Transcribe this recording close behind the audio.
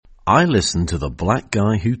I listen to the Black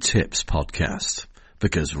Guy Who Tips podcast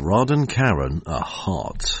because Rod and Karen are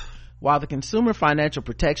hot. While the Consumer Financial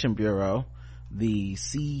Protection Bureau, the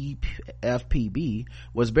CFPB,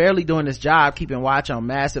 was barely doing its job keeping watch on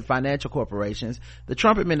massive financial corporations, the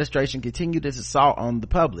Trump administration continued its assault on the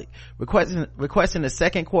public, requesting a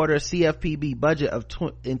second quarter CFPB budget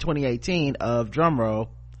in 2018 of, drumroll,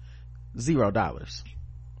 $0,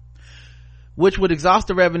 which would exhaust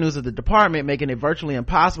the revenues of the department, making it virtually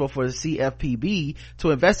impossible for the CFPB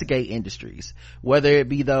to investigate industries, whether it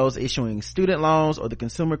be those issuing student loans or the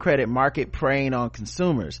consumer credit market preying on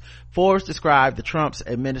consumers. Forbes described the Trump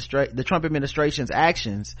administration's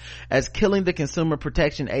actions as killing the Consumer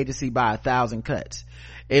Protection Agency by 1,000 cuts.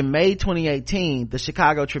 In May 2018, the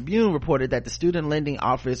Chicago Tribune reported that the Student Lending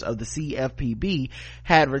Office of the CFPB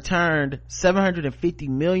had returned $750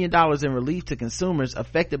 million in relief to consumers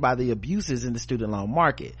affected by the abuses in the student loan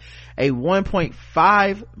market, a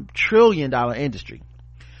 $1.5 trillion industry.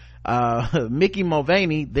 Mickey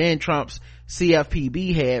Mulvaney, then Trump's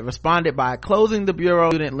CFPB head, responded by closing the Bureau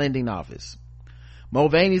Student Lending Office.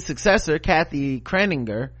 Mulvaney's successor, Kathy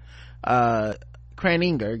Kraninger,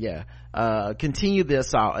 continued the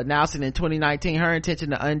assault, announcing in 2019 her intention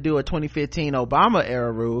to undo a 2015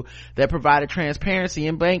 Obama-era rule that provided transparency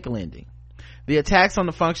in bank lending. The attacks on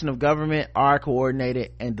the function of government are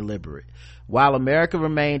coordinated and deliberate. While America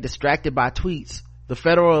remained distracted by tweets, the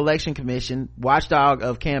Federal Election Commission, watchdog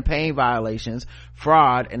of campaign violations,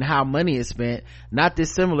 fraud, and how money is spent, not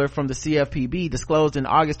dissimilar from the CFPB, disclosed in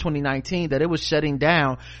August 2019 that it was shutting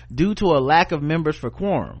down due to a lack of members for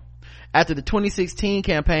quorum. After the 2016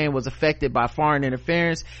 campaign was affected by foreign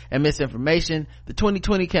interference and misinformation, the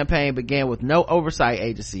 2020 campaign began with no oversight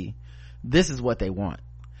agency. This is what they want.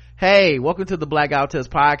 Hey, welcome to the Black Guy Who Tips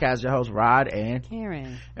podcast. Your host Rod and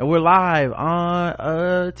Karen, and we're live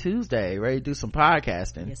on Tuesday, ready to do some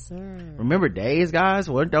podcasting. Yes, sir. Remember days, guys?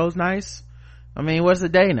 Weren't those nice? I mean, what's the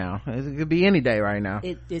day now? It could be any day right now.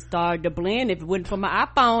 It started to blend. If it wasn't for my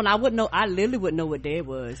iPhone, I wouldn't know. I literally wouldn't know what day it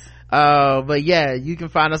was. But yeah, you can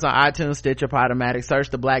find us on iTunes, Stitcher, Podomatic.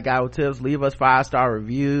 Search the Black Guy Who Tips. Leave us 5-star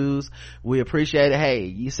reviews. We appreciate it. Hey,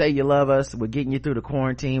 you say you love us. We're getting you through the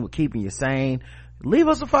quarantine. We're keeping you sane. Leave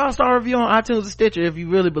us a 5-star review on iTunes and Stitcher if you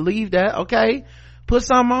really believe that. Okay, put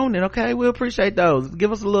something on it. Okay, we appreciate those.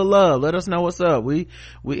 Give us a little love. Let us know what's up. We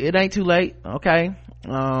it ain't too late. Okay.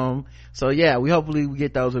 So yeah, we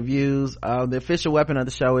get those reviews. The official weapon of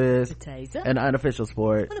the show is an unofficial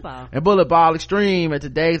sport, bullet ball extreme. And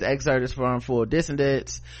today's excerpt is from Full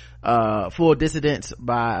Dissidents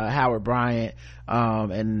by Howard Bryant.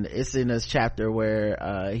 And it's in this chapter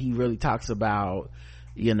where he really talks about,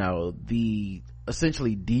 the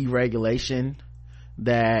essentially deregulation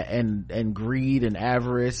that and greed and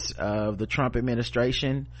avarice of the Trump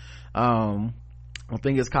administration. I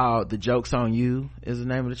think it's called The Joke's on You is the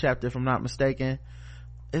name of the chapter, if I'm not mistaken.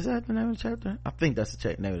 Is that the name of the chapter? I think that's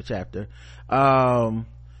the name of the chapter.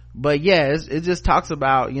 But yeah, it just talks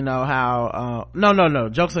about, how, no,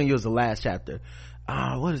 Joke's on You is the last chapter.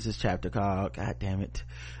 What is this chapter called? God damn it.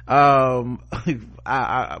 But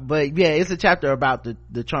yeah, it's a chapter about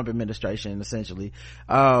the Trump administration, essentially.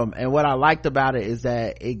 And what I liked about it is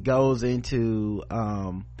that it goes into,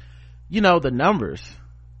 the numbers.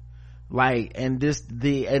 And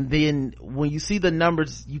then when you see the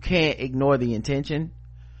numbers, you can't ignore the intention.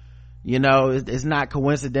 It's not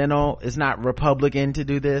coincidental. It's not Republican to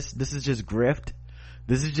do this. This is just grift.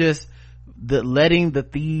 This is just letting the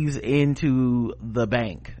thieves into the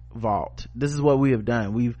bank vault. This is what we have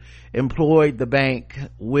done. We've employed the bank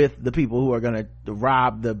with the people who are going to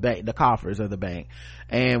rob the coffers of the bank.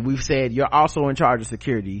 And we've said, you're also in charge of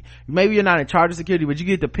security. Maybe you're not in charge of security, but you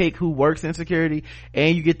get to pick who works in security,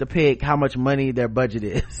 and you get to pick how much money their budget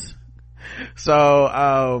is.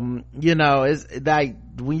 So, it's like,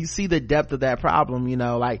 when you see the depth of that problem,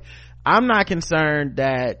 I'm not concerned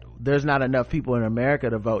that there's not enough people in America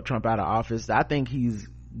to vote Trump out of office. I think he's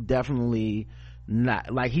definitely not,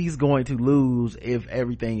 he's going to lose if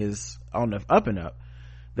everything is on the up and up.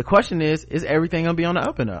 The question is everything gonna be on the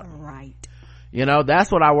up and up? Right. That's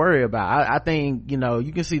what I worry about. I think, you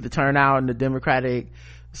can see the turnout in the Democratic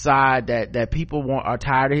side that people are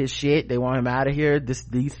tired of his shit. They want him out of here.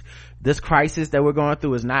 This crisis that we're going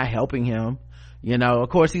through is not helping him. Of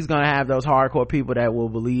course he's gonna have those hardcore people that will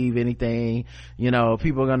believe anything.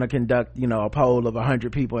 People are gonna conduct, a poll of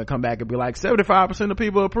 100 people and come back and be like 75% of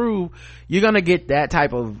people approve. You're gonna get that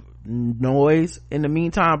type of noise in the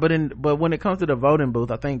meantime. But when it comes to the voting booth,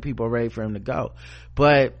 I think people are ready for him to go.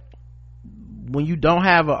 But when you don't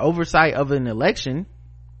have an oversight of an election,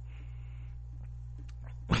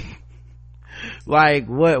 Like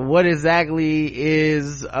what exactly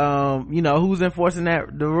is who's enforcing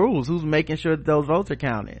the rules, who's making sure that those votes are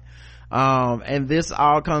counted? And this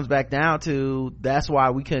all comes back down to, that's why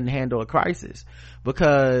we couldn't handle a crisis,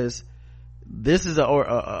 because this is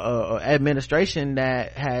a administration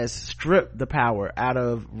that has stripped the power out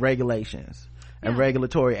of regulations and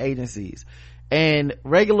regulatory agencies. And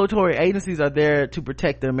regulatory agencies are there to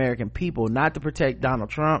protect the American people, not to protect Donald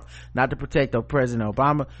Trump, not to protect President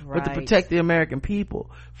Obama, but to protect the American people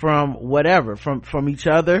from whatever, from each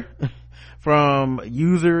other, from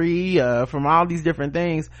usury, from all these different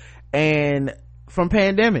things, and from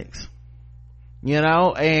pandemics,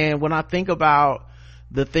 and when I think about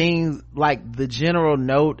the things like the general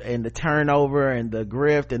note and the turnover and the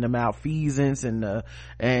grift and the malfeasance and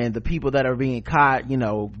the people that are being caught,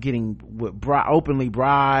 getting openly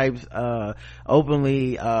bribes,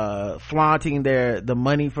 openly flaunting the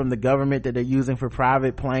money from the government that they're using for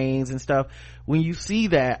private planes and stuff. When you see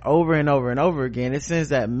that over and over and over again, it sends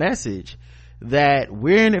that message that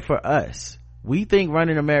we're in it for us. We think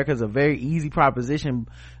running America is a very easy proposition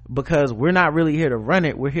because we're not really here to run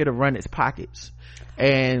it, we're here to run its pockets.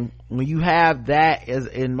 And when you have that as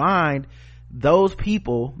in mind, those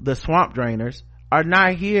people, the swamp drainers, are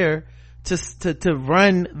not here to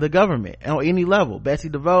run the government on any level. Betsy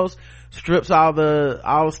DeVos strips all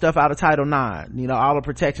the stuff out of Title IX, all the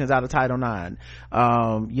protections out of Title IX.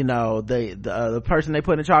 The person they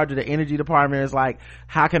put in charge of the energy department is like,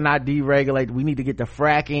 how can I deregulate? We need to get to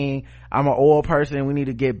fracking. I'm an oil person. We need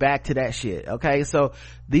to get back to that shit. Okay. So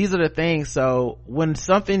these are the things. So when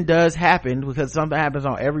something does happen, because something happens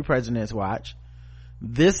on every president's watch,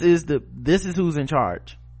 this is who's in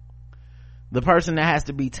charge. The person that has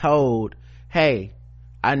to be told, hey,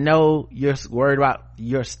 I know you're worried about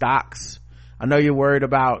your stocks. I know you're worried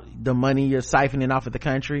about the money you're siphoning off of the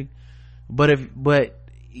country. But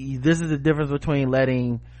this is the difference between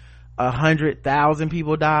letting 100,000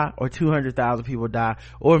 people die or 200,000 people die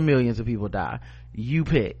or millions of people die. You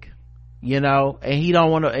pick, and he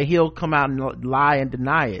don't want to, and he'll come out and lie and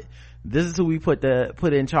deny it. This is who we put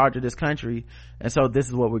in charge of this country. And so this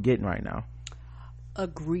is what we're getting right now.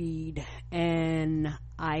 Agreed. And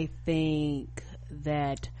I think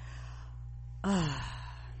that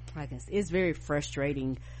it's very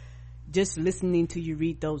frustrating just listening to you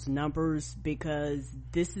read those numbers, because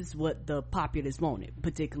this is what the populace wanted,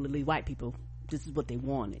 particularly white people. This is what they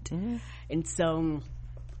wanted. Mm-hmm. And so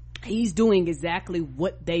he's doing exactly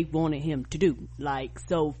what they wanted him to do. Like,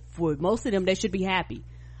 so for most of them, they should be happy,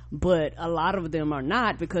 but a lot of them are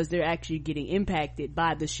not, because they're actually getting impacted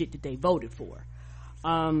by the shit that they voted for.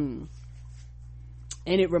 And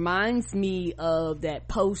it reminds me of that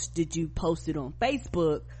post that you posted on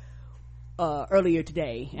Facebook earlier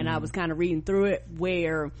today, and I was kind of reading through it,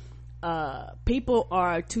 where people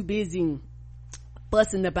are too busy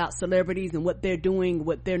fussing about celebrities and what they're doing,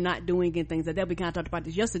 what they're not doing, and things like that. We kind of talked about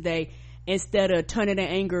this yesterday, instead of turning their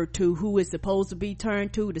anger to who is supposed to be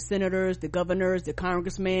turned to, the senators, the governors, the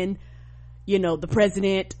congressmen, the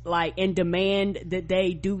president, like, and demand that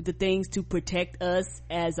they do the things to protect us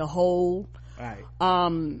as a whole. Right.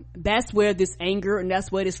 That's where this anger and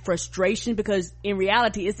that's where this frustration, because in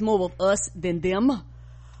reality it's more of us than them,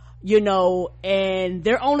 and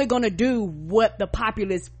they're only going to do what the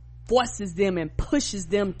populace forces them and pushes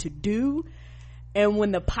them to do. And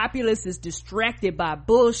when the populace is distracted by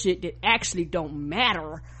bullshit that actually don't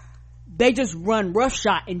matter, they just run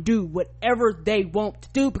roughshod and do whatever they want to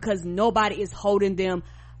do, because nobody is holding them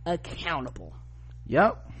accountable.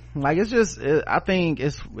 Yep. Like, it's just, I think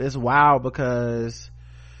it's wild, because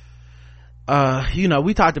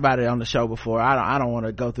we talked about it on the show before. I don't want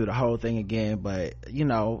to go through the whole thing again, but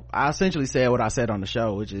I essentially said what I said on the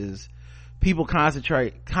show, which is people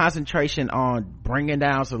concentration on bringing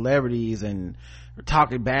down celebrities and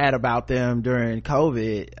talking bad about them during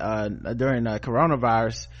COVID, during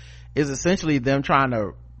coronavirus, is essentially them trying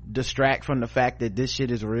to distract from the fact that this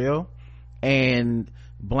shit is real and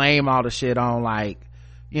blame all the shit on, like,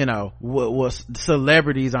 what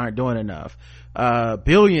celebrities aren't doing enough,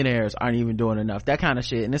 billionaires aren't even doing enough, that kind of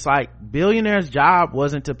shit. And it's like, billionaires' job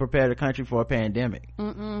wasn't to prepare the country for a pandemic.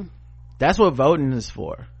 That's what voting is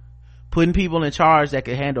for, putting people in charge that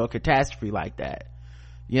could handle a catastrophe like that.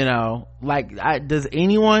 Like,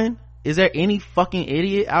 is there any fucking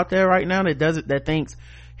idiot out there right now that thinks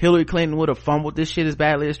Hillary Clinton would have fumbled this shit as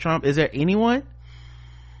badly as Trump? Is there anyone?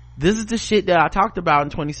 This is the shit that I talked about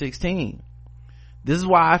in 2016. This is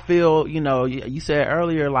why I feel, you said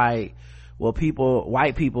earlier, like, well,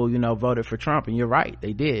 white people, voted for Trump, and you're right,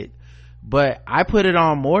 they did. But I put it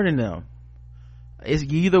on more than them. It's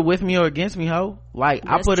either with me or against me, ho. Like,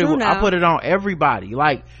 I put it on everybody.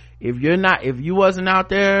 Like, if you wasn't out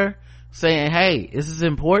there saying, hey, this is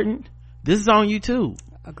important, this is on you too.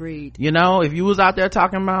 Agreed. You know, if you was out there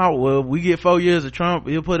talking about, well, we get 4 years of Trump,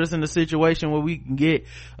 he'll put us in a situation where we can get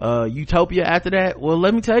utopia after that. Well,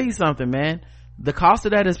 let me tell you something, man. The cost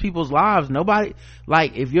of that is people's lives. Nobody,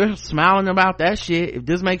 like, if you're smiling about that shit, if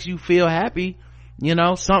this makes you feel happy, you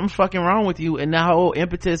know, something's fucking wrong with you. And the whole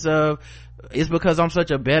impetus of it's because I'm such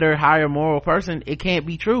a better, higher moral person, it can't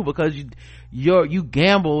be true, because you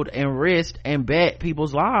gambled and risked and bet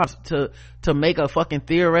people's lives to make a fucking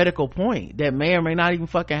theoretical point that may or may not even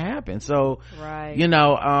fucking happen. So, right. you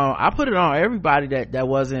know, I put it on everybody that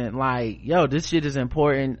wasn't like, yo, this shit is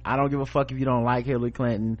important. I don't give a fuck if you don't like Hillary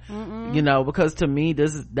Clinton. Mm-mm. You know, because to me,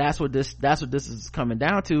 that's what this is coming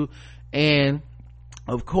down to. And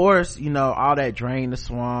of course, you know, all that drain the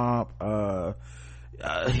swamp,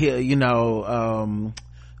 you know,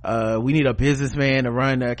 we need a businessman to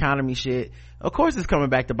run the economy shit. Of course it's coming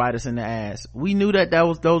back to bite us in the ass. We knew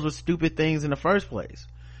those were stupid things in the first place,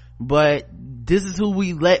 but this is who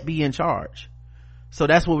we let be in charge, so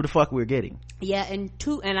that's what the fuck we're getting. Yeah. And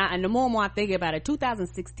the more and more I think about it,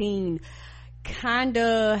 2016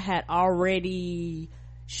 kinda had already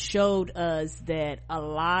showed us that a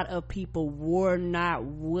lot of people were not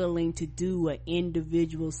willing to do an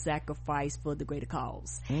individual sacrifice for the greater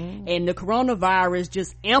cause. And the coronavirus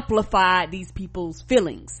just amplified these people's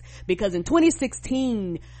feelings, because in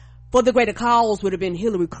 2016 for the greater cause would have been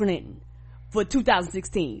Hillary Clinton. For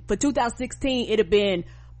 2016 it'd have been,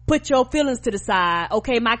 put your feelings to the side,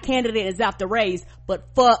 okay, my candidate is out the race, but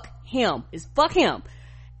fuck him. It's fuck him.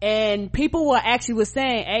 And people were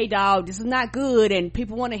saying, hey dog, this is not good. And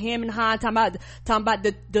people want to hem and haw, talking about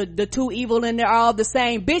the two evil and they're all the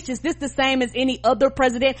same. Bitch, is this the same as any other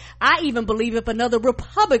president? I even believe if another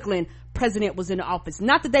Republican president was in the office,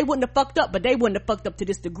 not that they wouldn't have fucked up, but they wouldn't have fucked up to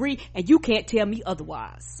this degree, and you can't tell me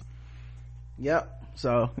otherwise. Yep.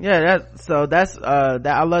 So yeah, that's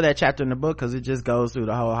I love that chapter in the book, because it just goes through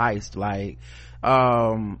the whole heist. Like,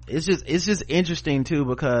 it's just interesting too,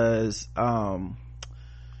 because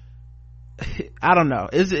I don't know,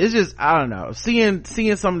 it's just, I don't know, seeing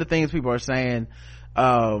some of the things people are saying.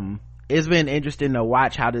 It's been interesting to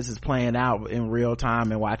watch how this is playing out in real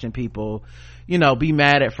time, and watching people, you know, be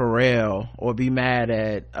mad at Pharrell or be mad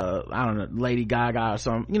at I don't know, Lady Gaga or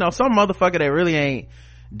some motherfucker that really ain't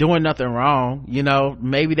doing nothing wrong. You know,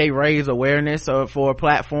 maybe they raise awareness for a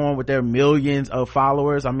platform with their millions of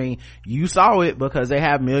followers. I mean, you saw it because they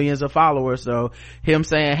have millions of followers. So him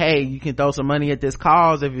saying, hey, you can throw some money at this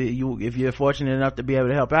cause if you're fortunate enough to be able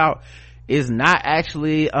to help out, is not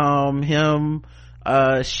actually him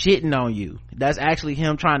shitting on you. That's actually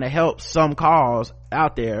him trying to help some cause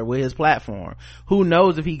out there with his platform. Who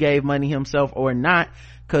knows if he gave money himself or not,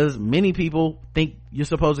 because many people think you're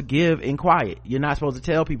supposed to give in quiet. You're not supposed to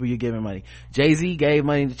tell people you're giving money. Jay-Z gave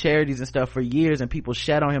money to charities and stuff for years, and people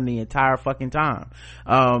shat on him the entire fucking time.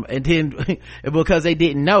 And then because they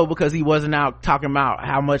didn't know, because he wasn't out talking about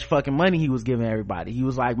how much fucking money he was giving everybody. He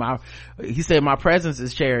was like, he said my presence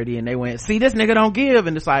is charity, and they went, see, this nigga don't give.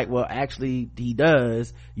 And it's like, well, actually he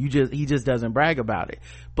does. He just doesn't brag about it.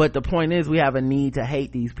 But the point is, we have a need to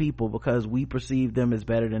hate these people because we perceive them as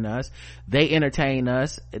better than us. They entertain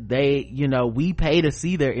us. We pay to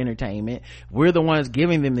see their entertainment. We're the ones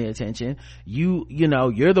giving them the attention.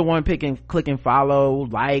 You're the one clicking follow,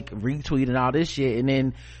 like, retweet and all this shit, and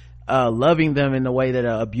then loving them in the way that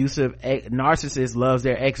an abusive narcissist loves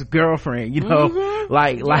their ex-girlfriend.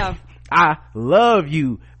 Like I love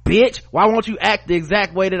you, bitch. Why won't you act the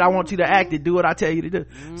exact way that I want you to act and do what I tell you to do?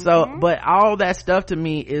 So, but all that stuff to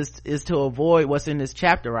me is to avoid what's in this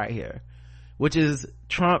chapter right here, which is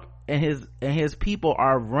Trump and his people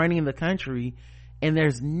are running the country, and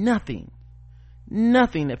there's nothing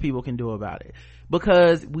that people can do about it,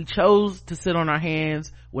 because we chose to sit on our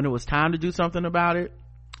hands when it was time to do something about it.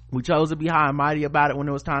 We chose to be high and mighty about it when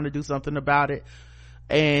it was time to do something about it.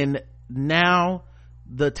 And now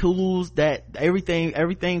the tools that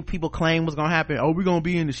everything people claim was gonna happen, we're gonna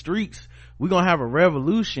be in the streets, we're gonna have a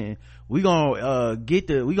revolution, we're gonna eat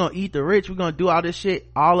the rich, we're gonna do all this shit,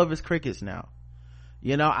 all of it's crickets now.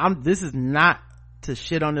 This is not to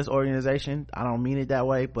shit on this organization, I don't mean it that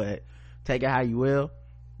way, but take it how you will.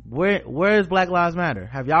 Where is Black Lives Matter?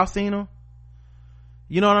 Have y'all seen them?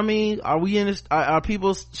 You know what I mean? Are we in this, are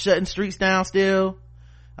people shutting streets down still?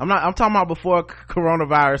 I'm talking about before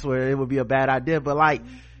coronavirus, where it would be a bad idea, but like,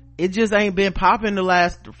 it just ain't been popping the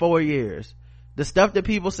last 4 years. The stuff that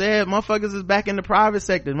people said, motherfuckers is back in the private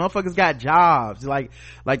sector. Motherfuckers got jobs. Like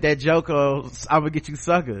that joke of, I'm gonna get you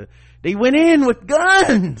sucker. They went in with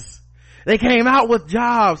guns. They came out with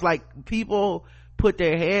jobs. Like, people put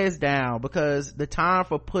their heads down, because the time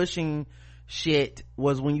for pushing shit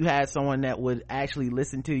was when you had someone that would actually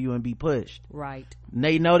listen to you and be pushed. Right.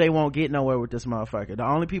 They know they won't get nowhere with this motherfucker. The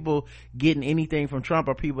only people getting anything from Trump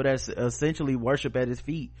are people that essentially worship at his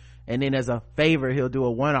feet, and then as a favor he'll do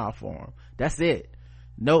a one-off for him. That's it.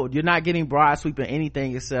 No, you're not getting broad sweeping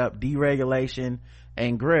anything except deregulation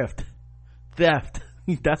and grift, theft.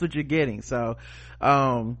 That's what you're getting. So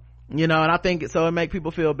you know, and I think so it make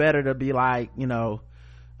people feel better to be like, you know,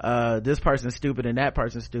 this person's stupid and that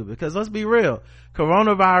person's stupid. Because let's be real,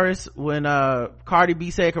 coronavirus, when Cardi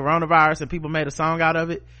B said coronavirus and people made a song out of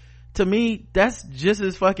it, to me that's just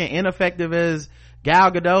as fucking ineffective as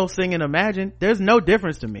Gal Gadot singing Imagine. There's no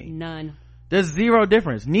difference to me. None. There's zero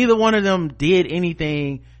difference. Neither one of them did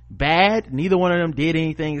anything bad, neither one of them did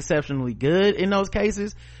anything exceptionally good in those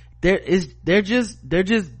cases. They're just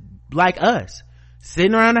like us,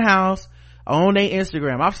 sitting around the house on their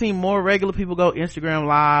Instagram. I've seen more regular people go Instagram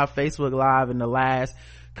live, Facebook live in the last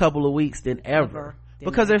couple of weeks than ever.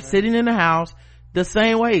 Because they're sitting in the house the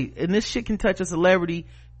same way. And this shit can touch a celebrity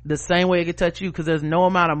the same way it can touch you, because there's no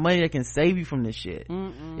amount of money that can save you from this shit.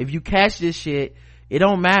 If you catch this shit, it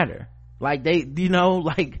don't matter. Like they, you know,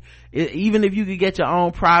 like even if you could get your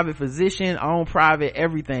own private physician, own private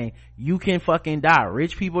everything, you can fucking die.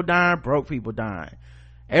 Rich people dying, broke people dying,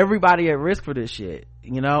 everybody at risk for this shit,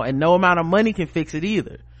 you know. And no amount of money can fix it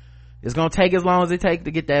either. It's gonna take as long as it takes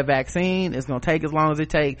to get that vaccine. It's gonna take as long as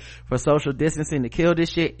it takes for social distancing to kill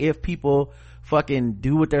this shit, if people fucking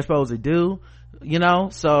do what they're supposed to do, you know.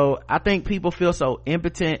 So I think people feel so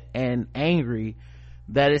impotent and angry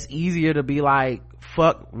that it's easier to be like,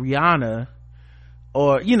 fuck Rihanna,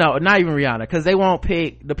 or, you know, not even Rihanna, because they won't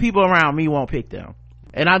pick, the people around me won't pick them.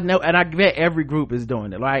 And I know, and I bet every group is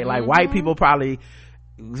doing it, right? Like white people probably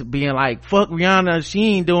being like, fuck Rihanna,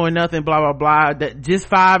 she ain't doing nothing, blah blah blah, that just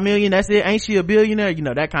 5 million, that's it, ain't she a billionaire, you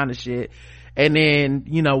know, that kind of shit. And then,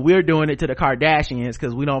 you know, we're doing it to the Kardashians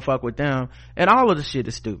because we don't fuck with them, and all of the shit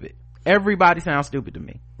is stupid. Everybody sounds stupid to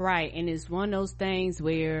me. Right. And it's one of those things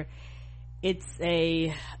where it's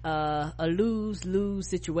a lose-lose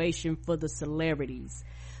situation for the celebrities,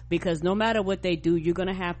 because no matter what they do, you're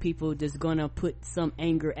gonna have people that's gonna put some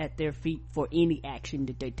anger at their feet for any action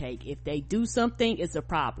that they take. If they do something, it's a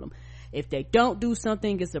problem. If they don't do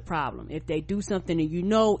something, it's a problem. If they do something and you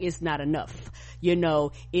know it's not enough, you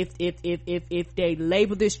know, if they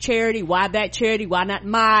label this charity, why that charity, why not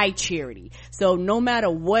my charity? So no matter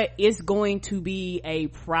what, it's going to be a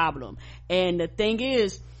problem. And the thing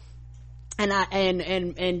is,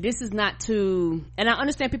 and this is not to, and I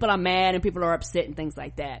understand people are mad and people are upset and things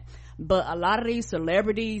like that, but a lot of these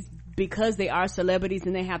celebrities, because they are celebrities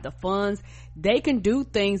and they have the funds, they can do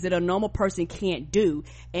things that a normal person can't do,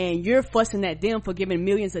 and you're fussing at them for giving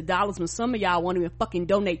millions of dollars when some of y'all won't even fucking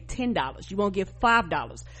donate $10. You won't give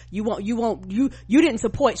 $5. You didn't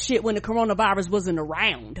support shit when the coronavirus wasn't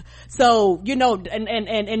around. So, you know,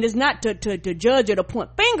 and it's not to judge or to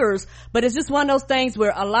point fingers, but it's just one of those things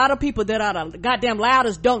where a lot of people that are the goddamn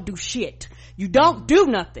loudest don't do shit. You don't do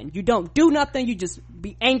nothing. You don't do nothing. You just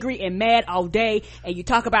be angry and mad all day, and you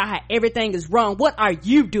talk about how everything is wrong. What are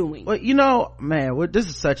you doing? Well, you know, man, this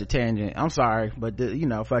is such a tangent. I'm sorry, but you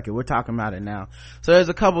know, fuck it, we're talking about it now. So there's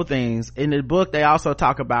a couple things in the book. They also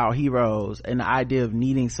talk about heroes and the idea of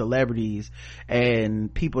needing celebrities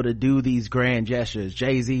and people to do these grand gestures.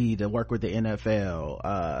 Jay-Z to work with the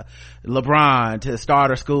NFL, LeBron to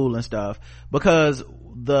start a school and stuff, because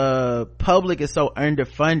the public is so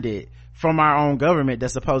underfunded from our own government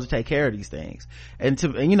that's supposed to take care of these things. And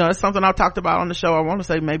you know, it's something I talked about on the show, I want to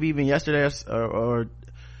say maybe even yesterday or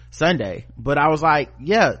Sunday, but I was like,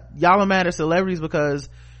 yeah, y'all are mad at celebrities because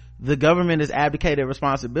the government has abdicated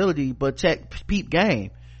responsibility, but peep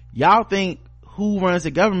game, y'all think who runs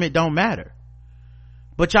the government don't matter,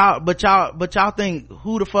 but y'all think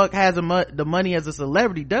who the fuck has the money as a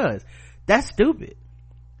celebrity does. That's stupid.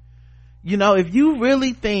 You know, if you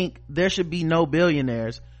really think there should be no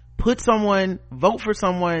billionaires, vote for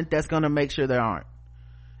someone that's gonna make sure there aren't.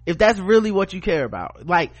 If that's really what you care about,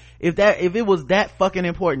 like if it was that fucking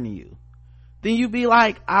important to you, then you'd be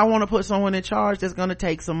like, I want to put someone in charge that's gonna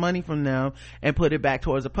take some money from them and put it back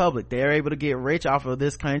towards the public. They're able to get rich off of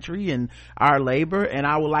this country and our labor, and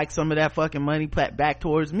I would like some of that fucking money back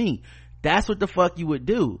towards me. That's what the fuck you would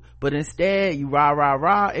do. But instead you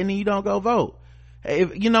rah and then you don't go vote.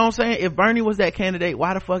 If, you know what I'm saying, if Bernie was that candidate,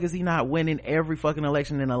 why the fuck is he not winning every fucking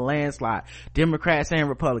election in a landslide? Democrats and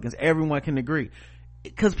Republicans, everyone can agree,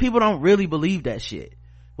 because people don't really believe that shit.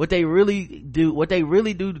 What they really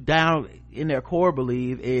do down in their core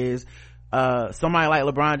believe is somebody like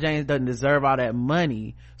LeBron James doesn't deserve all that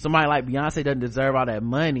money. Somebody like Beyonce doesn't deserve all that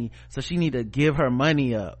money, so she need to give her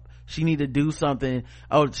money up. She need to do something.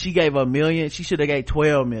 Oh, she gave $1 million, she should have gave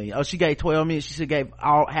 12 million. Oh, she gave 12 million, she should have gave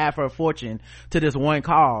half her fortune to this one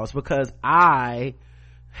cause, because I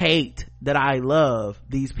hate that I love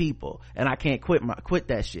these people and I can't quit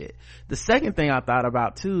that shit. The second thing I thought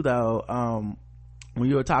about too, though, when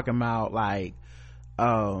you were talking about like,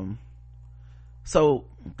 so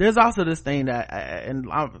there's also this thing that, and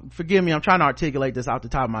forgive me, I'm trying to articulate this off the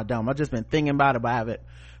top of my dome. I've just been thinking about it, but I haven't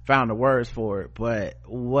found the words for it. But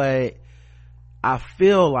what I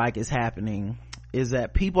feel like is happening is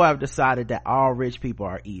that people have decided that all rich people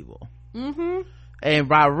are evil. And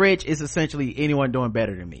by rich, it's essentially anyone doing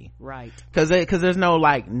better than me, right? Because there's no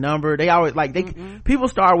like number. They always like people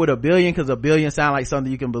start with $1 billion because $1 billion sound like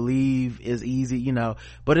something you can believe is easy, you know.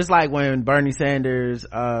 But it's like when Bernie Sanders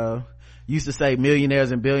used to say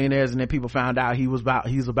millionaires and billionaires, and then people found out he was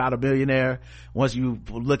about a billionaire once you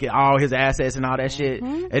look at all his assets and all that shit.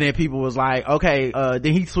 And then people was like, okay,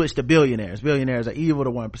 then he switched to billionaires are evil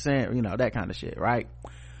to 1%, you know, that kind of shit, right?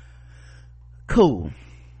 Cool.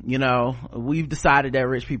 You know, we've decided that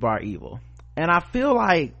rich people are evil, and I feel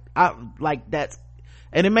like that's,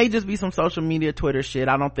 and it may just be some social media Twitter shit.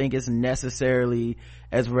 I don't think it's necessarily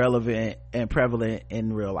as relevant and prevalent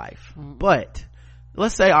in real life. But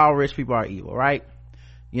let's say all rich people are evil, right?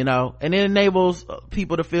 You know, and it enables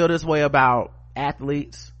people to feel this way about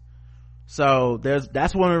athletes. So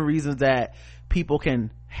that's one of the reasons that people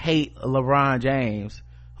can hate LeBron James,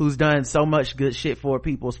 who's done so much good shit for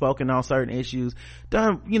people, spoken on certain issues,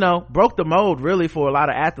 done, you know, broke the mold really for a lot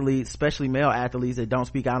of athletes, especially male athletes that don't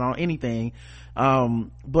speak out on anything,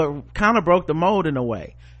 but kind of broke the mold in a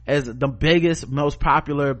way as the biggest, most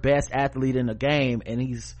popular, best athlete in the game. And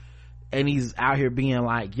he's out here being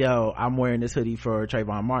like, yo, I'm wearing this hoodie for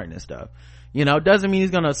Trayvon Martin and stuff. You know, doesn't mean he's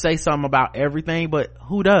gonna say something about everything, but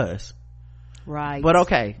who does? Right. But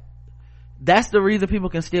okay, that's the reason people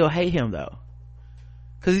can still hate him though,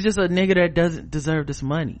 because he's just a nigga that doesn't deserve this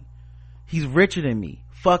money. He's richer than me.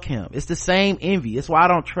 Fuck him. It's the same envy. It's why I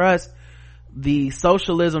don't trust the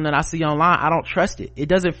socialism that I see online. I don't trust it. It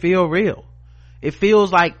doesn't feel real. It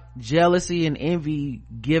feels like jealousy and envy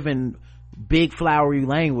given big flowery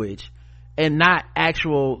language, and not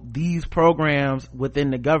actual, these programs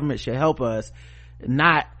within the government should help us,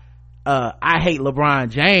 not I hate LeBron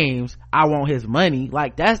James, I want his money.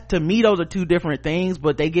 Like, that's, to me, those are two different things,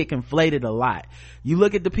 but they get conflated a lot. You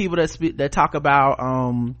look at the people that talk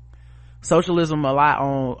about socialism a lot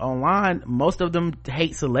online, most of them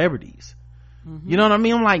hate celebrities. You know what I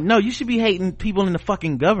mean? I'm like, no, you should be hating people in the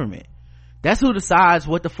fucking government. That's who decides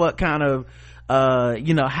what the fuck kind of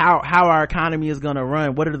you know, how our economy is gonna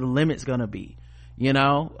run, what are the limits gonna be, you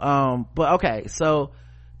know. But okay, so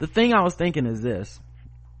the thing I was thinking is this: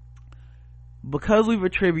 because we've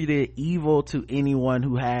attributed evil to anyone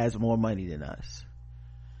who has more money than us,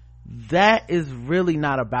 that is really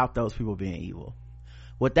not about those people being evil.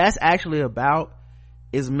 What that's actually about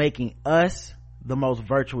is making us the most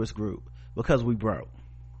virtuous group, because we broke.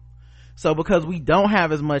 So because we don't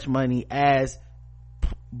have as much money as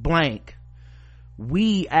blank,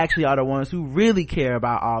 we actually are the ones who really care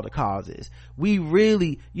about all the causes. We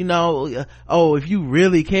really, you know, oh, if you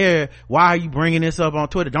really care, why are you bringing this up on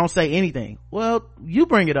Twitter? Don't say anything. Well, you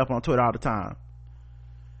bring it up on Twitter all the time.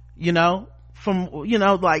 You know, from, you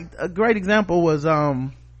know, like a great example was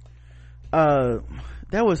there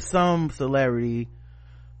was some celebrity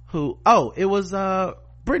who, it was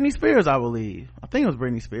Britney Spears, I believe. I think it was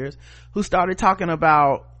Britney Spears, who started talking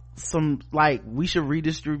about some, like, we should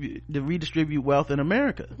redistribute wealth in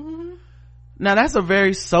America. Now that's a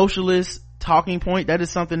very socialist talking point. That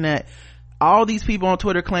is something that all these people on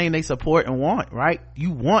Twitter claim they support and want, right?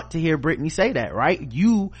 You want to hear Britney say that, right?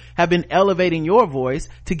 You have been elevating your voice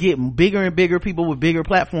to get bigger and bigger people with bigger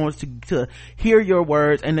platforms to hear your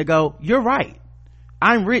words and to go, you're right,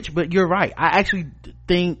 I'm rich, but you're right, I actually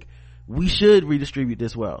think we should redistribute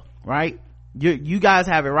this wealth, right? You guys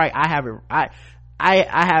have it right, I have it, I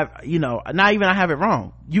have, you know, not even I have it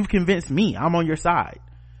wrong, you've convinced me, I'm on your side.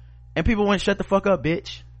 And people went, shut the fuck up,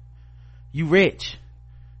 bitch, you rich,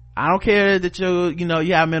 I don't care that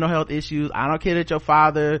you have mental health issues, I don't care that your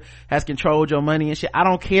father has controlled your money and shit, I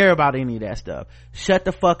don't care about any of that stuff, shut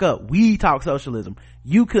the fuck up, we talk socialism,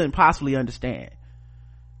 you couldn't possibly understand.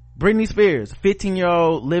 Britney Spears,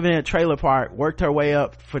 15-year-old living in a trailer park, worked her way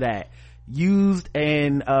up for that, used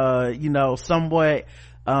and somewhat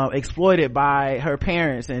exploited by her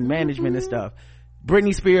parents and management and stuff.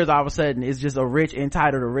 Britney Spears all of a sudden is just a rich,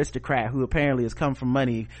 entitled aristocrat who apparently has come from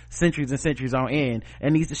money centuries and centuries on end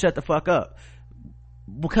and needs to shut the fuck up.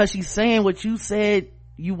 because she's saying what you said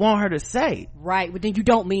you want her to say. Right, but then you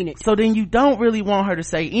don't mean it. So then you don't really want her to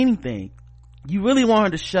say anything. You really want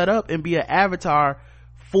her to shut up and be an avatar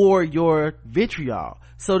for your vitriol,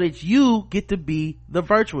 so that you get to be the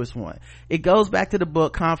virtuous one. It goes back to the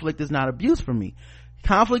book Conflict is Not Abuse for me.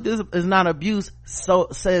 Conflict is not abuse, so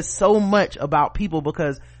says so much about people,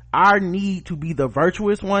 because our need to be the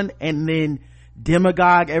virtuous one and then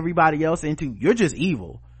demagogue everybody else into, you're just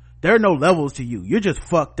evil, there are no levels to you, you're just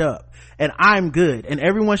fucked up, and I'm good, and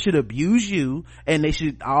everyone should abuse you, and they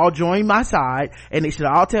should all join my side, and they should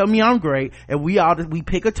all tell me I'm great, and we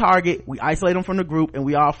pick a target, we isolate them from the group, and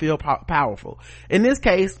we all feel powerful. In this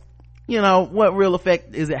case, what real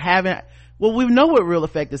effect is it having? Well, we know what real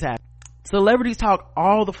effect is having. Celebrities talk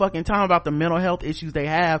all the fucking time about the mental health issues they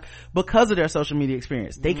have because of their social media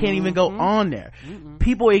experience. They can't even go on there.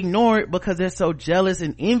 People ignore it because they're so jealous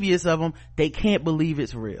and envious of them, they can't believe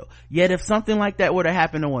it's real. Yet if something like that were to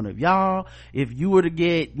happen to one of y'all, if you were to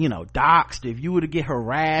get doxxed, if you were to get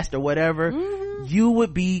harassed or whatever, you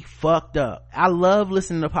would be fucked up. I love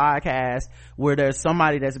listening to podcasts where there's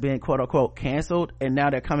somebody that's been quote unquote canceled and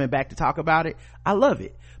now they're coming back to talk about it. I love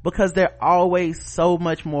it, because they're always so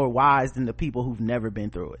much more wise than the people who've never been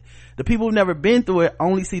through it. The people who've never been through it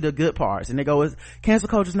only see the good parts, and they go, cancel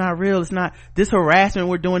culture's not real, it's not, this harassment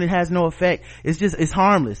we're doing, it has no effect, it's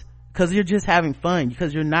harmless, because you're just having fun,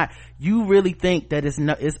 because you really think that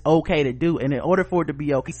it's okay to do, and in order for it to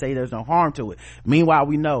be okay, say there's no harm to it. Meanwhile,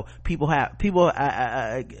 we know people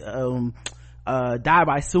die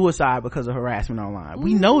by suicide because of harassment online.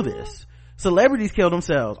 We know this. Celebrities kill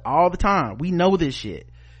themselves all the time. We know this shit.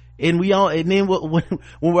 And then when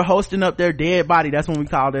we're hosting up their dead body, that's when we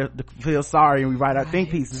feel sorry and we write our think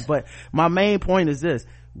pieces. But my main point is this: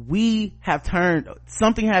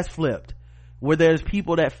 something has flipped, where there's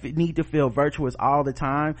people that need to feel virtuous all the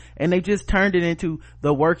time, and they just turned it into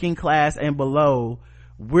the working class and below.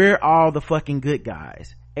 We're all the fucking good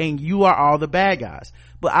guys, and you are all the bad guys.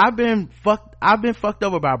 But I've been fucked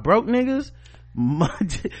over by broke niggas.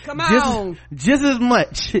 Come on, just as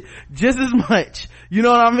much, you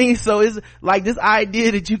know what I mean? So it's like this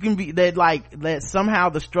idea that you can be that somehow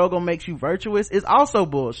the struggle makes you virtuous is also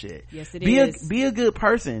bullshit. Yes, it is. Be a good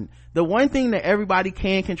person. The one thing that everybody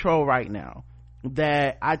can control right now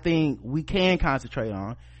that I think we can concentrate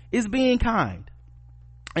on is being kind.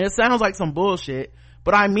 And it sounds like some bullshit,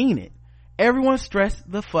 but I mean it. Everyone stressed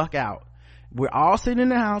the fuck out. We're all sitting in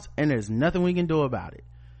the house and there's nothing we can do about it.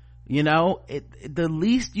 The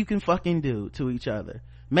least you can fucking do to each other,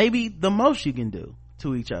 maybe the most you can do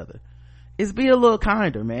to each other, is be a little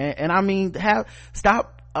kinder, man. And I mean,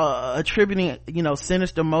 stop attributing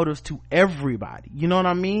sinister motives to everybody, you know what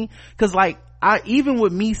I mean? Because even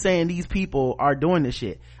with me saying these people are doing this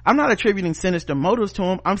shit, I'm not attributing sinister motives to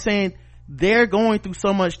them. I'm saying they're going through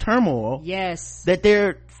so much turmoil, yes, that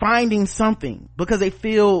they're finding something, because they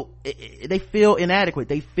feel inadequate,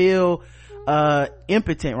 they feel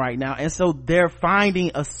impotent right now, and so they're finding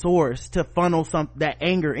a source to funnel that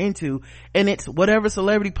anger into, and it's whatever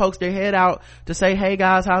celebrity pokes their head out to say, hey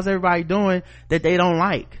guys, how's everybody doing, that they don't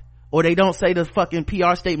like, or they don't say the fucking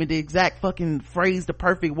PR statement the exact fucking phrase the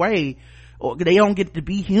perfect way, or they don't get to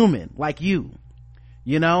be human like you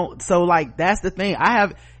know. So that's the thing. I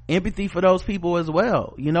have empathy for those people as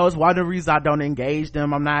well. It's one of the reasons I don't engage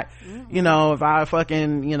them. I'm not, if I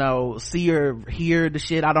fucking, see or hear the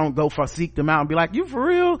shit, I don't go seek them out and be like, you for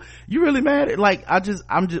real? You really mad?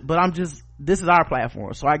 This is our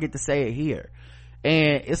platform, so I get to say it here.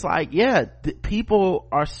 And it's people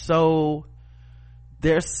are so,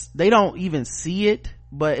 they don't even see it,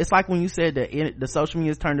 but it's like when you said that the social media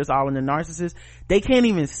has turned us all into narcissists. They can't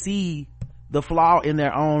even see the flaw in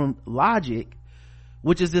their own logic,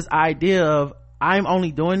 which is this idea of, I'm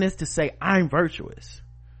only doing this to say I'm virtuous,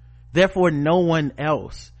 therefore no one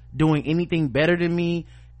else doing anything better than me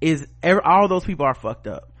all those people are fucked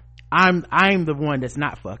up. I'm the one that's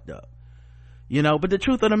not fucked up, but the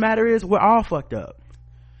truth of the matter is we're all fucked up.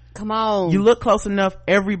 Come on, you look close enough,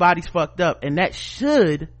 everybody's fucked up, and that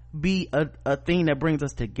should be a thing that brings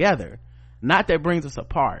us together, not that brings us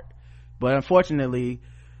apart. But unfortunately,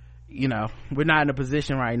 we're not in a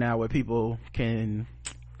position right now where people can,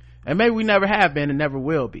 and maybe we never have been and never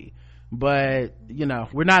will be, but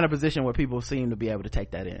we're not in a position where people seem to be able to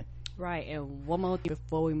take that in. Right. And one more thing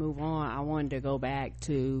before we move on, I wanted to go back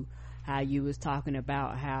to how you was talking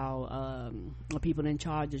about how people in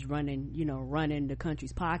charge is running the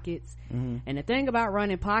country's pockets. And the thing about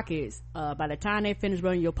running pockets, by the time they finish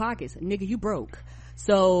running your pockets, nigga, you broke.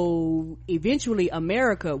 So eventually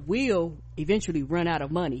America will eventually run out of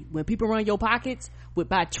money. When people run your pockets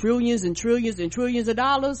by trillions and trillions and trillions of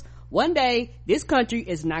dollars, one day this country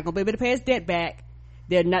is not going to be able to pay its debt back.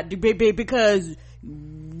 They're not because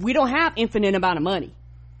we don't have infinite amount of money.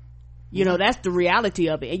 You know, that's the reality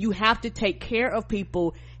of it. And you have to take care of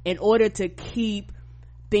people in order to keep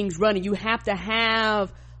things running. You have to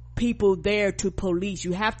have people there to police.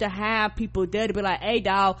 You have to have people there to be like, hey,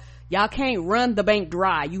 dawg, y'all can't run the bank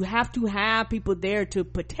dry. You have to have people there to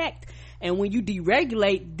protect. And when you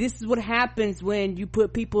deregulate, this is what happens when you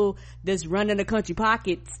put people that's running the country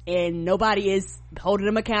pockets and nobody is holding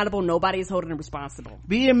them accountable. Nobody is holding them responsible.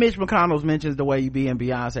 Be in Mitch McConnell's mentions the way you be in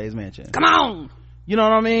Beyonce's mentions. Come on! You know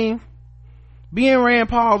what I mean? Be in Rand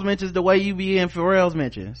Paul's mentions the way you be in Pharrell's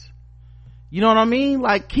mentions. You know what I mean?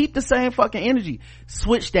 Like, keep the same fucking energy.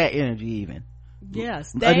 Switch that energy even.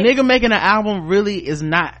 Yes. A nigga making an album really is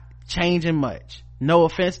not changing much. No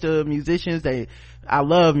offense to musicians. I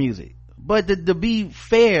love music. But to be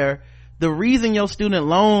fair, the reason your student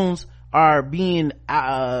loans are being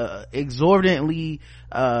exorbitantly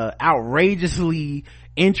outrageously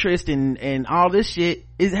interest and all this shit,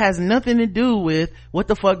 it has nothing to do with what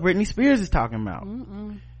the fuck Britney Spears is talking about.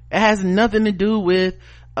 It has nothing to do with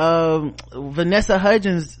Vanessa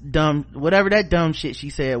Hudgens whatever that dumb shit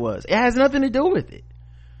she said was. It has nothing to do with it.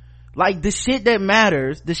 Like, the shit that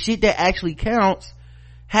matters, the shit that actually counts,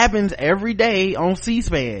 happens every day on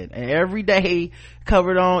C-SPAN and every day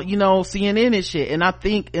covered on, you know, CNN and shit. And I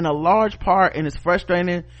think in a large part, and it's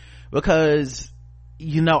frustrating because,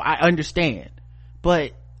 you know, I understand,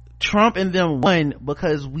 but Trump and them won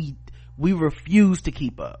because we refuse to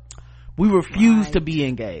keep up. We refuse to be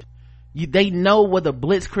engaged. They know what the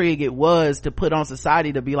blitzkrieg it was to put on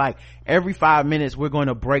society to be like, every 5 minutes we're going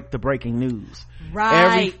to break the breaking news.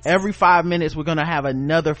 Right. Every 5 minutes we're going to have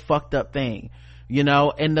another fucked up thing, you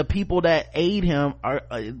know, and the people that aid him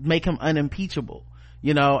make him unimpeachable.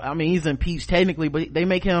 You know, I mean, he's impeached technically, but they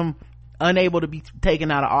make him unable to be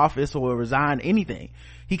taken out of office or resign anything.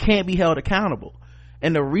 He can't be held accountable.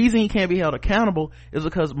 And the reason he can't be held accountable is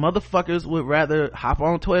because motherfuckers would rather hop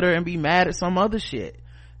on Twitter and be mad at some other shit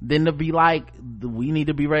than to be like, we need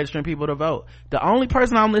to be registering people to vote. The only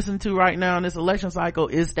person I'm listening to right now in this election cycle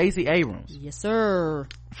is Stacey Abrams. Yes, sir.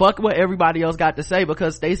 Fuck what everybody else got to say,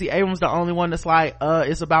 because Stacey Abrams the only one that's like,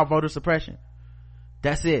 it's about voter suppression.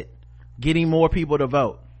 That's it. Getting more people to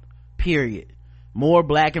vote. Period. More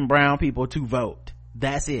black and brown people to vote.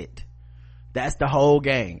 That's it. That's the whole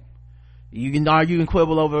game. You can argue and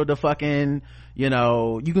quibble over the fucking, you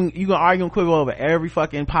know, you can argue and quibble over every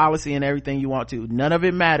fucking policy and everything you want to. None of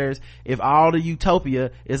it matters if all the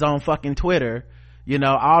utopia is on fucking Twitter. You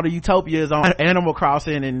know, all the utopia is on Animal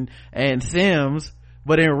Crossing and Sims,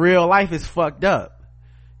 but in real life it's fucked up.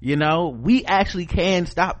 You know, we actually can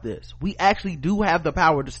stop this. We actually do have the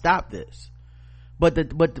power to stop this. But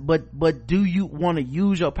do you want to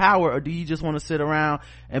use your power, or do you just want to sit around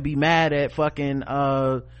and be mad at fucking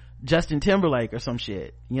Justin Timberlake or some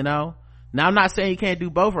shit, you know? Now, I'm not saying you can't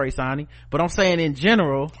do both, Ray Sani, but I'm saying in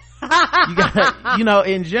general, you got, you know,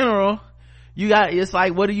 in general, you got, it's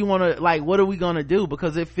like, what do you want to, like, what are we going to do?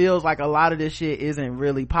 Because it feels like a lot of this shit isn't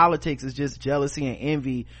really politics. It's just jealousy and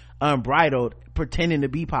envy unbridled, pretending to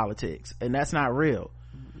be politics. And that's not real.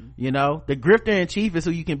 You know, the grifter in chief is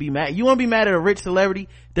who you can be mad. You want to be mad at a rich celebrity?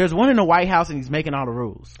 There's one in the White House and he's making all the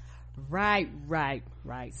rules. Right.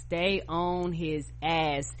 Stay on his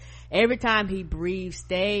ass. Every time he breathes,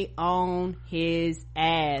 stay on his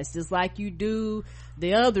ass. Just like you do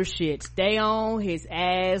the other shit. Stay on his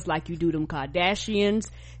ass like you do them Kardashians.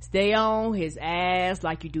 Stay on his ass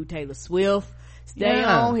like you do Taylor Swift. Stay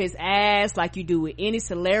on his ass like you do with any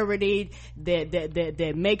celebrity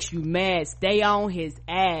that makes you mad. Stay on his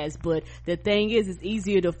ass. But the thing is, it's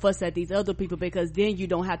easier to fuss at these other people because then you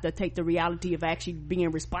don't have to take the reality of actually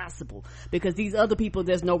being responsible. Because these other people,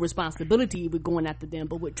 there's no responsibility with going after them.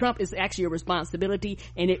 But with Trump, it's actually a responsibility,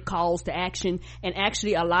 and it calls to action. And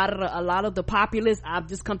actually, a lot of the populace, I've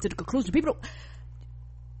just come to the conclusion,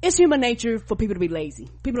 it's human nature for people to be lazy.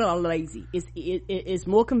 People are lazy. It's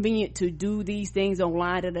more convenient to do these things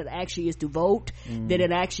online than it actually is to vote, than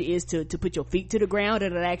it actually is to put your feet to the ground,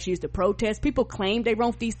 than it actually is to protest. People claim they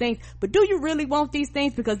want these things, but do you really want these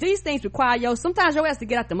things? Because these things require sometimes you have to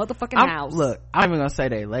get out the motherfucking house. Look, I'm even gonna say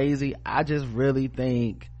they lazy. I just really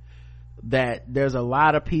think that there's a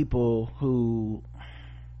lot of people who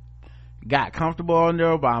got comfortable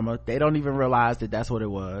under Obama. They don't even realize that that's what it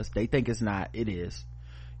was. They think it's not. It is.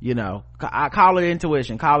 You know, I call it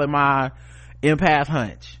intuition, call it my empath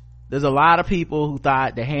hunch. There's a lot of people who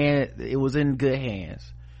thought it was in good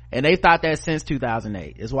hands, and they thought that since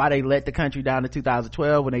 2008. It's why they let the country down in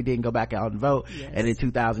 2012 when they didn't go back out and vote. Yes. And in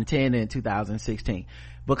 2010 and 2016,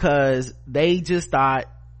 because they just thought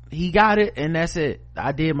he got it, and that's it.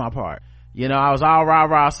 I did my part. You know, I was all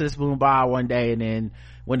rah sis boom bah one day, and then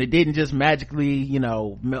when it didn't just magically, you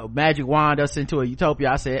know, magic wand us into a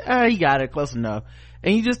utopia, I said, he got it, close enough.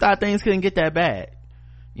 And you just thought things couldn't get that bad,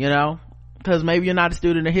 you know, because maybe you're not a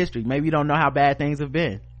student of history. Maybe you don't know how bad things have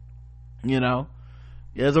been, you know.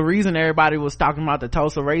 There's a reason everybody was talking about the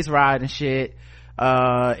Tulsa race riot and shit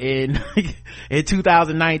in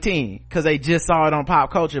 2019, because they just saw it on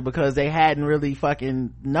pop culture, because they hadn't really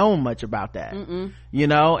fucking known much about that. You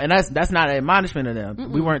know, and that's not an admonishment of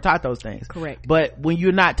them. We weren't taught those things. Correct. But when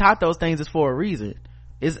you're not taught those things, it's for a reason.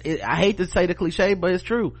 I hate to say the cliche, but it's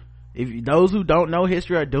true. Those who don't know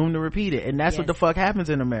history are doomed to repeat it, and that's what the fuck happens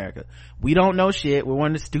in America. We don't know shit. We're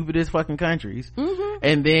one of the stupidest fucking countries,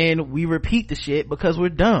 and then we repeat the shit because we're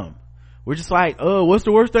dumb. We're just like, what's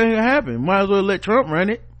the worst thing that happened? Might as well let Trump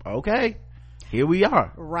run it. Okay, here we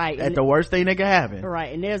are, right, at the worst thing that could happen.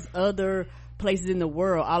 Right. And there's other places in the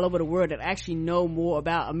world, all over the world, that actually know more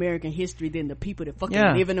about American history than the people that fucking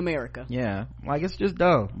live in America. Yeah, like, it's just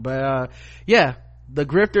dumb. But the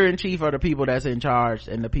grifter in chief are the people that's in charge,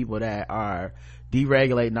 and the people that are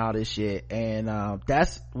deregulating all this shit, and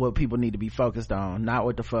that's what people need to be focused on, not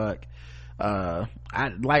what the fuck. I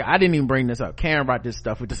didn't even bring this up. Karen brought this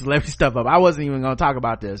stuff with the celebrity stuff up. I wasn't even gonna talk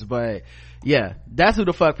about this, but yeah, that's who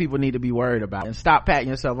the fuck people need to be worried about, and stop patting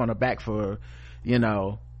yourself on the back for, you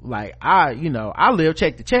know, like, I live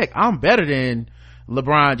check to check. I'm better than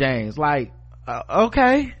LeBron James. Like,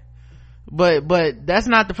 okay, but that's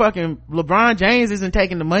not the fucking, LeBron James isn't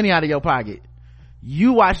taking the money out of your pocket.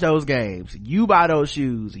 You watch those games, you buy those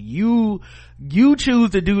shoes, you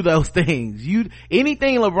choose to do those things.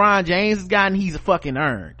 Anything LeBron James has gotten, he's fucking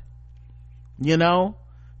earned, you know.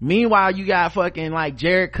 Meanwhile, you got fucking like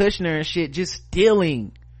Jared Kushner and shit just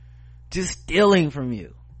stealing from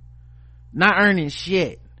you, not earning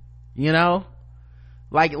shit, you know.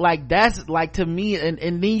 Like that's like, to me, and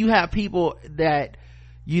then you have people that,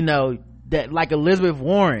 you know, that like Elizabeth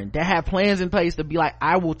Warren, that have plans in place to be like,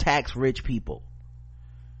 I will tax rich people.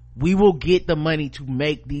 We will get the money to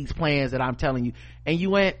make these plans that I'm telling you. And you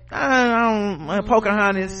went,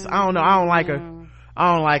 Pocahontas, I don't know, I don't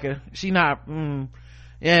like her. She not,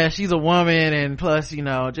 she's a woman, and plus, you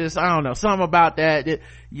know, just, I don't know, something about that.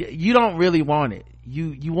 You don't really want it.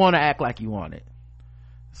 You want to act like you want it.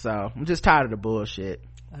 So, I'm just tired of the bullshit.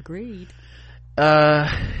 Agreed.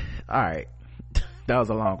 Alright. That was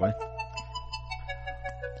a long one.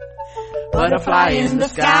 Butterfly in the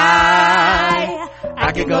sky,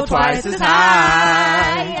 I could go twice as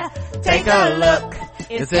high. Take a look,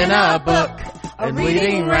 it's in a book, a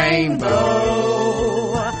reading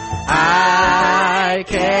rainbow. I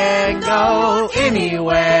can go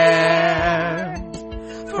anywhere,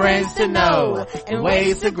 friends to know and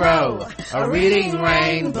ways to grow, a reading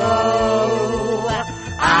rainbow.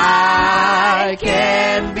 I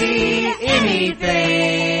can be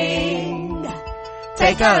anything.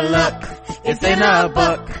 Take a look, it's in a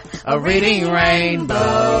book, a reading rainbow,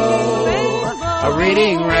 a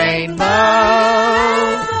reading rainbow.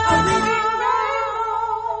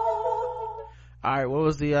 Alright, what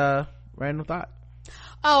was the random thought?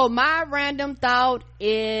 Oh, my random thought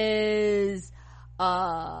is,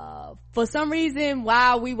 for some reason,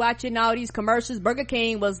 while we watching all these commercials, Burger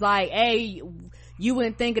King was like, hey, you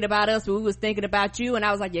weren't thinking about us, but we was thinking about you. And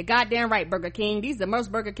I was like, you're goddamn right, Burger King. These are the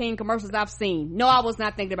most Burger King commercials I've seen. No, I was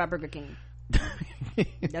not thinking about Burger King.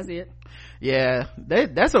 That's it. Yeah,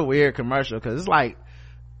 that's a weird commercial, because it's like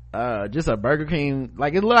just a Burger King,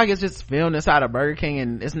 like it look like it's just filmed inside a Burger King,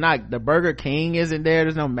 and it's not, the Burger King isn't there,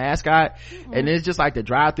 there's no mascot, and it's just like the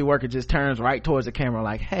drive-through worker just turns right towards the camera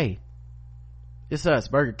like, hey, it's us,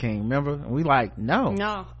 Burger King, remember? And we like,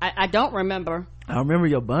 no, I don't remember. I remember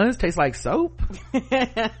your buns taste like soap.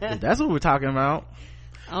 That's what we're talking about.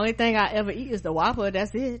 Only thing I ever eat is the Whopper.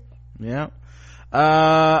 That's it. Yeah.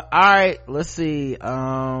 All right, let's see.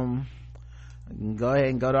 Go ahead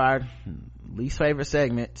and go to our least favorite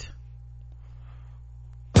segment.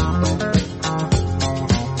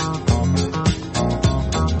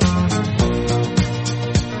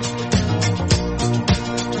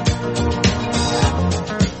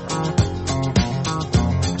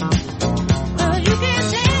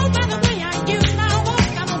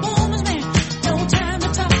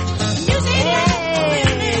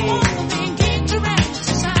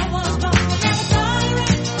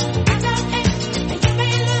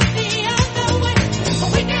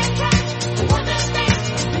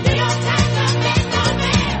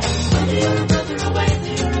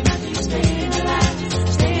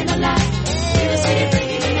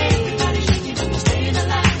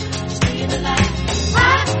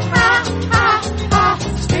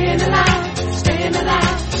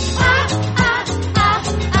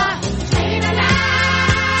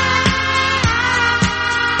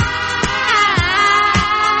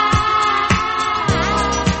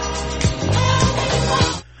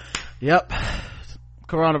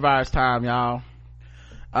 coronavirus time, y'all.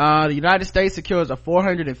 The United States secures a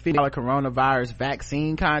 $450 coronavirus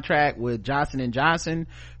vaccine contract with Johnson & Johnson.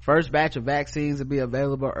 First batch of vaccines will be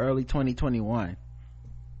available early 2021.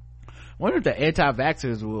 Wonder if the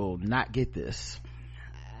anti-vaxxers will not get this.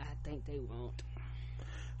 I think they won't.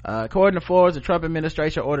 According to Forbes, the Trump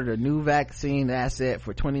administration ordered a new vaccine asset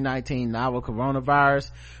for 2019 novel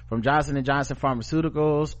coronavirus from Johnson & Johnson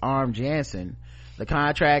Pharmaceuticals, ARM Janssen. The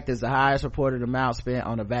contract is the highest reported amount spent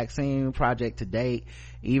on a vaccine project to date,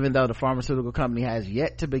 even though the pharmaceutical company has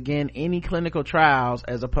yet to begin any clinical trials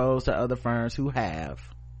as opposed to other firms who have.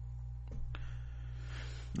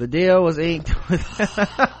 The deal was inked with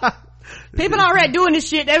people already doing this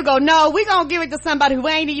shit. They would go, no, we gonna give it to somebody who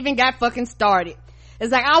ain't even got fucking started.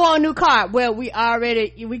 It's like, I want a new car. Well, we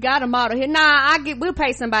got a model here. Nah, we'll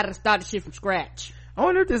pay somebody to start the shit from scratch. I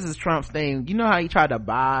wonder if this is Trump's thing. You know how he tried to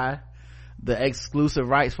buy the exclusive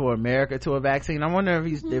rights for America to a vaccine? I wonder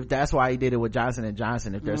if that's why he did it with Johnson &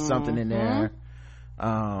 Johnson, if there's something in there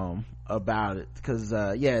about it, because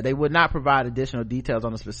they would not provide additional details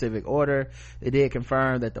on the specific order. They did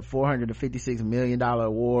confirm that the $456 million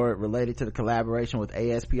award related to the collaboration with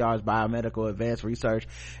ASPR's Biomedical Advanced Research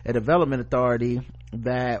and Development Authority,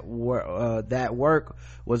 that work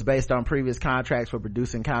was based on previous contracts for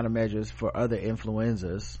producing countermeasures for other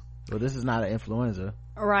influenzas. Well, this is not an influenza.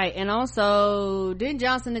 Right. And also, didn't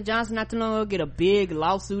Johnson & Johnson not too long ago get a big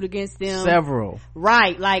lawsuit against them? Several.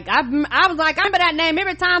 Right. Like, I was like, I remember that name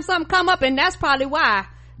every time something come up, and that's probably why.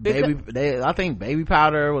 I think baby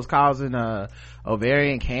powder was causing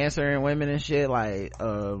ovarian cancer in women and shit, like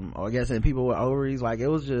or I guess in people with ovaries. Like, it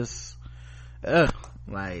was just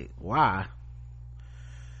like, why?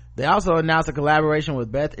 They also announced a collaboration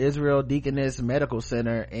with Beth Israel Deaconess Medical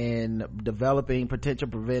Center in developing potential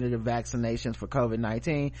preventative vaccinations for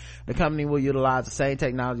COVID-19. The company will utilize the same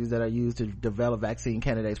technologies that are used to develop vaccine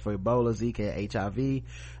candidates for Ebola, Zika, and HIV.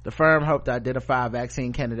 The firm hoped to identify a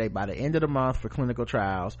vaccine candidate by the end of the month for clinical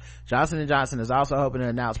trials. Johnson & Johnson is also hoping to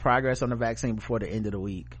announce progress on the vaccine before the end of the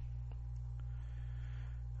week.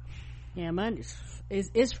 Yeah,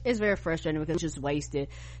 it's very frustrating because it's just wasted.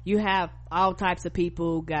 You have all types of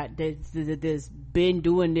people that's been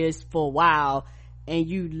doing this for a while, and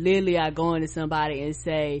you literally are going to somebody and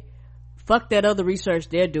say, fuck that other research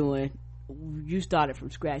they're doing, you started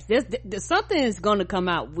from scratch. There's something is going to come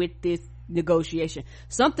out with this negotiation.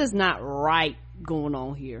 Something's not right going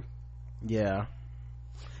on here. Yeah.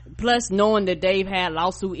 Plus, knowing that they've had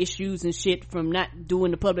lawsuit issues and shit from not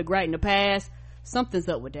doing the public right in the past, something's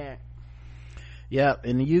up with that. Yep.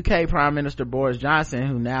 In the UK, Prime Minister Boris Johnson,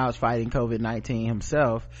 who now is fighting COVID-19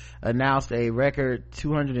 himself, announced a record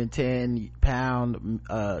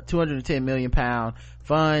 £210 million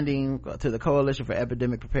funding to the Coalition for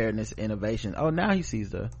Epidemic Preparedness Innovation. Oh, now he sees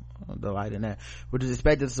the light in that, which is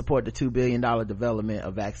expected to support the $2 billion development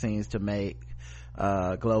of vaccines to make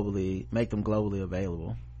them globally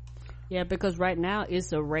available. Yeah, because right now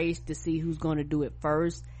it's a race to see who's going to do it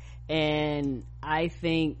first, and I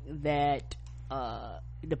think that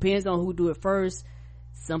it depends on who do it first.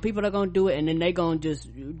 Some people are going to do it, and then they going to just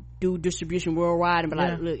do distribution worldwide and be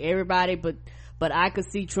like, look, everybody, but I could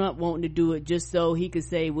see Trump wanting to do it just so he could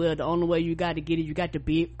say, well, the only way you got to get it, you got to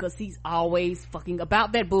be it, because he's always fucking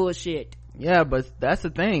about that bullshit. Yeah, but that's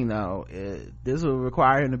the thing though. This will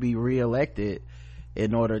require him to be reelected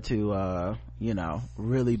in order to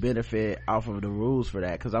really benefit off of the rules for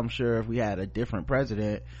that, because I'm sure if we had a different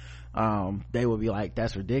president, they would be like,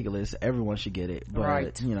 that's ridiculous, everyone should get it. But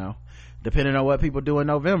right. Depending on what people do in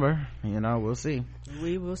November, we'll see.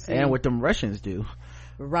 We will see. And what them Russians do.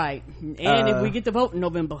 Right. And if we get to vote in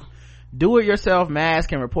November. Do-it-yourself masks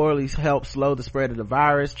can reportedly help slow the spread of the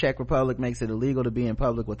virus. Czech Republic makes it illegal to be in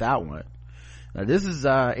public without one. Now, this is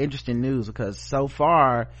interesting news, because so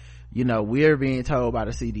far, we're being told by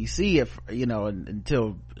the CDC,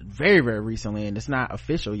 until very, very recently, and it's not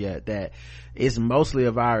official yet, that it's mostly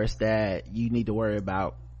a virus that you need to worry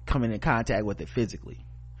about coming in contact with it physically.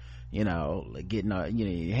 Like getting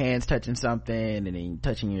your hands touching something and then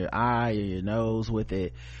touching your eye or your nose with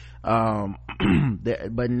it.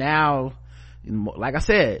 But now, like I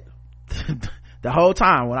said, the whole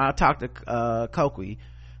time when I talked to Cokie,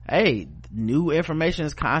 hey, new information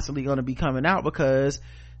is constantly going to be coming out, because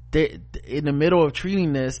in the middle of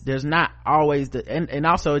treating this, there's not always and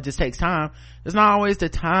also it just takes time. There's not always the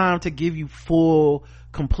time to give you full,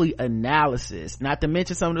 complete analysis, not to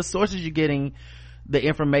mention some of the sources you're getting the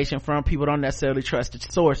information from. People don't necessarily trust the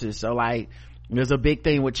sources. So like, there's a big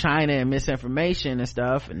thing with China and misinformation and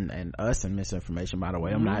stuff, and us and misinformation, by the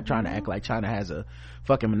way. I'm not trying to act like China has a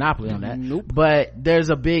fucking monopoly on that. Nope. But there's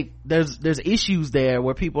issues there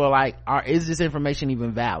where people are like, is this information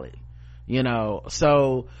even valid?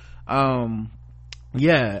 So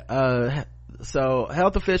so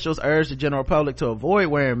health officials urge the general public to avoid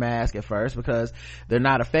wearing masks at first because they're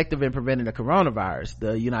not effective in preventing the coronavirus.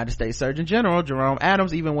 The United States Surgeon General Jerome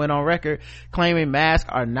Adams even went on record claiming masks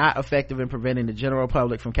are not effective in preventing the general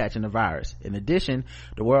public from catching the virus. In addition,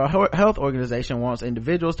 the World Health Organization wants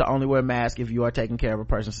individuals to only wear masks if you are taking care of a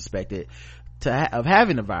person suspected of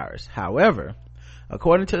having the virus. However,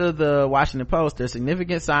 according to the Washington Post, there's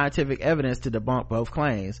significant scientific evidence to debunk both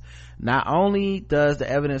claims. Not only does the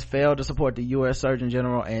evidence fail to support the U.S. Surgeon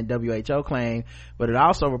General and WHO claim, but it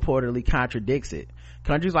also reportedly contradicts it.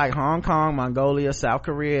 Countries like Hong Kong, Mongolia, South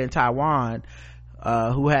Korea, and Taiwan,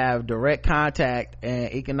 who have direct contact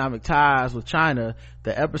and economic ties with China,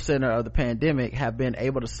 the epicenter of the pandemic, have been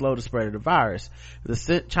able to slow the spread of the virus.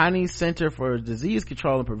 The Chinese Center for Disease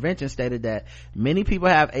Control and Prevention stated that many people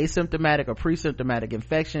have asymptomatic or pre-symptomatic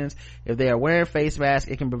infections. If they are wearing face masks,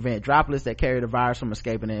 it can prevent droplets that carry the virus from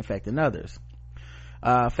escaping and infecting others.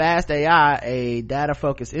 Fast AI, a data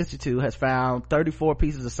focused institute, has found 34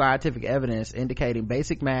 pieces of scientific evidence indicating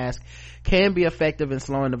basic masks can be effective in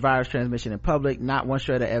slowing the virus transmission in public. Not one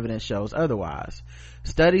shred of evidence shows otherwise.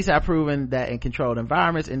 Studies have proven that in controlled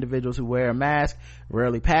environments, individuals who wear a mask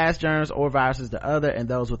rarely pass germs or viruses to others, and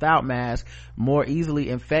those without masks more easily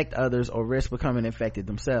infect others or risk becoming infected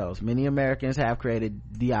themselves. Many Americans have created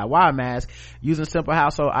DIY masks using simple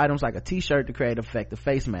household items like a t-shirt to create effective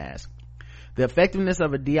face masks. The effectiveness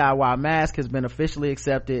of a DIY mask has been officially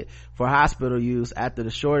accepted for hospital use after the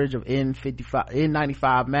shortage of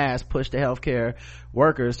N95 masks pushed the healthcare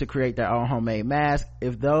workers to create their own homemade masks.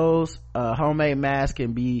 If those homemade masks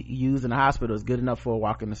can be used in the hospital, it's good enough for a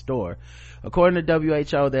walk in the store. According to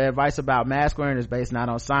WHO, their advice about mask wearing is based not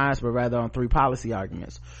on science but rather on 3 policy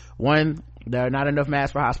arguments. 1, there are not enough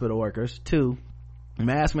masks for hospital workers. 2,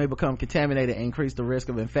 masks may become contaminated and increase the risk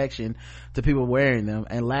of infection to people wearing them.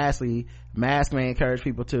 And lastly, masks may encourage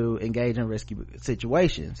people to engage in risky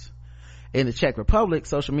situations. In the Czech Republic,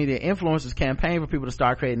 social media influencers campaigned for people to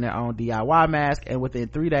start creating their own DIY masks, and within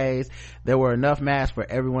 3 days there were enough masks for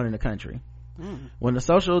everyone in the country. When the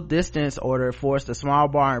social distance order forced a small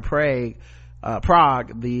bar in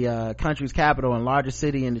Prague, the country's capital and largest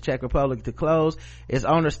city in the Czech Republic, to close, its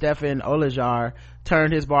owner Stefan Olejar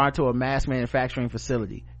turned his bar into a mask manufacturing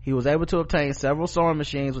facility. He was able to obtain several sewing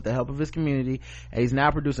machines with the help of his community, and he's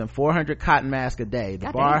now producing 400 cotton masks a day.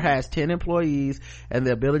 The bar has 10 employees and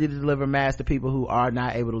the ability to deliver masks to people who are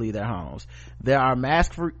not able to leave their homes. There are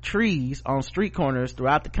mask trees on street corners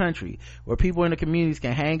throughout the country where people in the communities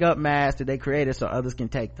can hang up masks that they created so others can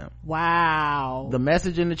take them. Wow. The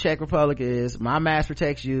message in the Czech Republic is, my mask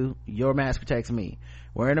protects you, your mask protects me.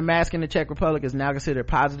 Wearing a mask in the Czech Republic is now considered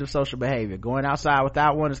positive social behavior. Going outside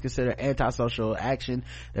without one is considered antisocial action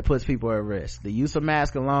that puts people at risk. The use of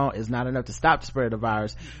masks alone is not enough to stop the spread of the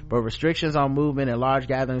virus, but restrictions on movement and large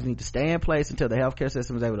gatherings need to stay in place until the healthcare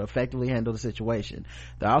system is able to effectively handle the situation.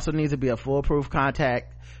 There also needs to be a foolproof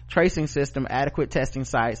contact tracing system, adequate testing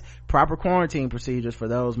sites, proper quarantine procedures for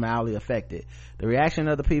those mildly affected. The reaction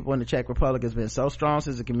of the people in the Czech Republic has been so strong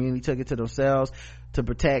since the community took it to themselves to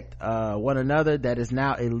protect one another that it's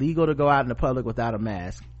now illegal to go out in the public without a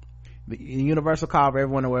mask. The universal call for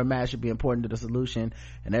everyone to wear a mask should be important to the solution,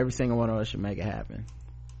 and every single one of us should make it happen.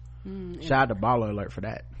 Shout out to Baller Alert for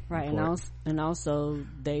that. Right, and also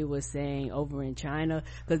they were saying over in China,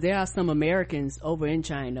 because there are some Americans over in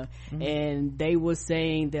China, and they were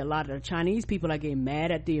saying that a lot of the Chinese people are getting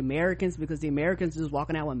mad at the Americans because the Americans was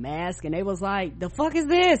walking out with masks, and they was like, the fuck is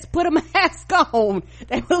this? Put a mask on.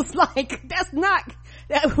 They was like, that's not,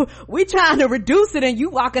 we trying to reduce it and you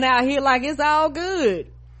walking out here like it's all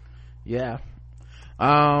good. Yeah.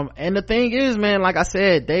 And the thing is, man, like I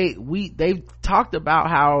said, they've talked about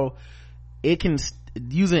how it can,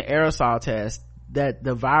 using aerosol tests, that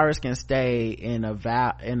the virus can stay in a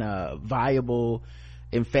viable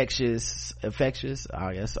infectious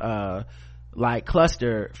I guess like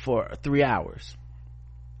cluster for 3 hours.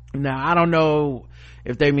 Now I don't know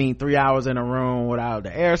if they mean 3 hours in a room without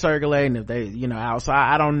the air circulating, if they,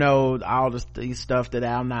 outside. I don't know all this stuff, that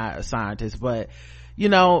I'm not a scientist, but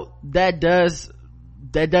that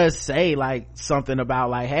does say like something about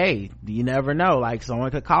like, hey, you never know, like someone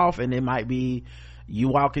could cough and it might be you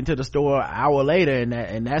walk into the store an hour later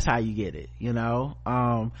and that's how you get it,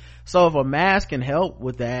 so if a mask can help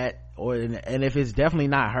with that, and if it's definitely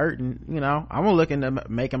not hurting, I'm gonna look into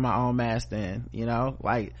making my own mask then,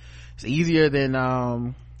 like it's easier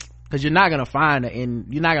than because you're not gonna find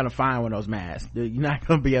you're not gonna find one of those masks. You're not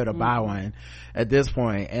gonna be able to buy one at this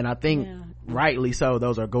point. And I think rightly so,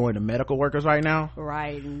 those are going to medical workers right now,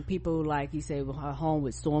 right? And people, like you say, are home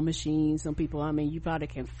with sewing machines. Some people, I mean, you probably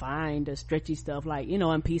can find the stretchy stuff, like, you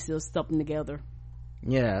know, and pieces stuff them together.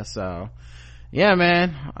 Yeah, so yeah,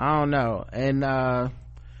 man, I don't know. And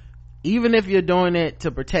even if you're doing it to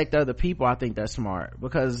protect other people, I think that's smart,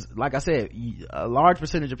 because like I said, a large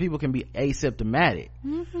percentage of people can be asymptomatic.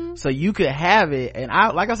 So you could have it, and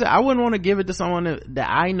like I said, I wouldn't want to give it to someone that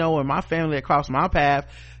I know in my family that crossed my path,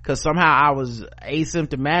 because somehow I was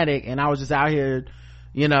asymptomatic and I was just out here,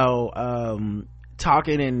 you know,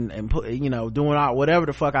 talking and you know, doing all whatever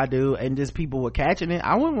the fuck I do, and just people were catching it.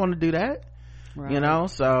 I wouldn't want to do that, right. You know.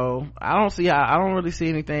 So I don't really see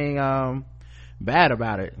anything bad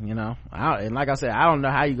about it, you know. And like I said, I don't know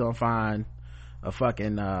how you gonna find a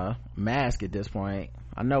fucking mask at this point.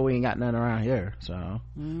 I know we ain't got none around here, so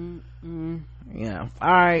yeah.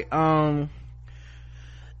 All right,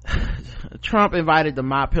 Trump invited the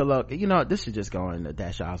My Pillow. You know, this should just go in the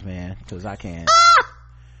Dash Offs, man, because I can't.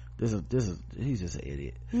 This is he's just an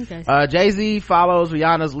idiot. Okay. Jay-Z follows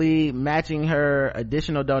Rihanna's lead, matching her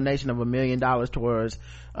additional donation of $1 million towards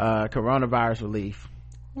coronavirus relief.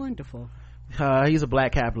 Wonderful. He's a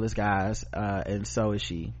black capitalist, guys, and so is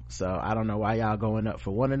she. So I don't know why y'all going up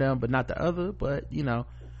for one of them but not the other, but you know,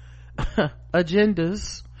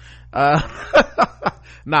 agendas.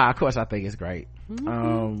 Nah, of course I think it's great.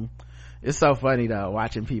 It's so funny though,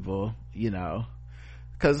 watching people, you know,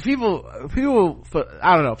 because people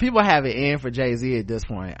I don't know, people have it in for Jay-Z at this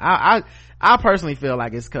point. I personally feel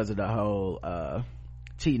like it's because of the whole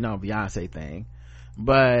cheating on Beyonce thing,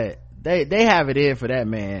 but they have it in for that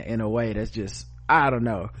man in a way that's just, I don't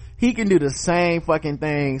know. He can do the same fucking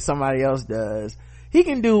thing somebody else does. He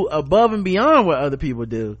can do above and beyond what other people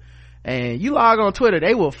do. And you log on Twitter,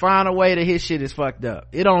 they will find a way that his shit is fucked up.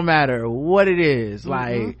 It don't matter what it is.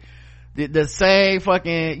 Like the same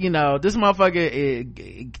fucking, you know, this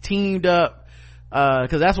motherfucker teamed up,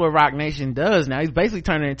 cause that's what Rock Nation does now. He's basically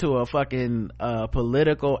turning into a fucking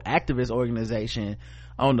political activist organization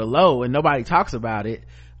on the low, and nobody talks about it.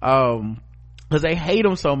 Cause they hate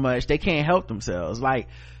him so much they can't help themselves. Like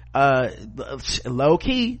low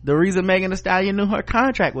key, the reason Megan Thee Stallion knew her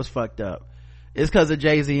contract was fucked up is because of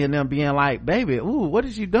Jay-Z and them being like, baby, ooh, what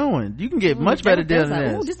is you doing? You can get much better deal than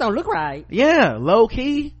this. Ooh, this don't look right. Yeah, low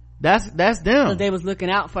key, that's them. Cause they was looking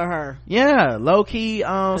out for her. Yeah, low key,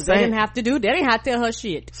 they didn't have to tell her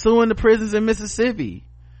shit. Suing the prisons in Mississippi,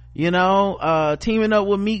 you know, teaming up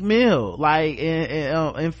with Meek Mill, like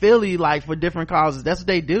in Philly, like for different causes. That's what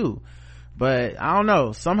they do. But I don't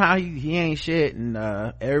know, somehow he ain't shit, and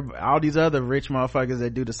all these other rich motherfuckers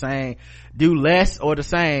that do the same, do less or the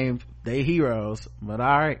same, they heroes. But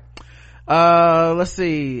all right, let's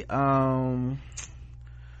see,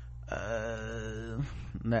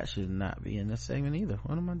 that should not be in this segment either.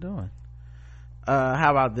 What am I doing?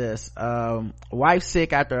 How about this? Wife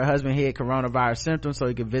sick after her husband had coronavirus symptoms so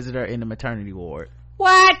he could visit her in the maternity ward.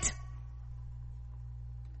 What?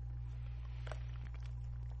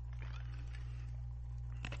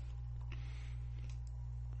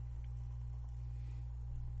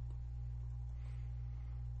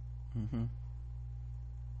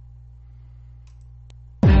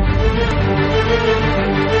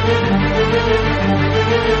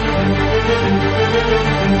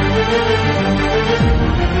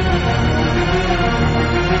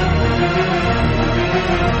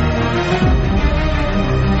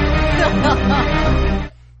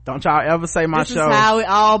 Don't y'all ever say my show. This is how it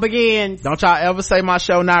all begins. Don't y'all ever say my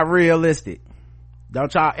show not realistic.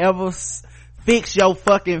 Don't y'all ever fix your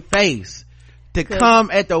fucking face to come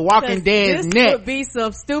at the Walking Dead's neck. This would be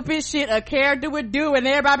some stupid shit a character would do, and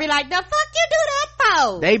everybody be like, the fuck you do that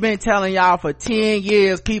for? They've been telling y'all for 10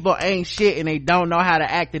 years people ain't shit and they don't know how to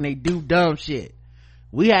act and they do dumb shit.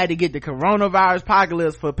 We had to get the coronavirus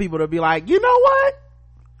apocalypse for people to be like, you know what?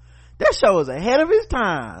 That show is ahead of its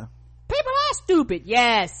time. People are stupid.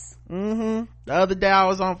 Yes. The other day I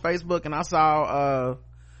was on Facebook and I saw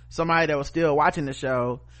somebody that was still watching the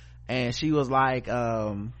show, and she was like,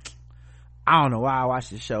 I don't know why I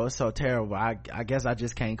watched this show, it's so terrible, I guess I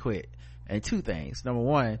just can't quit. And two things: number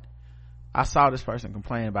one, I saw this person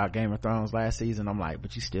complain about Game of Thrones last season. I'm like,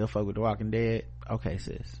 but you still fuck with The Walking Dead? Okay,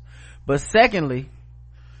 sis. But secondly,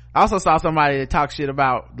 I also saw somebody that talked shit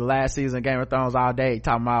about the last season of Game of Thrones all day,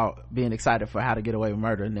 talking about being excited for How to Get Away with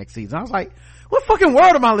Murder next season. I was like, what fucking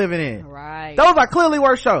world am I living in? Right. Those are clearly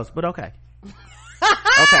worse shows, but okay.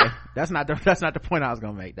 Okay, that's not the point I was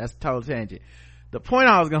gonna make. That's a total tangent. The point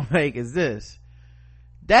I was gonna make is this: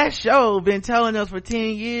 that show been telling us for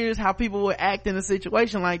 10 years how people would act in a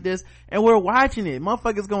situation like this, and we're watching it.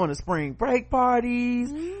 Motherfuckers going to spring break parties,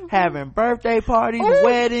 having birthday parties,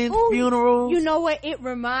 weddings, funerals. You know what? It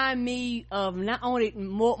remind me of not only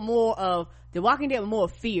more of The Walking Dead, but more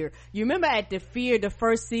of Fear. You remember at the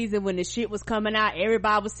first season when the shit was coming out,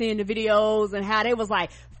 everybody was seeing the videos and how they was like,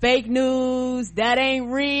 fake news, that ain't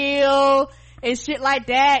real, and shit like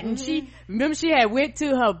that. And she had went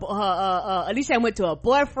to Alicia went to her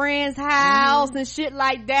boyfriend's house and shit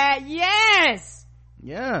like that. Yes.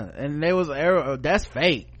 Yeah. And they was, that's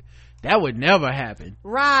fake. That would never happen.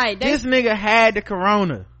 Right. This nigga had the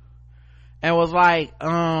corona and was like,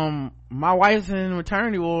 my wife's in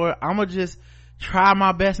maternity ward. I'ma just try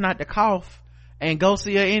my best not to cough and go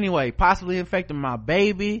see her anyway, possibly infecting my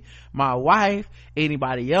baby, my wife,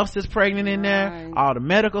 anybody else that's pregnant in there, all the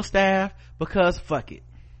medical staff, because fuck it.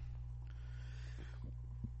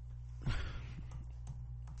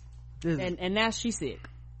 And now she's sick.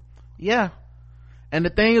 Yeah. And the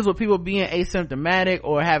thing is, with people being asymptomatic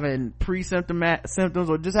or having pre-symptomatic symptoms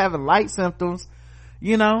or just having light symptoms,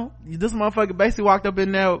 you know, this motherfucker basically walked up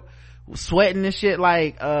in there sweating and shit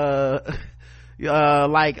like Earl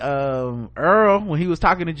when he was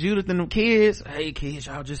talking to Judith and them kids. Hey kids,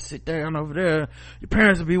 y'all just sit down over there, your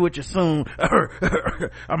parents will be with you soon. I'm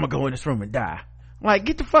gonna go in this room and die. Like,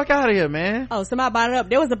 get the fuck out of here, man. Oh, somebody brought it up.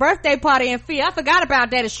 There was a birthday party in Fear. I forgot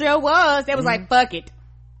about that. It sure was. They was like, fuck it.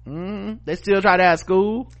 They still try to have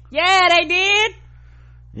school. Yeah, they did.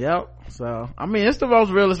 Yep. So I mean, it's the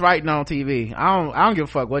most realest writing on TV. I don't give a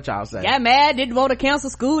fuck what y'all say. Got mad, didn't want to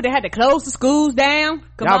cancel school. They had to close the schools down.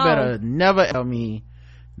 Y'all better never tell me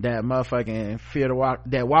that motherfucking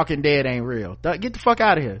that Walking Dead ain't real. Get the fuck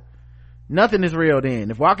out of here. Nothing is real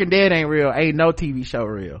then. If Walking Dead ain't real, ain't no TV show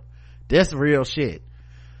real. That's real shit.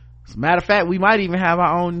 As a matter of fact, we might even have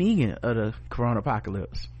our own Negan of the corona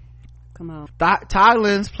apocalypse. Come on.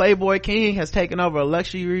 Thailand's Playboy King has taken over a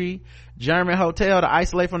luxury German hotel to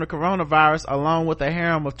isolate from the coronavirus along with a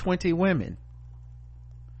harem of 20 women.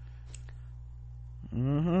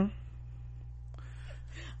 I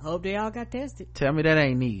hope they all got tested. Tell me that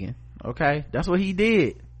ain't Negan. Okay, that's what he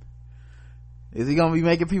did. Is he gonna be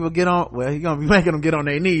making people get on? Well, he's gonna be making them get on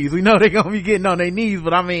their knees. We know they're gonna be getting on their knees,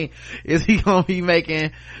 but I mean, is he gonna be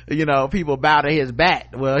making, people bow to his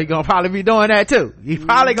back? Well, he gonna probably be doing that too. He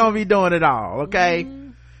probably gonna be doing it all. Okay,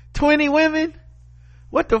 20 women.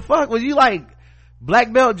 What the fuck? Was you like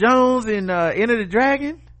Black Belt Jones in Enter the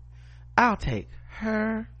Dragon? I'll take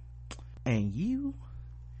her and you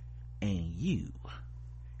and you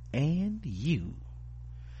and you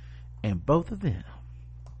and both of them.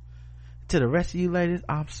 To the rest of you ladies,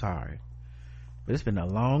 I'm sorry, but it's been a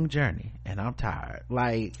long journey and I'm tired.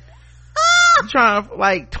 Like, you trying to,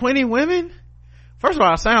 like, 20 women? First of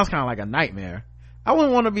all, it sounds kind of like a nightmare. I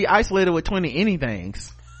wouldn't want to be isolated with 20 anythings.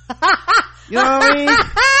 You know what I mean?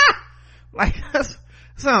 Like, that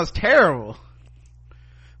sounds terrible.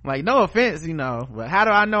 Like, no offense, but how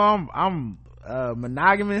do I know I'm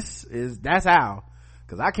monogamous? That's how.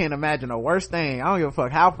 Cause I can't imagine a worse thing. I don't give a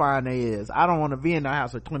fuck how fine they is. I don't want to be in the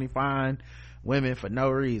house with 20 fine women for no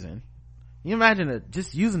reason. You imagine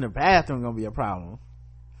just using the bathroom gonna be a problem.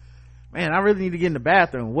 Man, I really need to get in the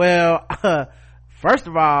bathroom. Well, first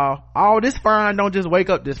of all this fine don't just wake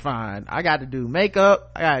up this fine. I got to do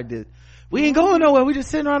makeup. We ain't going nowhere. We just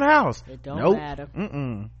sitting around the house. It don't matter.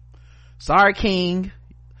 Sorry, King.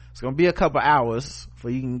 It's gonna be a couple hours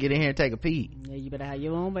before you can get in here and take a peek. Yeah, you better have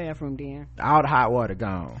your own bathroom then. All the hot water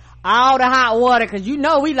gone. All the hot water, cause we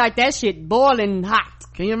like that shit boiling hot.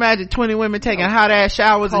 Can you imagine 20 women taking hot ass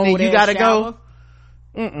showers and then you gotta go?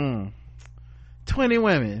 20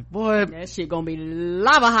 women, boy. That shit gonna be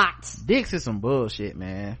lava hot. Dicks is some bullshit,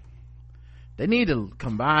 man. They need to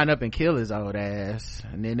combine up and kill his old ass,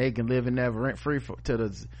 and then they can live in there rent free to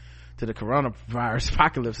the coronavirus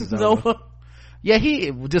apocalypse is over. Yeah,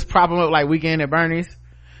 he just prop him up like Weekend at Bernie's.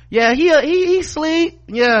 Yeah, he sleep.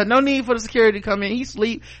 Yeah, no need for the security to come in. He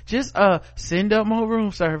sleep. Just send up more room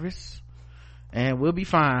service and we'll be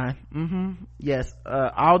fine. Yes,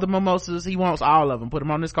 all the mimosas, he wants all of them. Put them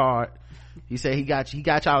on his card. He said he got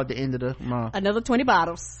y'all at the end of the month. Another 20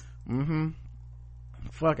 bottles.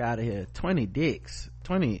 Fuck out of here. 20 dicks.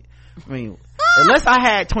 20. I mean, unless I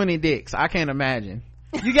had 20 dicks, I can't imagine.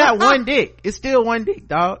 You got one dick. It's still one dick,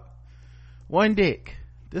 dog. One dick.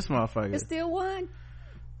 This motherfucker. It's still one.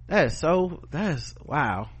 That's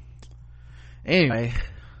wow. Anyway,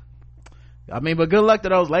 I mean, but good luck to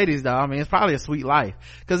those ladies though. I mean, it's probably a sweet life.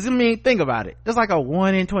 Cause I mean, think about it. There's like a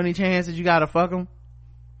 1 in 20 chance that you gotta fuck them.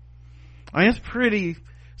 I mean, it's pretty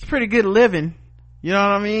good living. You know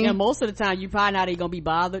what I mean? Yeah, most of the time you probably not even gonna be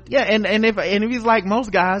bothered. Yeah, and if he's like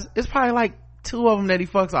most guys, it's probably like 2 of them that he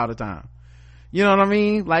fucks all the time. You know what I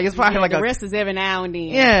mean? Like it's probably like the rest is every now and then.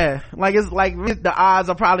 Yeah, like it's like the odds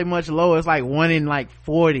are probably much lower. It's like 1 in like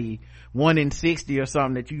 40, 1 in 60 or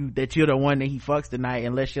something that you're the one that he fucks tonight,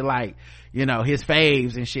 unless you're like, you know, his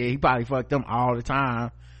faves and shit. He probably fucked them all the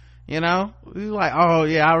time. You know, he's like, oh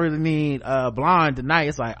yeah, I really need blonde tonight.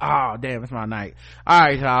 It's like, oh damn, it's my night. All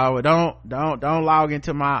right, y'all, don't log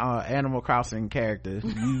into my Animal Crossing characters.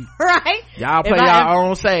 Right? Y'all play y'all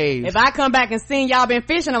own saves. If I come back and sing y'all been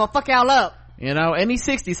fishing, I'm gonna fuck y'all up. You know, and he's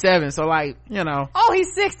 67, so like, you know. Oh,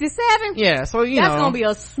 he's 67? Yeah, so you know. That's gonna be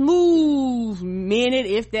a smooth minute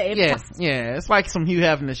if possible. Yeah, it's like some Hugh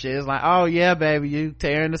Hefner shit. It's like, oh yeah, baby, you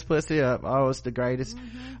tearing this pussy up. Oh, it's the greatest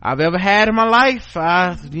I've ever had in my life.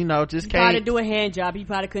 I, you know, just can't. Probably do a hand job. He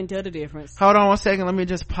probably couldn't tell the difference. Hold on 1 second. Let me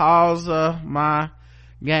just pause, my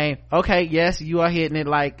game. Okay, yes, you are hitting it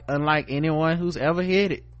like unlike anyone who's ever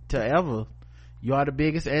hit it to ever. You are the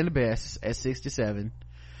biggest and the best at 67.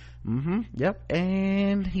 Yep,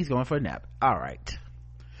 and he's going for a nap. All right,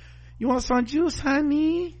 you want some juice,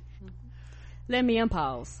 honey? Let me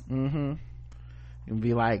unpause. It'll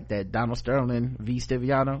be like that Donald Sterling v.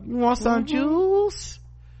 Stiviano. You want some juice?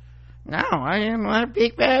 No, I am not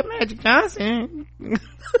Big Bad Magic Johnson.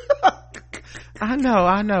 I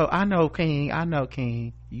know, King. I know,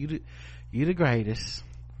 King. You the greatest.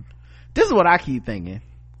 This is what I keep thinking.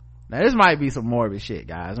 Now, this might be some morbid shit,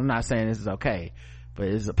 guys. I'm not saying this is okay, but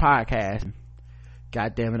it's a podcast.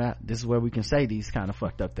 God damn it, this is where we can say these kind of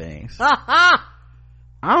fucked up things.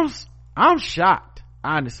 I'm shocked,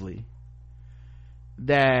 honestly,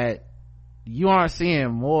 that you aren't seeing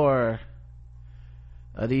more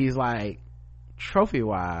of these like trophy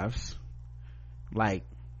wives, like,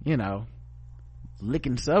 you know,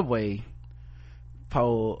 licking subway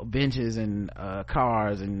pole benches and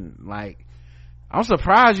cars, and like, I'm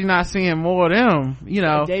surprised you're not seeing more of them. You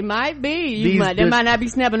know, they might be. They might not be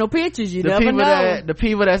snapping no pictures. You never know. The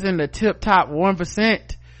people that's in the tip top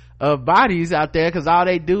 1% of bodies out there, because all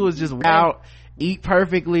they do is just out, eat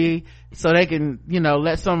perfectly, so they can, you know,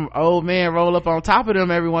 let some old man roll up on top of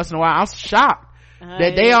them every once in a while. I'm shocked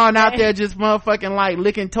that they aren't out there just motherfucking like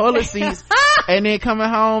licking toilet seats and then coming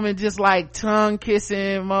home and just like tongue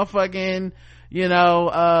kissing motherfucking, you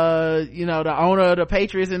know, the owner of the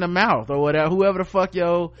Patriots in the mouth or whatever, whoever the fuck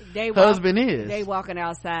your husband is. They walking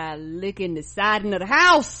outside licking the siding of the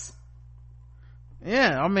house.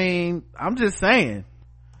 Yeah, I mean, I'm just saying,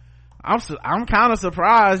 I'm kind of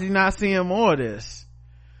surprised you're not seeing more of this.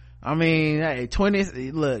 I mean, hey,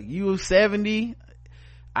 20, look, you 70,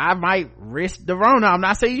 I might risk the Rona. I'm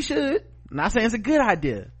not saying you should. I'm not saying it's a good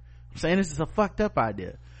idea. I'm saying this is a fucked up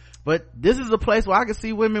idea. But this is a place where I can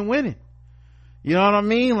see women winning. You know what I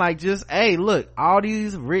mean? Like, just, hey, look, all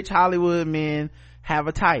these rich Hollywood men have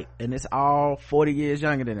a type, and it's all 40 years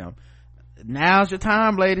younger than them. Now's your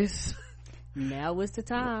time, ladies. Now is the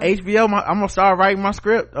time. HBO, I'm gonna start writing my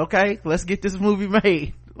script. Okay, let's get this movie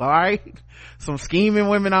made. All right, some scheming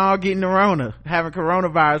women all getting the Rona, having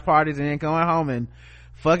coronavirus parties, and then going home and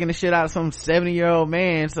fucking the shit out of some 70-year-old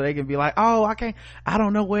man, so they can be like, oh, I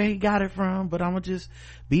don't know where he got it from, but I'm gonna just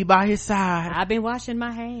be by his side. I've been washing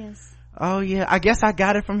my hands. Oh yeah, I guess I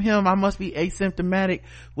got it from him. I must be asymptomatic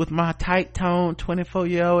with my tight toned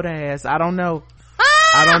 24-year-old ass. I don't know.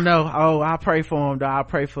 I don't know. Oh, I'll pray for him though. I'll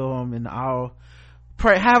pray for him, and I'll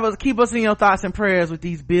pray, keep us in your thoughts and prayers with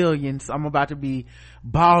these billions I'm about to be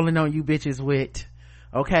balling on you bitches with.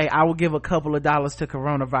 Okay, I will give a couple of dollars to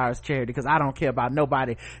coronavirus charity because I don't care about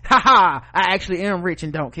nobody. I actually am rich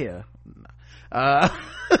and don't care. Y'all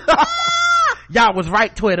was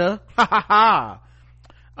right, Twitter.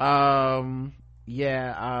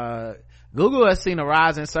 Google has seen a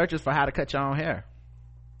rise in searches for how to cut your own hair.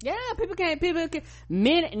 Yeah,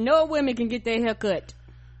 men nor women can get their hair cut.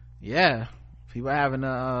 Yeah, people having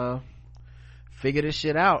to figure this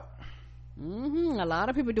shit out. A lot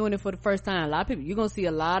of people doing it for the first time. A lot of people, you're gonna see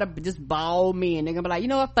a lot of just bald men. They're gonna be like, you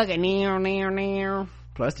know what, fuck it, now.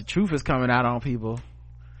 Plus the truth is coming out on people.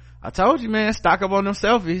 I told you, man, stock up on them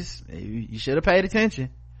selfies. You should have paid attention.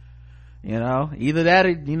 You know, either that or,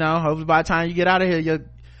 you know, hopefully by the time you get out of here,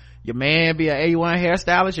 your man be an A1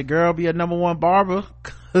 hairstylist, your girl be a #1 barber,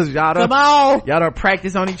 cause y'all done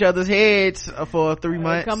practice on each other's heads for 3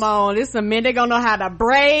 months. Come on, this some men, they gonna know how to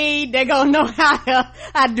braid, they gonna know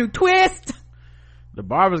how to do twist. The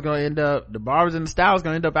barbers and the stylists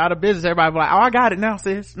gonna end up out of business. Everybody be like, oh, I got it now,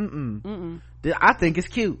 sis. I think it's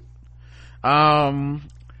cute.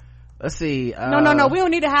 Let's see. No, we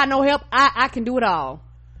don't need to hire no help. I can do it all.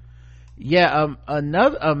 Yeah, a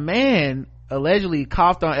man allegedly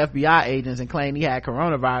coughed on FBI agents and claimed he had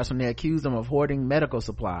coronavirus when they accused him of hoarding medical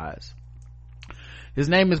supplies. His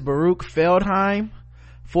name is Baruch Feldheim,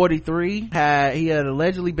 43. He had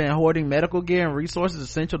allegedly been hoarding medical gear and resources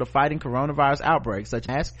essential to fighting coronavirus outbreaks, such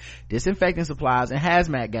as masks, disinfecting supplies, and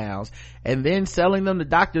hazmat gowns, and then selling them to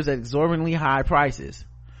doctors at exorbitantly high prices.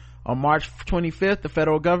 On March 25th, the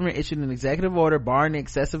federal government issued an executive order barring the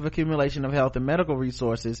excessive accumulation of health and medical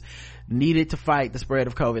resources needed to fight the spread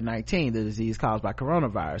of COVID-19, the disease caused by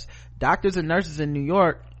coronavirus. Doctors and nurses in New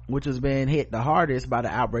York, which has been hit the hardest by the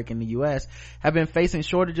outbreak in the U.S., have been facing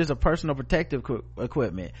shortages of personal protective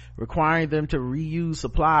equipment, requiring them to reuse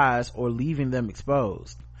supplies or leaving them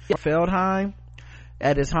exposed. Feldheim,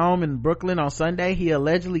 at his home in Brooklyn on Sunday, he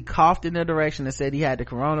allegedly coughed in their direction and said he had the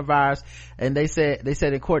coronavirus, and they said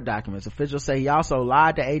in court documents. Officials say he also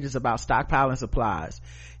lied to agents about stockpiling supplies.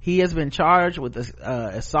 He has been charged with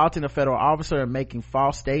assaulting a federal officer and making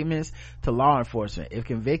false statements to law enforcement. If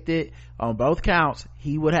convicted on both counts,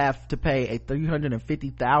 he would have to pay a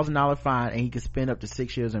 $350,000 fine, and he could spend up to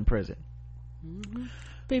 6 years in prison. Mm-hmm.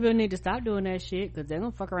 People need to stop doing that shit, because they're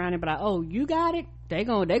gonna fuck around and be like, oh, you got it? They're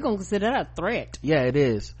gonna consider that a threat. Yeah, it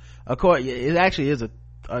is. Of course, it actually is a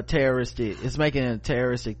terroristic, it's making a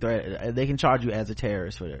terroristic threat. They can charge you as a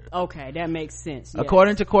terrorist for that. Okay, that makes sense. Yes.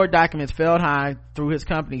 According to court documents, Feldheim, through his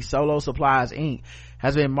company Solo Supplies Inc.,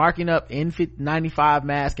 has been marking up N95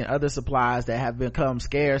 masks and other supplies that have become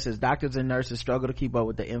scarce as doctors and nurses struggle to keep up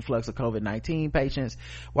with the influx of COVID-19 patients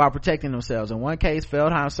while protecting themselves. In one case,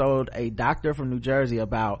 Feldheim sold a doctor from New Jersey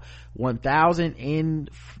about 1,000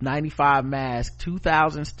 N95 masks,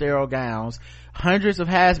 2,000 sterile gowns, hundreds of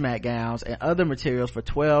hazmat gowns, and other materials for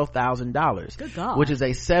 $12,000. Good God. Which is a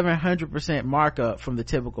 700% markup from the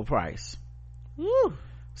typical price. Woo.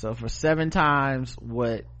 So for 7 times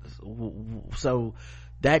what, so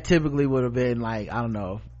that typically would have been like, I don't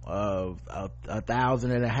know,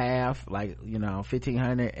 1,500, like,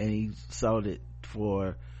 1,500, and he sold it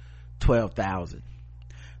for 12,000.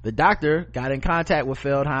 The doctor got in contact with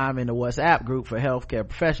Feldheim in the WhatsApp group for healthcare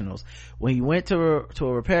professionals. When he went to a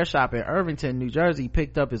repair shop in Irvington, New Jersey, he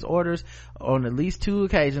picked up his orders. On at least 2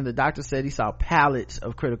 occasions, the doctor said he saw pallets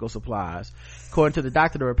of critical supplies. According to the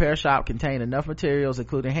doctor, the repair shop contained enough materials,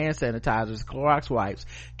 including hand sanitizers, Clorox wipes,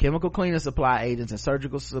 chemical cleaning supply agents, and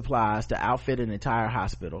surgical supplies to outfit an entire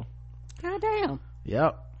hospital. Goddamn.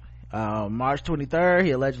 Yep. March 23rd,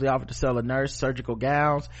 he allegedly offered to sell a nurse surgical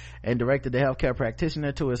gowns and directed the healthcare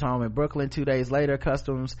practitioner to his home in Brooklyn. 2 days later,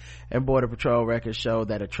 Customs and Border Patrol records showed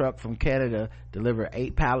that a truck from Canada delivered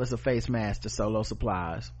 8 pallets of face masks to Solo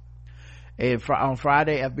Supplies. And on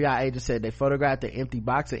Friday, FBI agents said they photographed the empty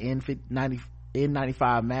box of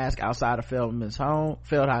N95 mask outside of Feldheim's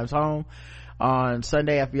home. On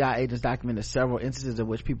Sunday, FBI agents documented several instances in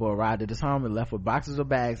which people arrived at his home and left with boxes or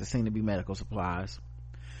bags that seemed to be medical supplies.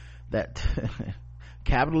 That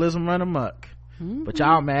capitalism run amok. Mm-hmm. But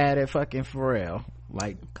y'all mad at fucking Pharrell.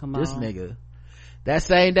 Like, come this on. Nigga. That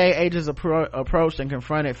same day, agents approached and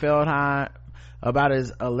confronted Feldheim about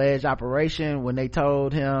his alleged operation. When they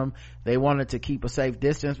told him they wanted to keep a safe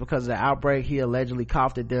distance because of the outbreak, he allegedly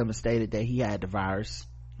coughed at them and stated that he had the virus.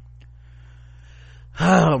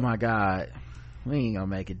 Oh my God. We ain't gonna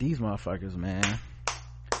make it. These motherfuckers, man.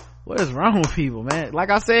 What is wrong with people, man? Like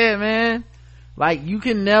I said, man, like, you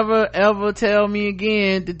can never ever tell me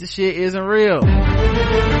again that the shit isn't real.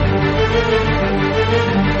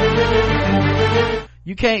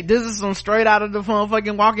 You can't. This is some straight out of the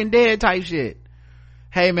motherfucking Walking Dead type shit.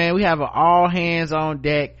 Hey man, we have an all hands on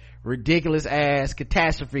deck ridiculous ass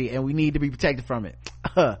catastrophe and we need to be protected from it.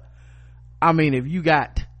 I mean, if you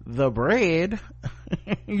got the bread,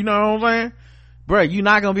 you know what I'm saying? Bruh, you're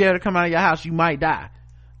not gonna be able to come out of your house. You might die.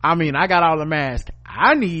 I mean, I got all the masks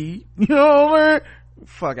I need, you know what I mean?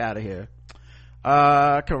 Fuck out of here.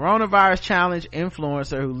 Coronavirus challenge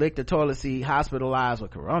influencer who licked a toilet seat hospitalized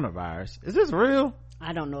with coronavirus. Is this real?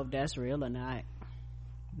 I don't know if that's real or not.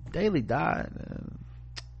 Daily died.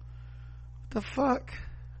 What the fuck?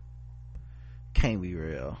 Can't be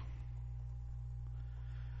real.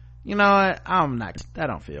 You know what? That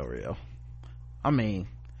don't feel real. I mean,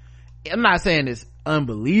 I'm not saying it's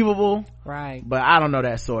unbelievable, right? But I don't know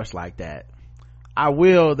that source like that. I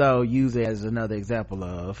will though use it as another example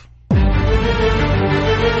of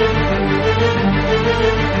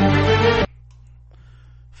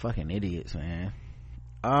fucking idiots, man.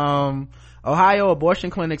 Ohio abortion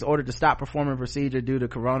clinics ordered to stop performing procedure due to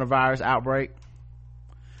coronavirus outbreak.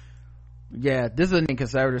 Yeah, this is what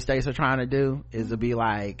conservative states are trying to do, is to be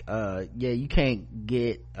like, you can't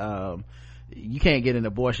get an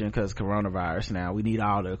abortion because coronavirus now. We need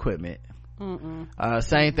all the equipment.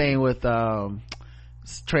 Same thing with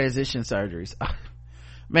transition surgeries.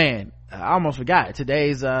 Man, I almost forgot.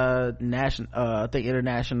 Today's national I think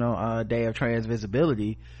International Day of Trans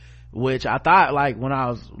Visibility, which I thought, like, when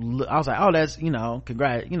I was like, oh, that's,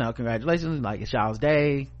 congratulations, like, it's y'all's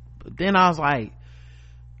day. But then I was like,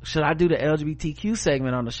 should I do the LGBTQ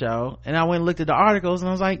segment on the show? And I went and looked at the articles and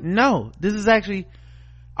I was like, no, this is actually,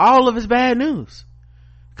 all of it's bad news,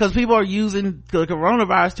 because people are using the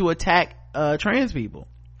coronavirus to attack trans people,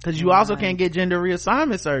 because you also can't get gender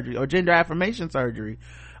reassignment surgery or gender affirmation surgery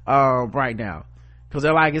right now, because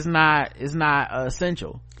they're like, it's not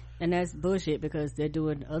essential. And that's bullshit, because they're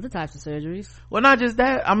doing other types of surgeries. Well, not just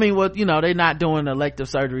that. I mean, they're not doing elective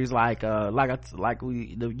surgeries like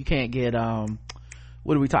you can't get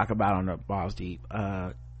what do we talk about on the Balls Deep?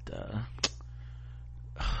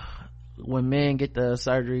 When men get the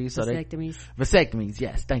surgery, so vasectomies.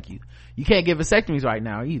 Yes, thank you. You can't get vasectomies right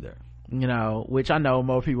now either. Which I know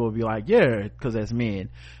more people will be like, yeah, because that's men.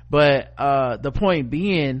 But the point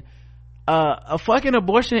being, a fucking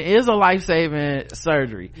abortion is a life-saving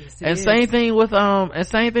surgery. Yes, and same thing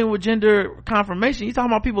with gender confirmation. You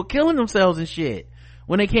talking about people killing themselves and shit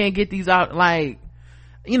when they can't get these out, like,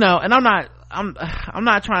 and I'm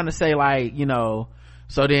not trying to say, like,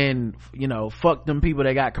 so then, fuck them people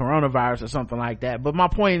that got coronavirus or something like that. But my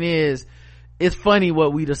point is, it's funny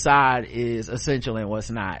what we decide is essential and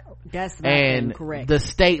what's not. That's not correct. The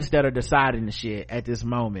states that are deciding the shit at this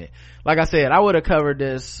moment. Like I said, I would have covered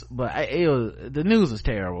this, but the news was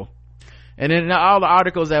terrible. And then all the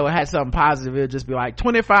articles that had something positive, it would just be like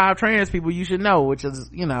 25 trans people you should know, which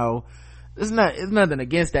is, it's nothing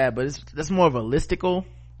against that, but that's more of a listicle.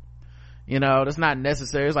 That's not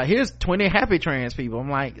necessary. It's like, here's 20 happy trans people. I'm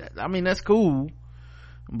like, I mean, that's cool,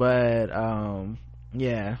 but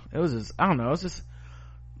yeah, it was just, I don't know, it's just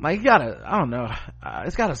like,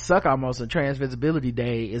 it's gotta suck almost. A Trans Visibility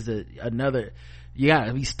Day is another, you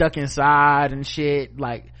gotta be stuck inside and shit.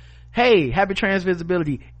 Like, hey, happy Trans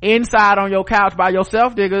Visibility, inside on your couch by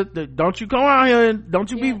yourself, nigga. Don't you come out here and don't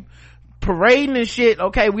you be parading and shit.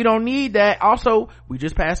 Okay, we don't need that. Also, we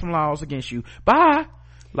just passed some laws against you. Bye.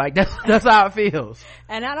 Like, that's how it feels.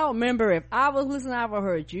 And I don't remember if I was listening, I ever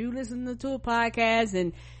heard you listening to a podcast,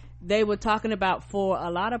 and they were talking about, for a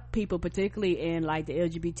lot of people, particularly in like the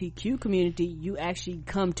LGBTQ community, you actually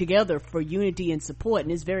come together for unity and support,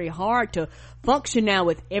 and it's very hard to function now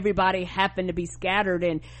with everybody having to be scattered.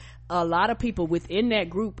 And a lot of people within that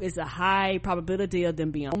group, is a high probability of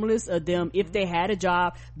them being homeless, of them, if they had a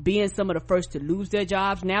job, being some of the first to lose their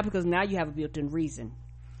jobs now, because now you have a built-in reason.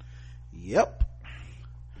 Yep.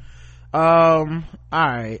 All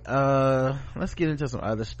right, let's get into some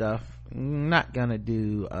other stuff. Not gonna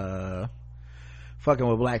do fucking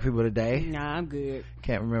with black people today. Nah, I'm good.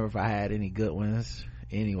 Can't remember if I had any good ones.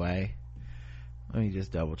 Anyway, let me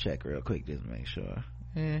just double check real quick just to make sure.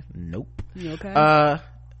 Nope. You okay?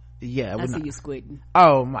 Yeah, I see you squinting.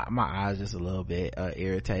 Oh, my eyes just a little bit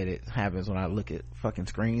irritated. Happens when I look at fucking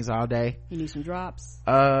screens all day. You need some drops?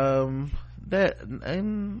 I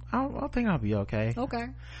think I'll be okay. Okay.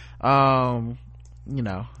 But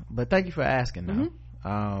thank you for asking though.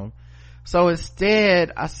 Mm-hmm. So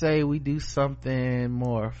instead, I say we do something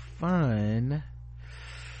more fun.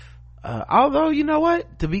 Although, you know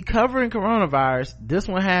what? To be covering coronavirus, this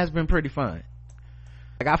one has been pretty fun.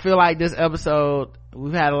 Like, I feel like this episode,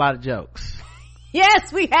 we've had a lot of jokes.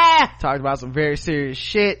 Yes, we have. Talked about some very serious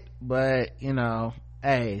shit, but,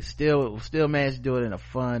 hey, still managed to do it in a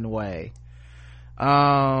fun way.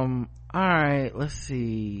 All right, let's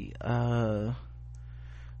see.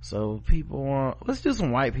 So let's do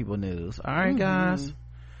some white people news. All right, guys.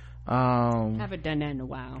 Haven't done that in a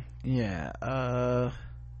while. Yeah.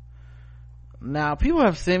 Now people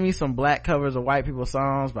have sent me some black covers of white people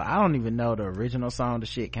songs, but I don't even know the original song the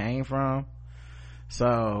shit came from.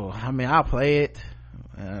 So, I mean, I'll play it,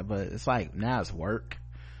 but it's like, now it's work.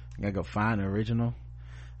 I gotta go find the original.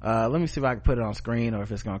 Let me see if I can put it on screen, or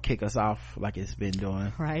if it's gonna kick us off like it's been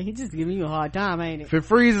doing. Right, he's just giving you a hard time, ain't it? If it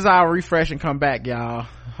freezes, I'll refresh and come back, y'all.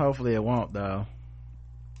 Hopefully it won't though.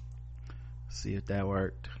 See if that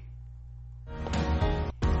worked.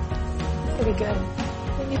 Pretty good.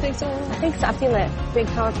 You think so? I think so. I feel it. Big,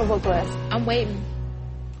 powerful vocalist. I'm waiting.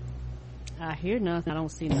 I hear nothing. I don't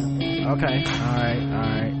see nothing. Okay. All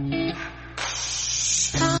right.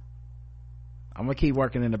 I'm gonna keep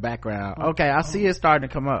working in the background. Okay, I see it starting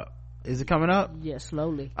to come up. Is it coming up? Yeah,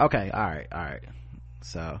 slowly. Okay. All right.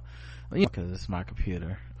 So, because it's my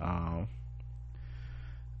computer. Wow.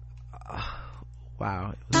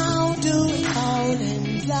 How do we fall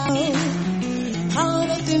in love?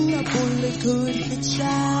 Harder than a bullet could hit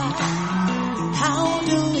ya. How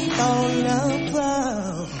do we fall in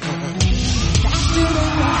love? After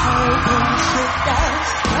in the hurricane shifter.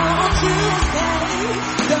 Don't you say,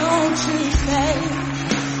 don't you say,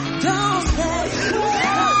 don't say,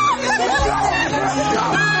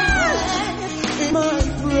 my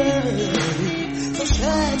brain. So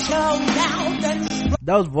shut your mouth and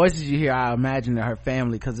those voices you hear, I imagine are her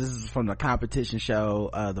family, because this is from the competition show,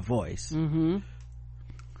 The Voice. Mm-hmm.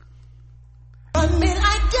 run me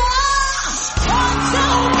like God. Shut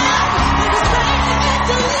your mouth and say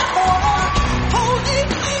deliver. Holy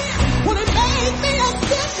man, when it made me a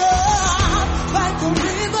sinner, like a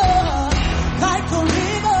river, like a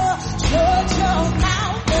river. Shut your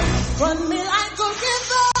mouth and run me like a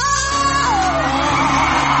river.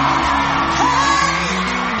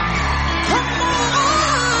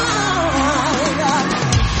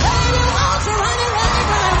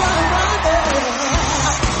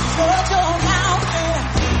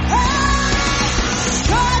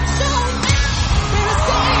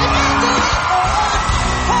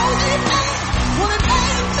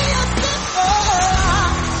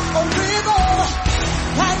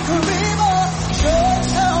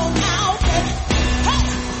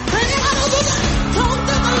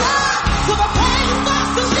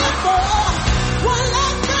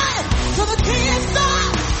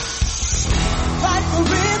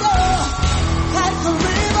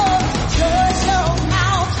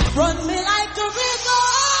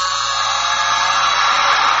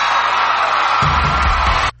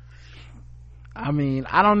 I mean,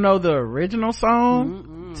 I don't know the original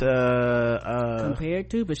song to compared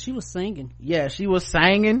to, but she was singing. Yeah, she was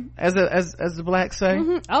singing, as the blacks say.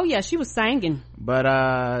 Mm-hmm. Oh yeah, she was singing. But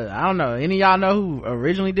I don't know, any of y'all know who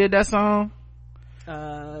originally did that song?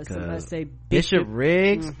 Somebody say Bishop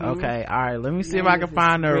Riggs. Mm-hmm. Okay, all right, let me see if I can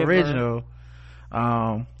find the original.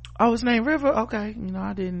 Oh, his name River. Okay, you know,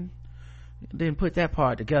 I didn't put that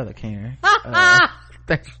part together, Karen.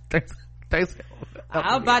 Thanks.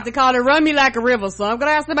 I was about to call it Run Me Like a River, so I'm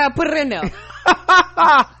gonna ask somebody to put it in there.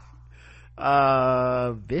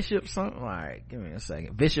 Bishop something. All right, give me a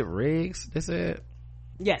second. Bishop Riggs, this it?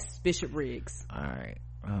 Yes, Bishop Riggs. All right.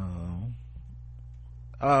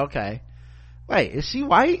 Oh, okay. Wait, is she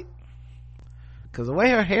white? Because the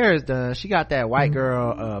way her hair is done, she got that white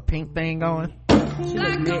girl pink thing going. She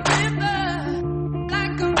like a river,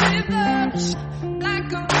 like a river,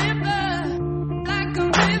 like a river, like a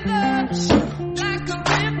river, like a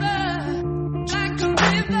river, like a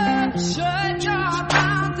river. Shut your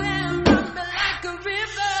mouth and run me like a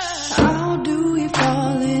river. How do we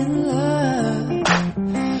fall in love?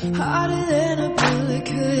 Harder than a bullet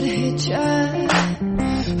could hit you.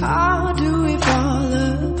 How do we fall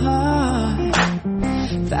apart?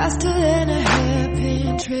 Faster than a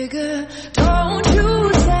hairpin trigger. Don't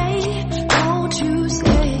you say, don't you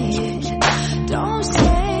say it. Don't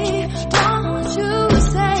say, don't you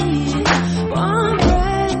say it. One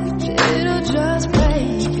breath, it'll just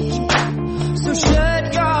break it. So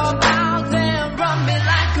shut your mouth and run me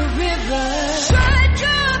like a river. Shut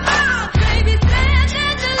your mouth, baby, stand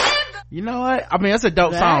and deliver. You know what? I mean, that's a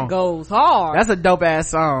dope song. That goes hard. That's a dope ass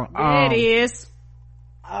song. It is.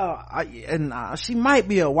 She might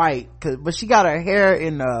be a white, but she got her hair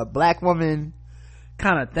in a black woman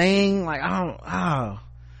kind of thing. Like, I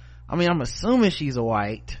mean, I'm assuming she's a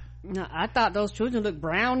white. No, I thought those children looked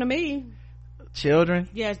brown to me. Children?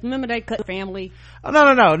 Yes, remember they cut family? Oh,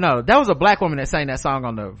 no. That was a black woman that sang that song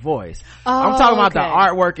on The Voice. I'm talking about the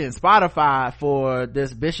artwork in Spotify for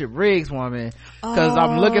this Bishop Riggs woman, because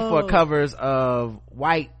I'm looking for covers of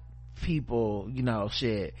white people, you know,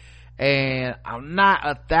 shit. And I'm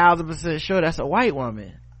not 1,000% sure that's a white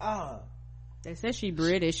woman. They said she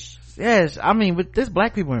British. Yes, I mean, but there's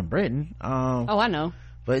black people in Britain. I know.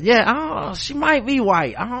 But yeah, I don't know. She might be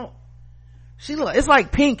white. It's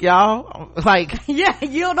like Pink, y'all. Like, yeah,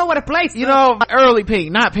 you don't know what a place. You know, early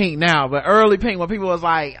Pink, not Pink now, but early Pink, when people was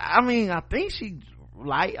like, I mean, I think she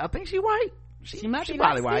white. She might be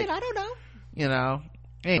probably white. I don't know. You know.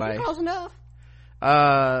 Anyway, close enough.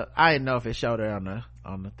 I didn't know if it showed her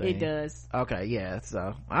on the thing. It does. Okay, yeah,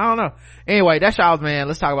 so I don't know. Anyway, that's y'all's man.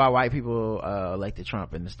 Let's talk about white people elected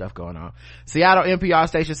Trump and the stuff going on. Seattle NPR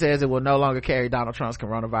station says it will no longer carry Donald Trump's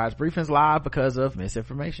coronavirus briefings live because of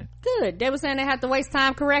misinformation. Good. They were saying they have to waste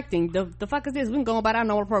time correcting. The fuck is this? We can go about our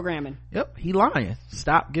normal programming. Yep, he lying.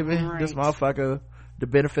 Stop giving this motherfucker the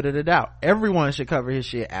benefit of the doubt. Everyone should cover his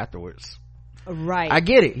shit afterwards. Right. I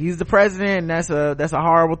get it. He's the president, and that's a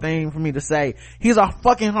horrible thing for me to say. He's a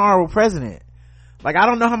fucking horrible president. Like, I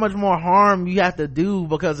don't know how much more harm you have to do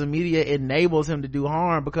because the media enables him to do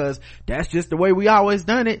harm, because that's just the way we always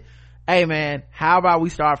done it. hey man, how about we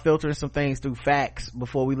start filtering some things through facts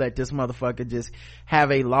before we let this motherfucker just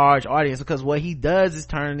have a large audience? Because what he does is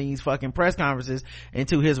turn these fucking press conferences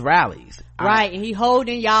into his rallies. Right, and he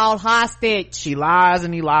holding y'all hostage. He lies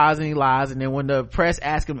and he lies and he lies, and then when the press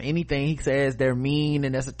asks him anything, he says they're mean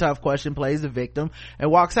and that's a tough question, plays the victim, and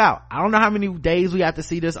walks out. I don't know how many days we have to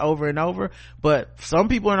see this over and over, but some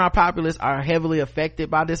people in our populace are heavily affected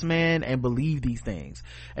by this man and believe these things.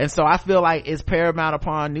 And so I feel like it's paramount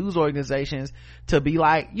upon news organizations to be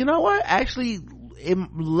like, you know what, actually,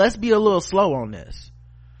 let's be a little slow on this.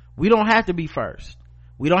 We don't have to be first.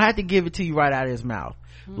 We don't have to give it to you right out of his mouth.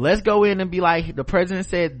 Let's go in and be like, the president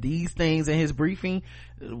said these things in his briefing,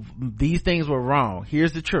 these things were wrong,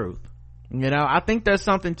 here's the truth. I think there's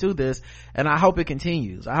something to this, and I hope it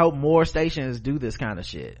continues. I hope more stations do this kind of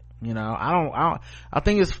shit. I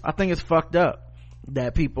think it's fucked up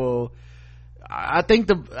that people, I think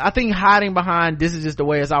hiding behind this is just the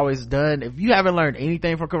way it's always done. If you haven't learned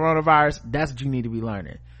anything from coronavirus, that's what you need to be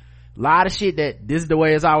learning. A lot of shit that this is the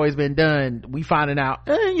way it's always been done, we finding out,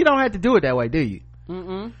 you don't have to do it that way, do you?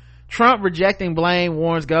 Mm-mm. Trump rejecting blame,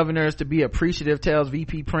 warns governors to be appreciative, tells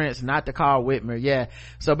VP Prince not to call Whitmer. Yeah,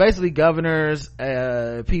 so basically governors,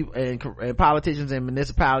 people and politicians in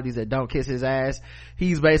municipalities that don't kiss his ass,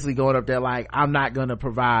 he's basically going up there like, I'm not gonna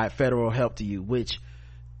provide federal help to you, which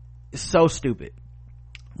is so stupid.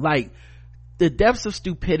 Like, the depths of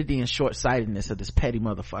stupidity and short-sightedness of this petty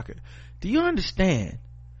motherfucker. Do you understand?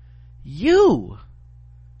 You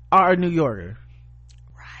are a New Yorker.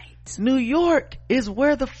 New York is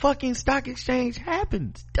where the fucking stock exchange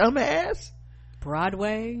happens, dumbass.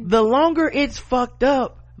 Broadway. The longer it's fucked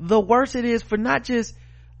up, the worse it is for not just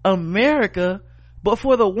America, but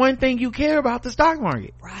for the one thing you care about, the stock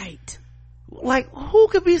market. Right. Like, who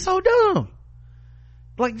could be so dumb?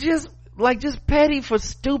 Just petty for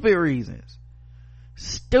stupid reasons.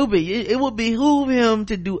 Stupid. It would behoove him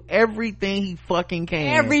to do everything he fucking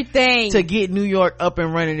can, to get New York up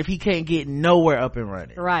and running if he can't get nowhere up and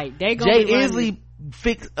running. Right. Jay Inslee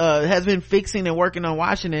has been fixing and working on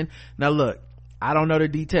Washington. Now look, I don't know the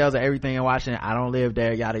details of everything in Washington. I don't live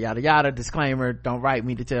there, yada yada yada. Disclaimer, don't write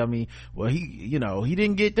me to tell me, well, he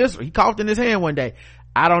didn't get this, he coughed in his hand one day.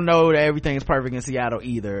 I don't know that everything is perfect in Seattle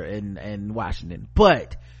either, and Washington,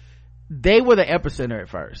 but they were the epicenter at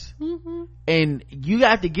first. Mm-hmm. And you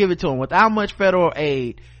have to give it to them without much federal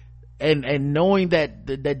aid, and knowing that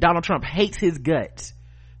Donald Trump hates his guts.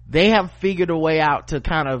 They have figured a way out to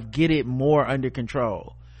kind of get it more under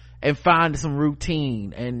control and find some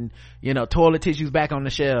routine, and toilet tissues back on the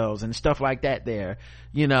shelves and stuff like that there,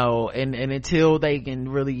 and until they can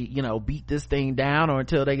really beat this thing down, or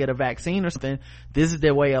until they get a vaccine or something, this is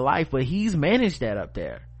their way of life. But he's managed that up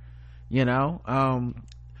there.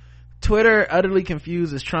 Twitter utterly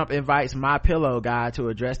confused as Trump invites MyPillow guy to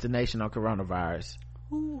address the nation on coronavirus.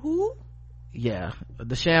 Who? Yeah,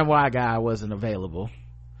 the ShamWow guy wasn't available.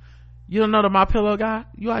 You don't know the MyPillow guy?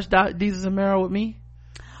 You watch Deezus and Mero with me?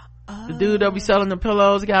 The dude that'll be selling the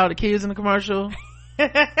pillows, the guy with the kids in the commercial.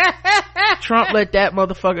 Trump let that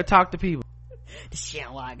motherfucker talk to people. The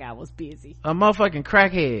ShamWow guy was busy. A motherfucking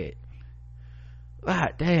crackhead.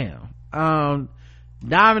 God damn.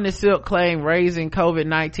 Diamond and Silk claim raising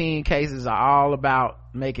COVID-19 cases are all about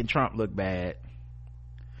making Trump look bad.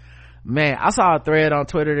 Man, I saw a thread on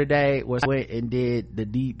Twitter today where I went and did the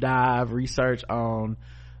deep dive research on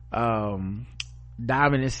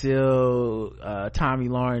Diamond and Silk, Tomi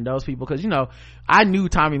Lahren, those people, because I knew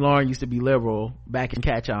Tomi Lahren used to be liberal back in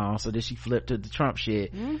Catch On, so then she flipped to the Trump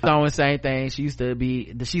shit. Mm-hmm. The same thing. She used to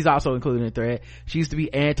be, she's also included in the thread, she used to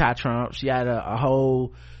be anti-Trump. She had a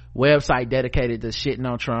whole website dedicated to shitting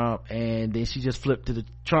on Trump, and then she just flipped to the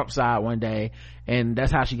Trump side one day, and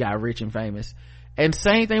that's how she got rich and famous. And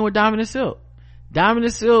same thing with Diamond and Silk. Diamond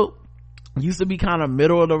and Silk used to be kind of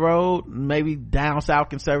middle of the road, maybe down south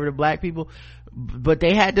conservative black people, but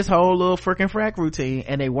they had this whole little freaking frack routine,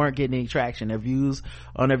 and they weren't getting any traction. Their views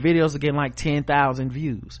on their videos were getting like 10,000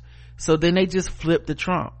 views. So then they just flipped to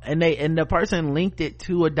Trump, and the person linked it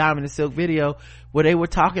to a Diamond and Silk video where they were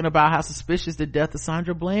talking about how suspicious the death of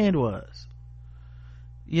Sandra Bland was.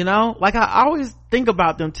 Like, I always think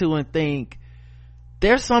about them too and think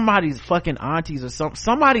they're somebody's fucking aunties or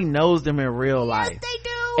somebody knows them in real life. Yes, they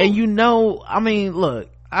do. And I mean, look,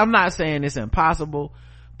 I'm not saying it's impossible,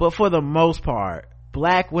 but for the most part,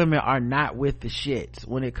 black women are not with the shits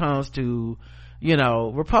when it comes to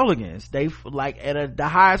Republicans. They like at the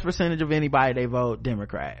highest percentage of anybody, they vote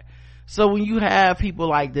Democrat. So when you have people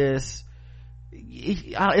like this,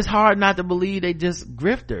 it's hard not to believe they just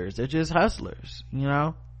grifters. They're just hustlers,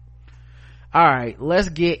 all right, let's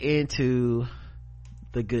get into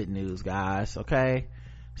the good news, guys. Okay,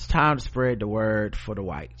 It's time to spread the word for the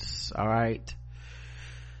whites. All right.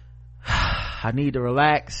 I need to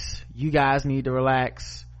relax. You guys need to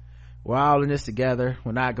relax. We're all in this together.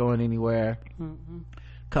 We're not going anywhere.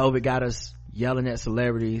 COVID got us yelling at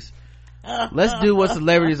celebrities. Let's do what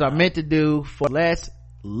celebrities are meant to do. Let's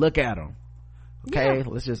look at them. Okay,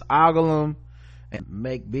 let's just ogle them and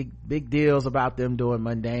make big deals about them doing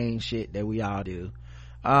mundane shit that we all do.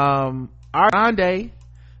 Ariana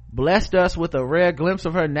blessed us with a rare glimpse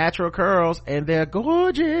of her natural curls, and they're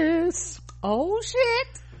gorgeous. Oh shit.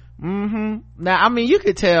 Now, I mean, you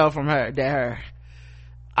could tell from her that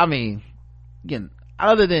again,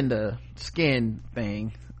 other than the skin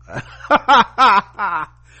thing,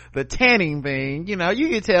 the tanning thing, you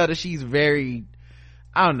could tell that she's very,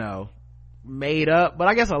 I don't know, made up. But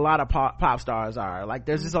I guess a lot of pop stars are like,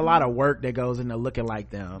 there's just a lot of work that goes into looking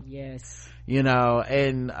like them. Yes.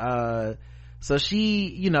 And so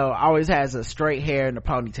she always has a straight hair and a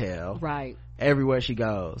ponytail right everywhere she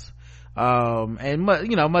goes. And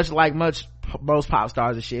much like most pop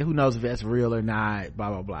stars and shit, who knows if that's real or not, blah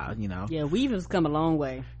blah blah. Yeah, we've come a long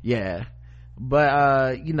way. Yeah,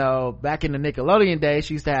 but back in the Nickelodeon days,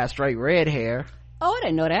 she used to have straight red hair. Oh, I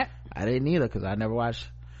didn't know that. I didn't either, because I never watched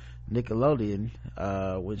Nickelodeon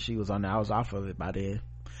when she was on there. I was off of it by then.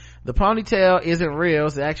 The ponytail isn't real.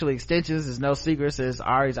 It's actually extensions. It's no secret, since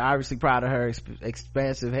Ari's obviously proud of her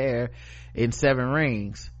expansive hair in 7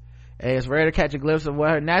 rings. And it's rare to catch a glimpse of what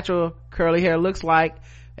her natural curly hair looks like.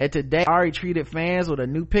 And today, Ari treated fans with a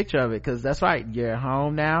new picture of it, because that's right, you're at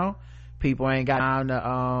home now. People ain't got time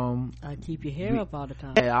to keep your hair up all the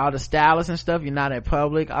time. Yeah, all the stylists and stuff, you're not in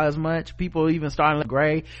public as much. People even starting to look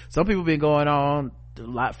gray. Some people been going on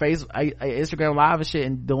like Instagram Live and shit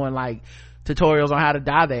and doing like tutorials on how to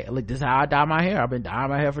dye that. Like, this is how I dye my hair. I've been dyeing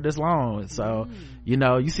my hair for this long. So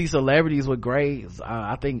you see celebrities with grays.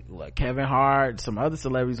 I think like Kevin Hart, some other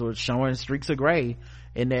celebrities were showing streaks of gray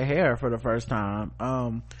in their hair for the first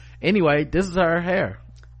time. Anyway, this is her hair.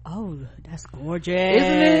 Oh, that's gorgeous,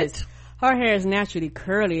 isn't it? Her hair is naturally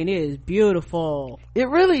curly and it is beautiful. It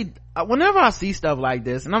really, whenever I see stuff like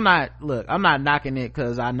this, and I'm not knocking it,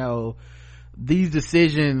 because I know these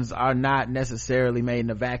decisions are not necessarily made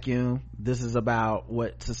in a vacuum. This is about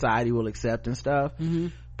what society will accept and stuff.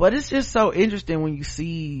 But it's just so interesting when you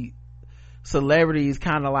see celebrities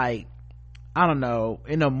kind of like, I don't know,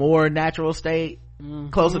 in a more natural state,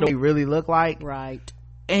 closer to what they really look like. Right.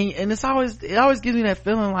 And it always gives me that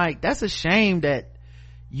feeling like, that's a shame that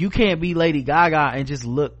you can't be Lady Gaga and just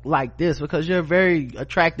look like this, because you're a very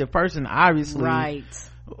attractive person, obviously. Right.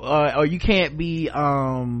 Or you can't be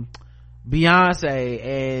Beyonce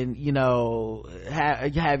and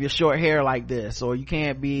have your short hair like this, or you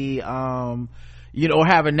can't be or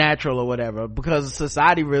have a natural or whatever, because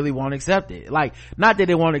society really won't accept it. Like, not that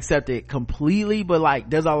they won't accept it completely, but like,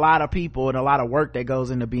 there's a lot of people and a lot of work that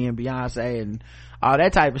goes into being Beyonce and all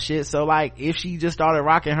that type of shit. So like, if she just started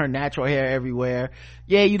rocking her natural hair everywhere,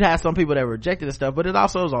 yeah, you'd have some people that rejected the stuff, but it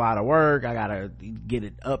also is a lot of work. I gotta get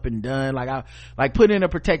it up and done. Like putting in a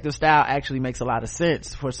protective style actually makes a lot of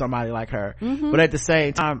sense for somebody like her. But at the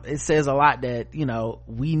same time, it says a lot that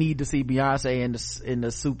we need to see Beyonce in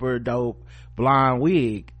the super dope blonde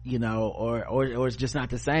wig, or it's just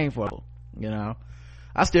not the same for her.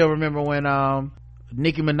 I still remember when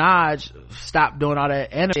Nicki Minaj stopped doing all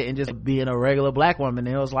that anime and just being a regular black woman,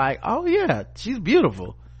 and it was like, oh yeah, she's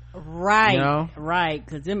beautiful. Right. Right,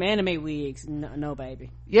 because them anime wigs, no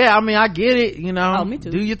baby. Yeah, I mean, I get it, Oh, me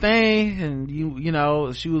too. do your thing.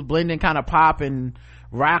 And she was blending kind of pop and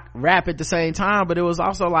rap at the same time, but it was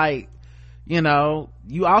also like,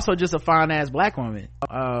 you also just a fine ass black woman.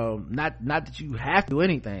 Not that you have to do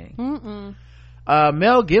anything.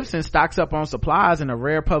 Mel Gibson stocks up on supplies in a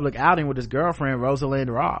rare public outing with his girlfriend Rosalind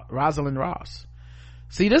Ross.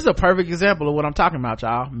 See, this is a perfect example of what I'm talking about,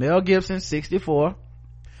 y'all. Mel Gibson 64,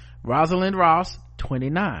 Rosalind Ross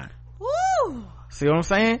 29. Woo! See what I'm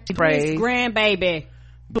saying? Praise grandbaby.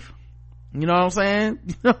 You know what I'm saying?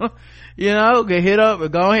 Get hit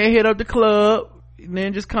up, go ahead and hit up the club, and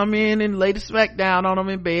then just come in and lay the smack down on them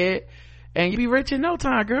in bed, and you be rich in no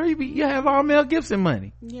time, girl. You have all Mel Gibson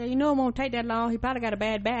money. Yeah, it won't take that long. He probably got a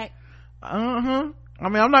bad back. I mean,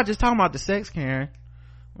 I'm not just talking about the sex, Karen.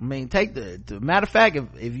 I mean, take the matter of fact,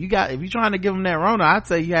 if you're trying to give him that Rona, I'd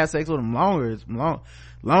say you have sex with him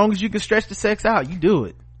long as you can stretch the sex out, you do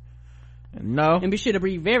it. No, and be sure to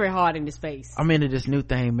breathe very hard in his face. I'm into this new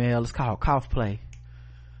thing, Mel. It's called cough play.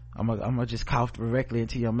 I'm gonna just cough directly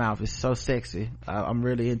into your mouth. It's so sexy. I'm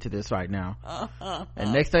really into this right now.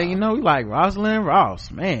 And next thing you know, we like Rosalind Ross.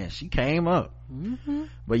 Man, she came up.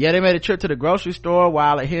 But yeah, they made a trip to the grocery store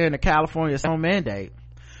while adhering to California's own mandate.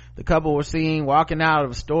 The couple were seen walking out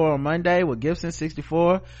of a store on Monday with Gibson,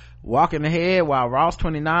 64, walking ahead while Ross,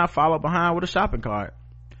 29, followed behind with a shopping cart.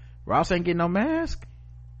 Ross ain't getting no mask.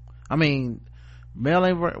 I mean, Mel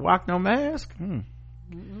ain't rock no mask.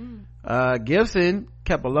 Gibson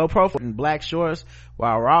kept a low profile in black shorts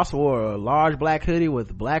while Ross wore a large black hoodie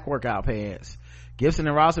with black workout pants. Gibson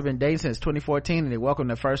and Ross have been dating since 2014 and they welcomed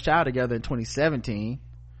their first child together in 2017.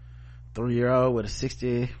 3-year-old with a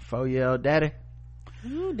 64-year-old daddy.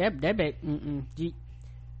 Ooh, that baby,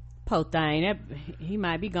 poor thing, he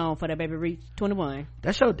might be gone for that baby reach 21.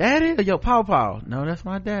 That's your daddy or your pawpaw? No, that's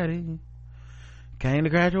my daddy. Came to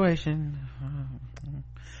graduation.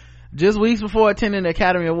 Just weeks before attending the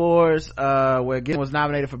Academy Awards, where Gibson was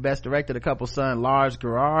nominated for Best Director, the couple's son, Lars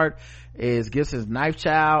Gerard, is Gibson's ninth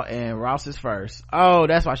child and Ross's first. Oh,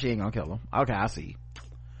 that's why she ain't gonna kill him. Okay, I see.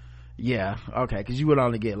 Yeah, okay, because you would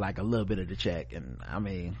only get like a little bit of the check, and I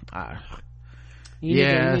mean, you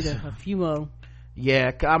need a few more.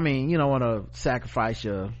 Yeah, I mean, you don't want to sacrifice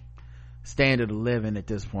your standard of living at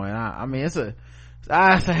this point. I mean, it's a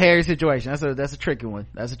hairy situation. That's a tricky one.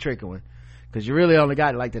 Because you really only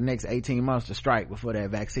got like the next 18 months to strike before that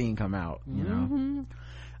vaccine come out, you know.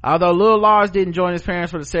 Although Lil Lars didn't join his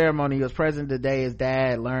parents for the ceremony, he was present the day his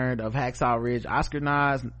dad learned of Hacksaw Ridge Oscar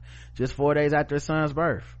nods just 4 days after his son's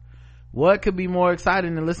birth. What could be more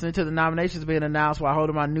exciting than listening to the nominations being announced while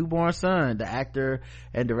holding my newborn son, the actor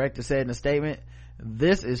and director said in a statement.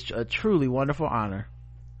 This is a truly wonderful honor.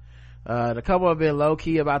 The couple have been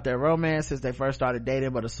low-key about their romance since they first started dating,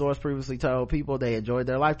 but a source previously told People they enjoyed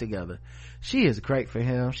their life together. She is great for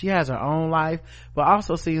him. She has her own life, but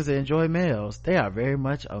also seems to enjoy Mel's. They are very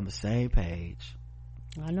much on the same page.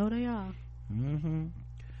 I know they are.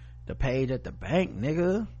 The page at the bank,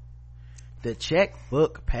 nigga. The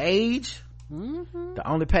checkbook page. The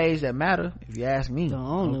only page that matter, if you ask me. The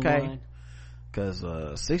only one. Cause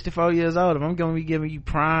 64 years old, if I'm gonna be giving you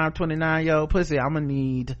prime 29-year-old pussy, I'm gonna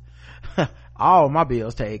need all my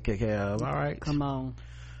bills taken care of. All right, come on.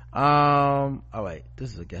 Oh wait,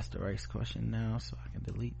 this is a guess the race question now, so I can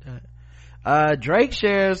delete that. Drake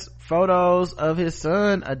shares photos of his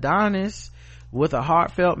son Adonis with a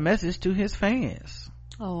heartfelt message to his fans.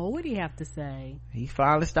 Oh, what do you have to say? He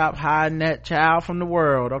finally stopped hiding that child from the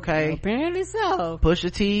world. Okay, apparently so. Pusha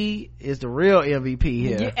T is the real MVP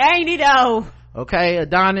here. Ain't he though? Okay,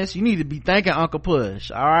 Adonis, you need to be thanking Uncle Push.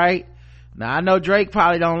 All right, now I know Drake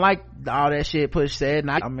probably don't like all that shit Push said, and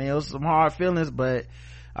I mean it was some hard feelings, but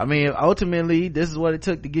I mean ultimately this is what it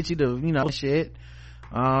took to get you to, you know, shit.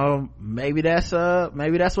 Maybe that's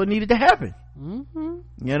what needed to happen.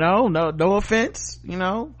 You know, no offense, you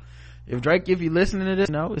know, if you listening to this,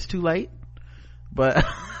 you know, it's too late, but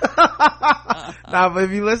but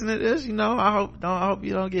if you listen to this, you know, I hope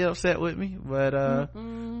you don't get upset with me, but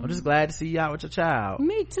I'm just glad to see you out with your child.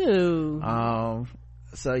 Me too.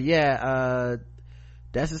 So yeah,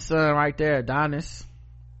 that's his son right there, Adonis.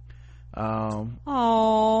 All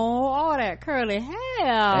that curly hair,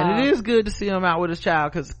 and it is good to see him out with his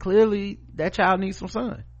child, because clearly that child needs some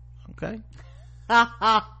sun. Okay.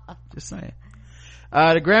 Just saying.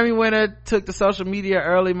 The Grammy winner took to social media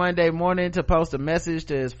early Monday morning to post a message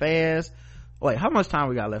to his fans. Wait, how much time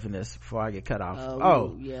we got left in this before I get cut off?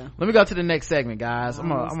 Yeah, let me go to the next segment, guys. I'm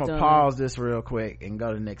gonna pause this real quick and go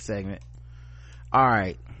to the next segment. All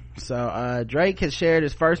right, so Drake has shared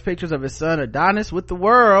his first pictures of his son Adonis with the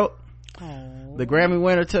world. The Grammy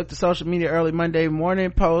winner took to social media early Monday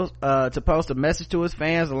morning to post a message to his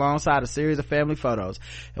fans alongside a series of family photos.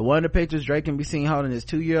 In one of the pictures, Drake can be seen holding his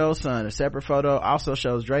 2-year-old son. A separate photo also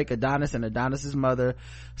shows Drake, Adonis, and Adonis's mother,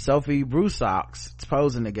 Sophie Brusox,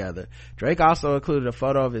 posing together. Drake also included a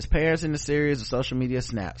photo of his parents in the series of social media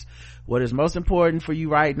snaps. What is most important for you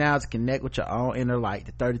right now is to connect with your own inner light.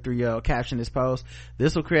 The 33-year-old captioned his post,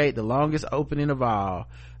 "This will create the longest opening of all.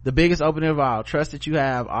 The biggest opening of all. Trust that you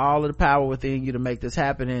have all of the power within you to make this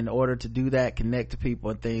happen. In order to do that, connect to people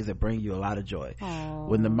and things that bring you a lot of joy." Aww.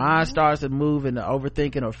 When the mind starts to move into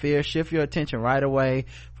overthinking or fear, shift your attention right away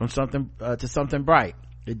from something to something bright.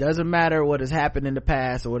 It doesn't matter what has happened in the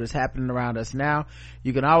past or what is happening around us now.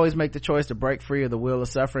 You can always make the choice to break free of the wheel of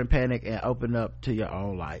suffering, panic, and open up to your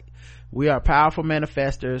own light. We are powerful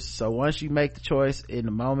manifestors, so once you make the choice in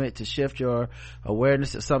the moment to shift your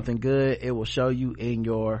awareness to something good, it will show you in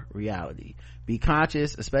your reality. Be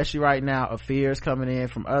conscious, especially right now, of fears coming in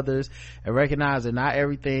from others, and recognize that not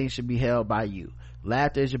everything should be held by you.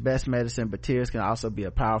 Laughter is your best medicine, but tears can also be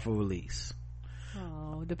a powerful release.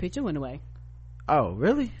 Oh, the picture went away. Oh,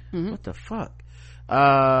 really? What the fuck? All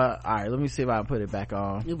right, let me see if I can put it back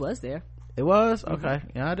on. It was there. It was? Okay.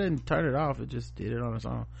 Yeah, I didn't turn it off. It just did it on its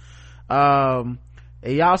own.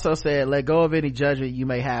 He also said, let go of any judgment you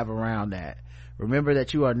may have around that. Remember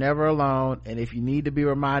that you are never alone, and if you need to be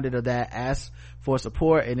reminded of that, ask for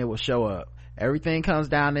support and it will show up. Everything comes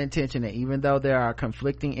down to intention, and even though there are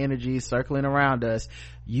conflicting energies circling around us,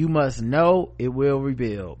 you must know it will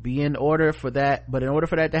reveal. But in order for that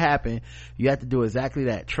to happen, you have to do exactly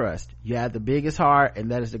that. Trust. You have the biggest heart,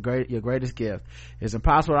 and that is your greatest gift. It's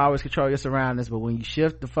impossible to always control your surroundings, but when you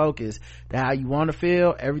shift the focus to how you want to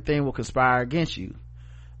feel, everything will conspire against you.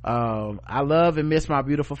 I love and miss my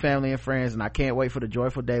beautiful family and friends, and I can't wait for the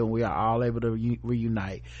joyful day when we are all able to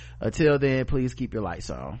reunite. Until then, please keep your lights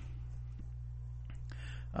on.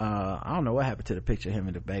 I don't know what happened to the picture of him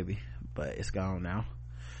and the baby, but it's gone now.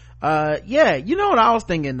 Yeah, you know what I was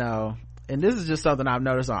thinking though, and this is just something I've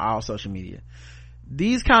noticed on all social media,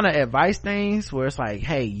 these kind of advice things where it's like,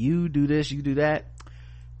 hey, you do this, you do that,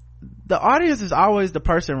 the audience is always the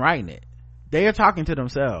person writing it. They are talking to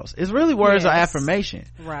themselves. It's really words of affirmation,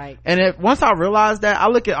 right? And once I realized that, I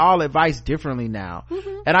look at all advice differently now.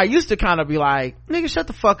 And I used to kind of be like, nigga, shut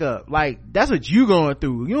the fuck up, like that's what you going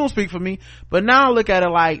through, you don't speak for me. But now I look at it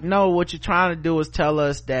like, no, what you're trying to do is tell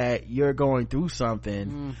us that you're going through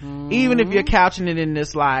something. Even if you're couching it in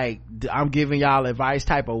this like, I'm giving y'all advice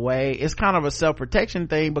type of way, it's kind of a self-protection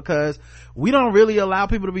thing, because we don't really allow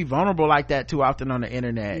people to be vulnerable like that too often on the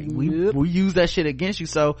internet. We use that shit against you.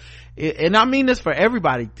 So and I mean this for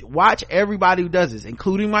everybody. Watch everybody who does this,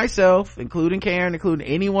 including myself, including Karen, including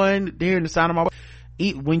anyone hearing the sound of my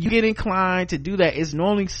voice. When you get inclined to do that, it's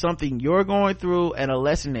normally something you're going through and a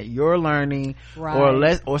lesson that you're learning,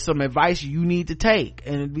 right, or some advice you need to take,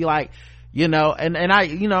 and it'd be like, you know, and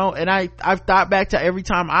I've thought back to every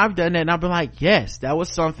time I've done that, and I've been like, yes, that was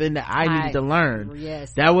something that I needed to learn.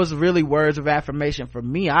 Yes, that was really words of affirmation for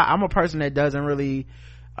me. I'm a person that doesn't really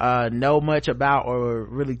know much about or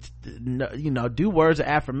really do words of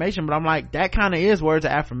affirmation, but I'm like, that kind of is words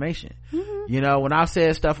of affirmation. You know, when I've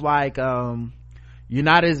said stuff like you're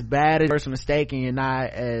not as bad as the first mistake, and you're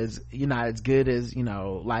not as good as,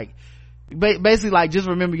 like basically like, just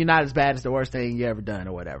remember you're not as bad as the worst thing you ever done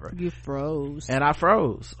or whatever. You froze. And I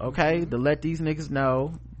froze, okay, to let these niggas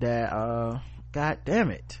know that god damn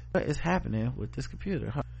it, what is happening with this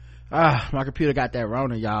computer? My computer got that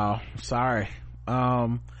Rona, y'all. Sorry.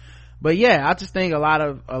 But yeah, I just think a lot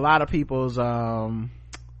of people's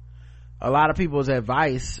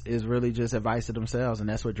advice is really just advice to themselves, and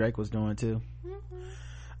that's what Drake was doing too.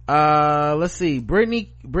 Let's see,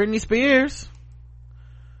 Britney Spears,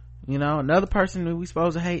 another person that we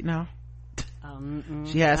supposed to hate now.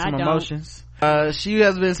 She has some emotions. She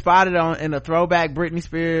has been spotted in a throwback Britney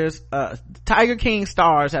Spears, Tiger King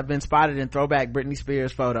stars have been spotted in throwback Britney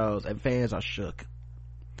Spears photos, and fans are shook.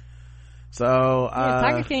 So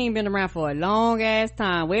Tiger King been around for a long ass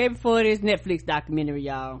time, way before this Netflix documentary,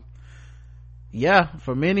 y'all. Yeah,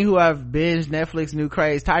 for many who have binged Netflix new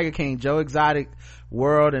craze Tiger King, Joe Exotic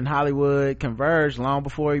world and Hollywood converged long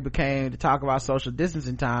before he became the talk about social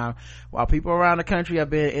distancing time. While people around the country have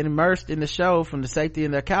been immersed in the show from the safety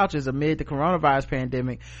in their couches amid the coronavirus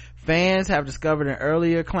pandemic, fans have discovered an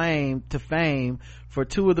earlier claim to fame for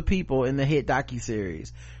two of the people in the hit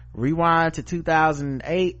docuseries. Rewind to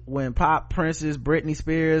 2008 when pop princess Britney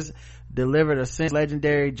Spears delivered a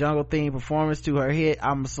legendary jungle themed performance to her hit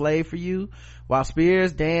I'm a Slave for You. While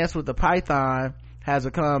Spears' Dance with the Python has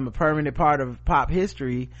become a permanent part of pop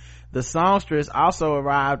history, the songstress also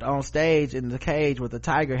arrived on stage in the cage with a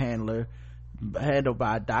tiger handler handled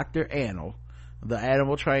by Dr. Anil, the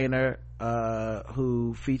animal trainer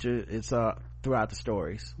who featured throughout the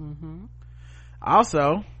stories.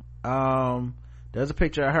 Also, there's a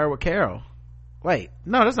picture of her with Carol. Wait,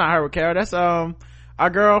 no, that's not her with Carol. That's our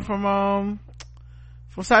girl from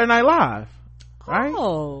Saturday Night Live, right?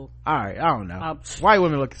 Oh, all right, I don't know. White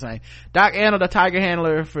women look the same. Doc Anna, the tiger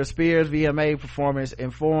handler for Spears' VMA performance,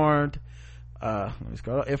 informed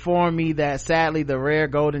me that sadly the rare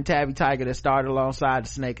golden tabby tiger that started alongside the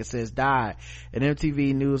snake has since died. An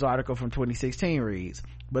MTV News article from 2016 reads,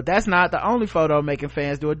 but that's not the only photo making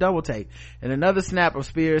fans do a double take. In another snap of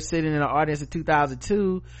Spears sitting in the audience in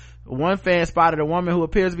 2002, one fan spotted a woman who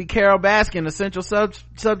appears to be Carol Baskin, the central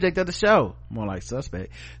subject of the show, more like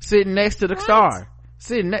suspect, sitting next to the star.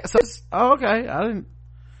 Oh, okay,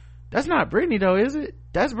 that's not Britney though, is it?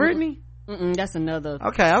 That's Britney? That's another.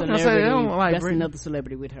 Okay, I was gonna say, I don't like that's Britney. Another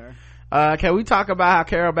celebrity with her. Can we talk about how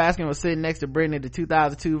Carol Baskin was sitting next to Britney at the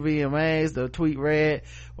 2002 VMAs? The tweet read,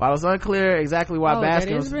 while it's unclear exactly why Baskin that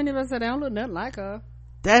is was... Britney, but they don't look nothing like her.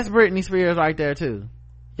 That's Britney Spears right there too.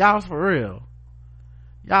 Y'all's for real.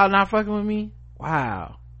 Y'all not fucking with me?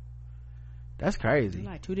 Wow. That's crazy.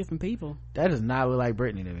 They're like two different people. That does not look like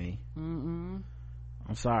Britney to me. I'm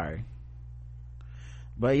sorry.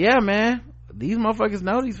 But yeah, man, these motherfuckers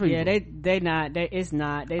know these people. Yeah, it's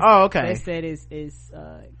not. Oh, okay. They said it's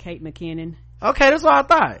Kate McKinnon. Okay, that's what I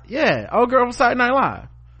thought. Yeah, old girl from Saturday Night Live.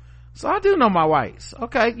 So I do know my whites.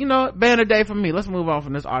 Okay, you know, banner day for me. Let's move on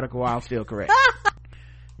from this article while I'm still correct.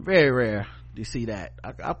 Very rare to see that.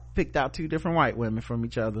 I picked out 2 different white women from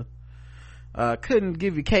each other. Couldn't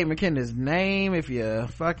give you Kate McKinnon's name if you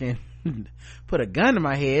fucking put a gun to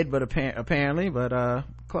my head, but apparently,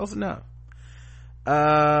 close enough.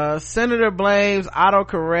 Senator blames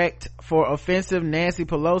autocorrect for offensive Nancy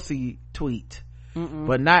Pelosi tweet.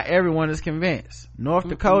 But not everyone is convinced. North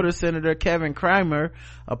Dakota Senator Kevin Cramer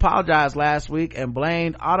apologized last week and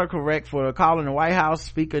blamed autocorrect for calling the White House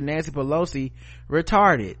Speaker Nancy Pelosi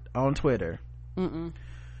retarded on Twitter.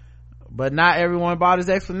 But not everyone bought his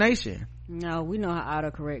explanation. No, we know how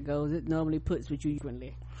autocorrect goes. It normally puts what you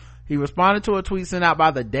frequently. He responded to a tweet sent out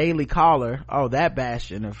by the Daily Caller. Oh, that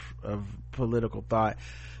bastion of political thought.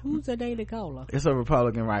 Who's a Daily Caller? It's a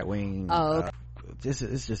Republican right wing. Oh, okay.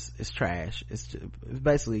 It's trash. It's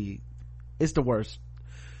basically, it's the worst.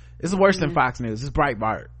 It's worse than Fox News. It's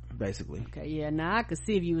Breitbart, basically. Okay, yeah. Now I could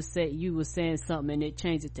see if you was saying something and it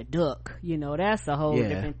changed it to duck. You know, that's a whole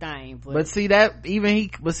different thing. But see that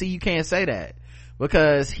you can't say that,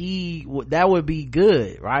 because that would be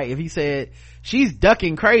good, right? If he said she's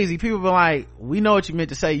ducking crazy, people be like, we know what you meant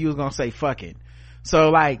to say. You was gonna say fucking. So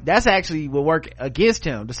like that's actually would work against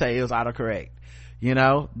him to say it was autocorrect. You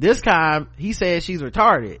know, this time he said she's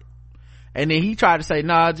retarded, and then he tried to say,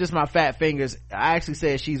 nah, just my fat fingers. I actually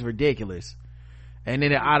said she's ridiculous, and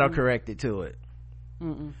then it auto-corrected to it.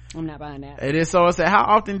 I'm not buying that. And then so I said, how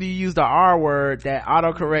often do you use the R word that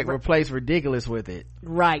autocorrect replace ridiculous with it?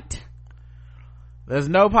 Right. There's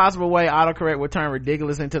no possible way autocorrect would turn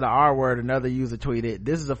ridiculous into the R word, another user tweeted.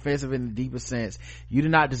 This is offensive in the deepest sense. You do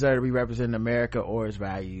not deserve to be representing America or its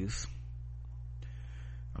values.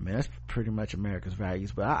 I mean, that's pretty much America's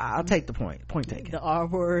values, but I'll take the point taken. The R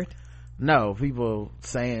word. No, people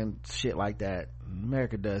saying shit like that.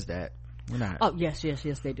 America does that. We're not. Oh yes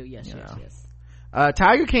they do. Yes.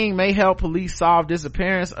 Tiger King may help police solve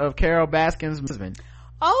disappearance of Carol Baskin's husband.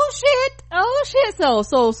 Oh shit.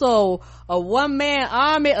 So a one-man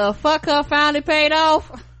army of fuck her finally paid off.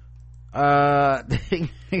 Cause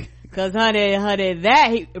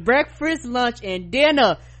honey, breakfast, lunch, and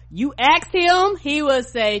dinner. You ask him, he will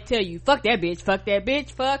tell you, fuck that bitch, fuck that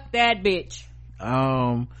bitch, fuck that bitch.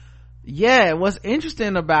 Yeah, what's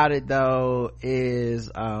interesting about it though is,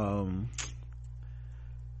 that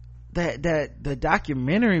the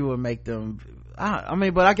documentary would make them, I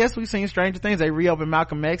mean, but I guess we've seen Stranger Things. They reopened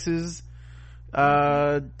Malcolm X's,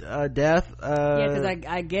 death. Yeah, cause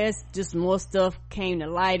I guess just more stuff came to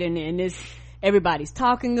light and this, everybody's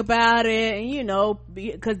talking about it, and you know,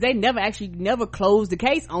 because they never closed the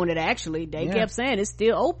case on it. Actually, they kept saying it's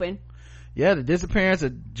still open. Yeah, the disappearance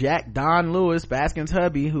of Jack Don Lewis, Baskin's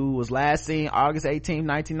hubby, who was last seen August 18,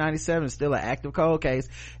 1997, is still an active cold case.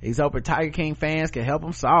 He's hoping Tiger King fans can help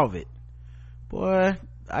him solve it. Boy,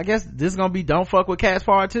 I guess this is gonna be Don't Fuck with Cats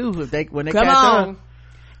Part 2 when they come catch on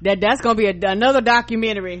up. That's gonna be another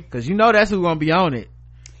documentary, because you know that's who's gonna be on it.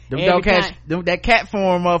 That cat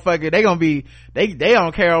form motherfucker, they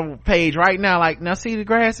on Carol page right now, like, now see the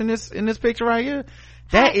grass in this picture right here?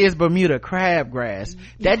 That is Bermuda crabgrass.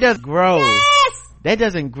 That doesn't grow. Yes! That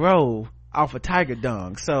doesn't grow off of tiger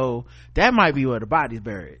dung. So that might be where the body's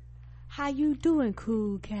buried. How you doing,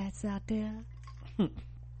 cool cats out there?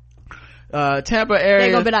 Tampa area.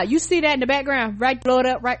 They gonna be like, you see that in the background? Right, blow it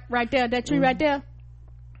up, right there, that tree right there.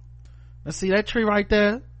 Let's see that tree right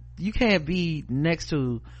there. You can't be next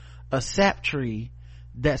to a sap tree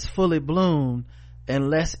that's fully bloomed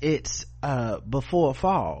unless it's before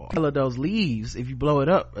fall. All of those leaves, if you blow it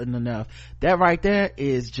up enough, that right there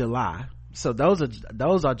is July. So those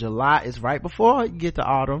are July. It's right before you get to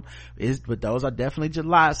autumn, but those are definitely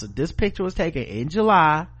July. So this picture was taken in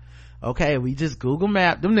July. Okay, we just Google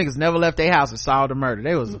map. Them niggas never left their house and saw the murder.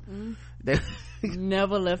 They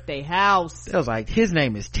never left their house. It was like, his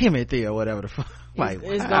name is Timothy or whatever the fuck. Like,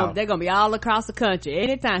 wow. They're gonna be all across the country.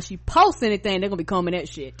 Anytime she posts anything, they're gonna be combing that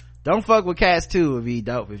shit. Don't Fuck with Cats 2 would be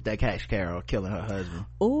dope if they catch Carol killing her husband.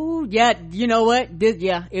 Oh yeah, you know what?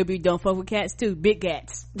 It'll be Don't Fuck with Cats 2, big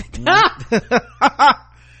cats.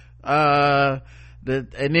 And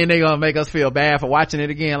then they gonna make us feel bad for watching it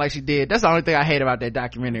again like she did. That's the only thing I hate about that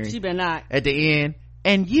documentary. She better not. At the end,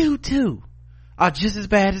 and you too are just as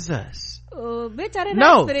bad as us. Bitch, I didn't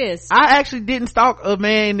ask for this. I actually didn't stalk a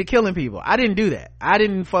man into killing people. I didn't do that. I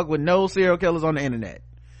didn't fuck with no serial killers on the internet.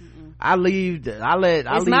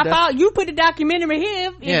 It's my fault. You put the documentary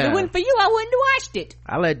here. If it wasn't for you, I wouldn't have watched it.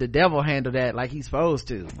 I let the devil handle that like he's supposed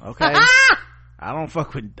to. Okay. I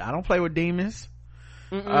don't play with demons.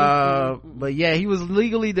 But yeah, he was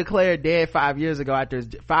legally declared dead 5 years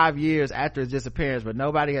after his disappearance, but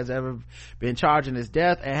nobody has ever been charged in his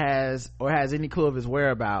death and has any clue of his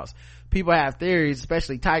whereabouts. People have theories,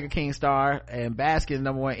 especially Tiger King star and Baskin's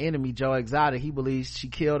number one enemy, Joe Exotic. He believes she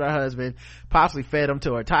killed her husband, possibly fed him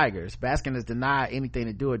to her tigers. Baskin has denied anything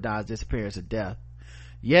to do with Don's disappearance or death.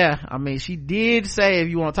 Yeah, I mean, she did say if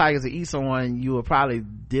you want tigers to eat someone, you would probably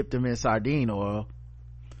dip them in sardine oil.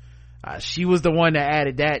 She was the one that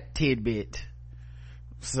added that tidbit.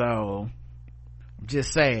 So,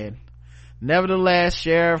 just saying. Nevertheless,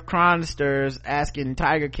 Sheriff Cronster's asking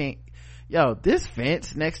Tiger King, yo, this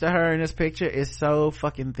fence next to her in this picture is so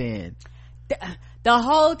fucking thin. The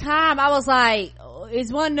whole time I was like,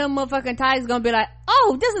 is one of them motherfucking tigers gonna be like,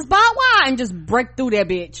 oh, this is barbed wire, and just break through that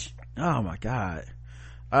bitch? Oh my god.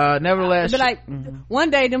 Nevertheless, be like, one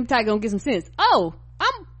day them tigers gonna get some sense. Oh,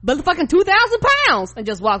 I'm motherfucking 2,000 pounds, and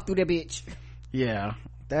just walk through that bitch. Yeah,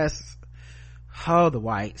 that's the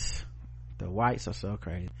whites are so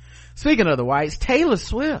crazy. Speaking of the whites, Taylor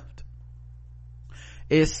Swift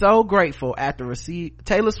is so grateful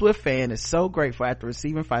Taylor Swift fan is so grateful after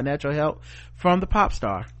receiving financial help from the pop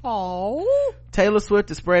star. Oh, Taylor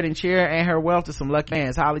Swift is spreading cheer and her wealth to some lucky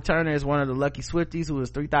fans. Holly Turner is one of the lucky Swifties who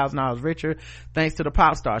is $3,000 richer thanks to the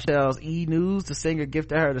pop star. She tells E! News the singer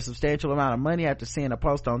gifted her a substantial amount of money after seeing a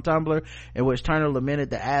post on Tumblr in which Turner lamented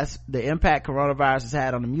the impact coronavirus has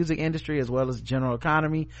had on the music industry as well as the general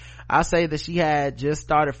economy. I say that she had just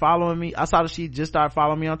started following me. I saw that she just started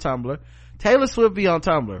following me on Tumblr. Taylor Swift be on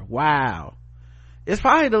Tumblr. Wow. It's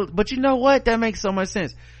probably but you know what? That makes so much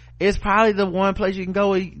sense. It's probably the one place you can go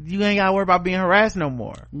where you ain't gotta worry about being harassed no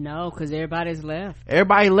more. No, cause everybody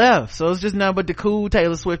left. So it's just nothing but the cool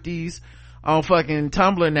Taylor Swifties on fucking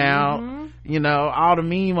Tumblr now. You know, all the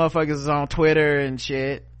mean motherfuckers is on Twitter and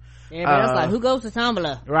shit. Everybody else like, who goes to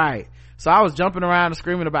Tumblr? Right. So I was jumping around and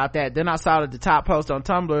screaming about that. Then I saw that the top post on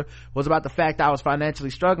Tumblr was about the fact I was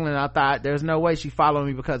financially struggling, and I thought there's no way she followed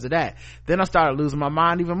me because of that. Then I started losing my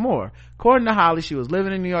mind even more. According to Holly, she was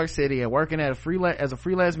living in New York City and working as a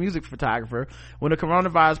freelance music photographer when the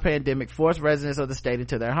coronavirus pandemic forced residents of the state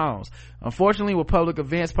into their homes. Unfortunately, with public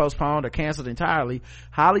events postponed or canceled entirely,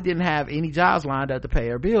 Holly didn't have any jobs lined up to pay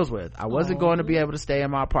her bills with. I wasn't going to be able to stay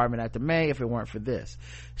in my apartment after May if it weren't for this.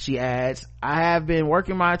 She adds, I have been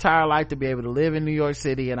working my entire life to be able to live in New York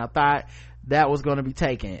City, and I thought that was going to be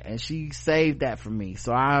taken, and she saved that for me.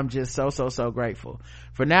 So I'm just so grateful.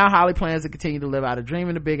 For now, Holly plans to continue to live out a dream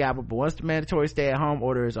in the Big Apple, but once the mandatory stay-at-home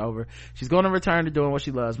order is over, she's going to return to doing what she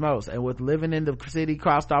loves most. And with living in the city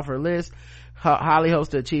crossed off her list, Holly hopes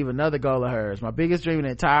to achieve another goal of hers. My biggest dream in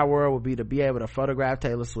the entire world would be to be able to photograph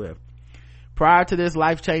Taylor Swift. Prior to this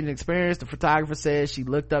life-changing experience, the photographer says she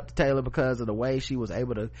looked up to Taylor because of the way she was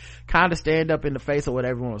able to kind of stand up in the face of what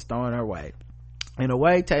everyone was throwing her way. In a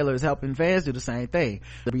way, Taylor is helping fans do the same thing,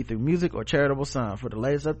 be through music or charitable son. For the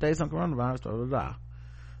latest updates on coronavirus, blah, blah, blah.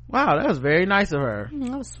 Wow, that was very nice of her.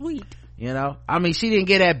 That was sweet. You know, I mean, she didn't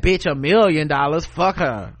get that bitch $1 million. Fuck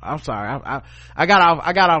her. I'm sorry. I got off.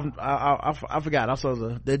 I forgot. I'm supposed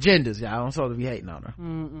to, the agendas, y'all. I'm supposed to be hating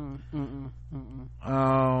on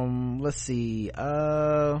her. Let's see.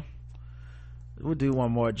 We'll do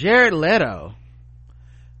one more. Jared Leto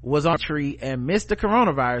was on a tree and missed the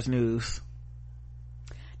coronavirus news.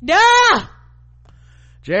 Duh!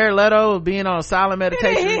 Jared Leto being on silent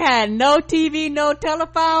meditation. He had no TV, no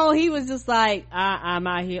telephone. He was just like, I'm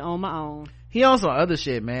out here on my own. He on some other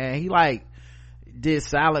shit, man. He like did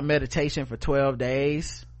silent meditation for 12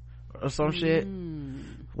 days or some shit.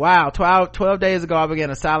 Wow. 12 days ago I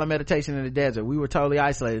began a silent meditation in the desert. We were totally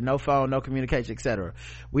isolated, no phone, no communication, etc.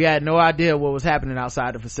 We had no idea what was happening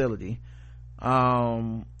outside the facility.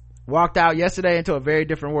 Walked out yesterday into a very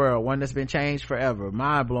different world, one that's been changed forever.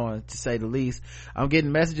 Mind-blowing, to say the least. I'm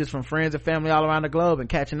getting messages from friends and family all around the globe and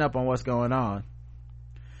catching up on what's going on.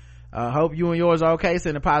 Hope you and yours are okay.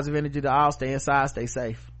 Sending positive energy to all. Stay inside, stay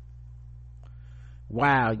safe.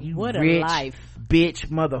 Wow, you what rich a life. Bitch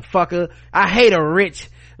motherfucker. I hate a rich.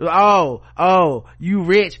 Oh, you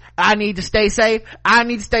rich. I need to stay safe. I'll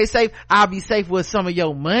be safe with some of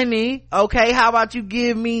your money. Okay, how about you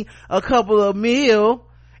give me a couple of mil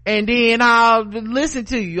and then I'll listen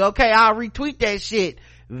to you. Okay, I'll retweet that shit.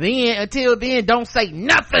 Then, until then, don't say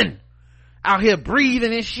nothing. Out here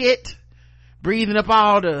breathing and shit. Breathing up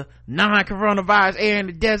all the non-coronavirus air in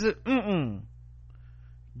the desert.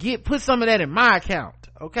 Put some of that in my account.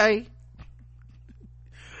 Okay.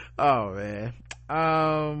 Oh man.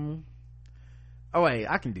 Oh wait,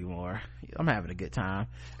 I can do more. I'm having a good time.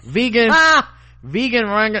 Vegan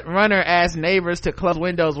runner asks neighbors to close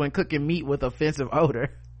windows when cooking meat with offensive odor.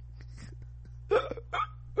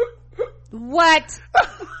 What?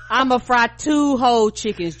 I'ma fry 2 whole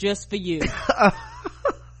chickens just for you.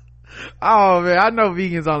 Oh man, I know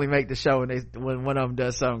vegans only make the show when one of them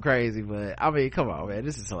does something crazy, but I mean, come on, man,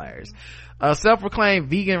 this is hilarious. A self-proclaimed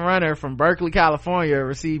vegan runner from Berkeley, California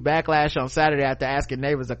received backlash on Saturday after asking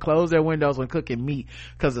neighbors to close their windows when cooking meat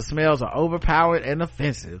because the smells are overpowered and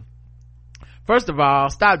offensive. First of all,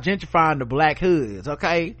 stop gentrifying the black hoods,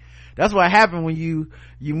 okay? That's what happened when you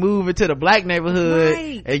move into the black neighborhood,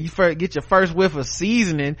 right, and you first get your first whiff of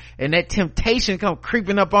seasoning, and that temptation come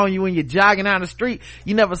creeping up on you when you're jogging down the street.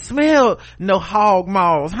 You never smelled no hog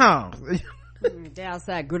maws, huh? They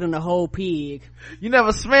outside grilling a whole pig. You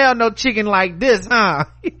never smelled no chicken like this, huh?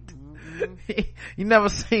 You never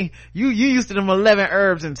seen, you used to them 11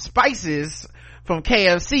 herbs and spices from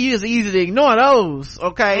KFC. It's easy to ignore those,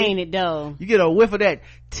 okay? Ain't it though? You get a whiff of that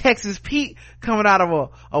Texas Pete coming out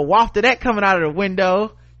of a waft of that coming out of the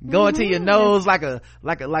window, going to your nose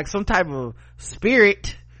like some type of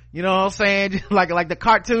spirit. You know what I'm saying? Just like the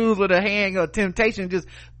cartoons with a hand of temptation, just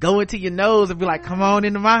go into your nose and be like, come on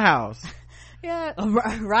into my house. Yeah,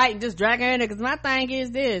 right. Just drag her in there. Cause my thing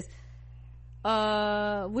is this.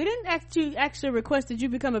 We didn't actually request that you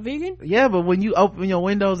become a vegan. Yeah, but when you open your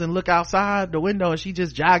windows and look outside the window and she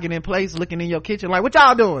just jogging in place looking in your kitchen like, what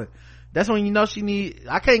y'all doing? That's when you know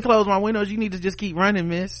I can't close my windows. You need to just keep running,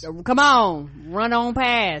 miss. Come on, run on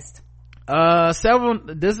past.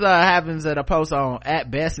 This happens at a post on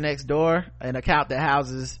 @bestnextdoor, an account that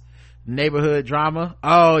houses neighborhood drama.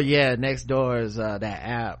 Oh yeah, Nextdoor is that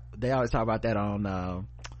app. They always talk about that on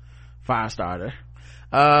Firestarter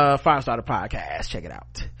podcast. Check it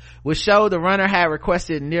out. Which showed the runner had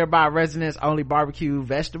requested nearby residents only barbecue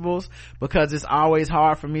vegetables because it's always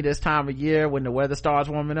hard for me this time of year when the weather starts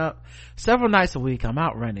warming up. Several nights a week I'm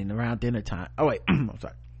out running around dinner time. Oh wait, I'm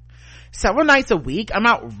sorry. Several nights a week I'm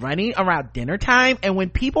out running around dinner time, and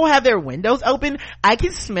when people have their windows open I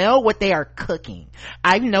can smell what they are cooking.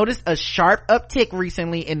 I've noticed a sharp uptick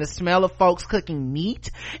recently in the smell of folks cooking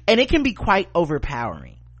meat, and it can be quite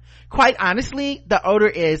overpowering. Quite honestly, the odor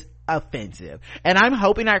is offensive, and I'm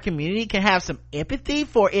hoping our community can have some empathy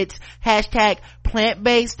for its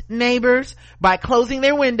 #plant-based neighbors by closing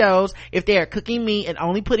their windows if they are cooking meat and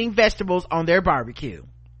only putting vegetables on their barbecue.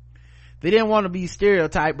 They didn't want to be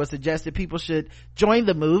stereotyped, but suggested people should join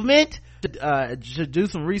the movement, should do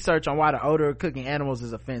some research on why the odor of cooking animals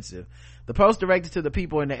is offensive. The post directed to the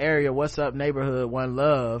people in the area, what's up neighborhood, one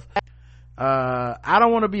love. I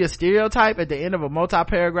don't want to be a stereotype at the end of a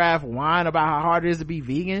multi-paragraph whine about how hard it is to be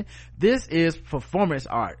vegan. This is performance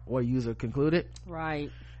art, one user concluded. Right.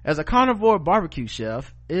 As a carnivore barbecue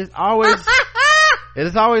chef, it is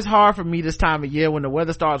always hard for me this time of year when the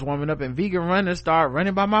weather starts warming up and vegan runners start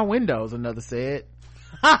running by my windows, another said.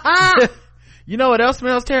 You know what else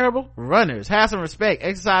smells terrible? Runners. Have some respect.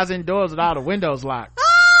 Exercise indoors with all the windows locked.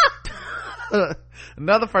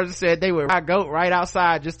 Another person said they would ride goat right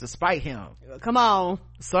outside just to spite him. Come on.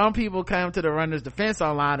 Some people come to the runner's defense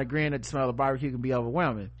online, agreeing that the smell of barbecue can be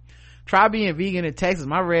overwhelming. Try being vegan in Texas.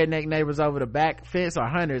 My redneck neighbors over the back fence are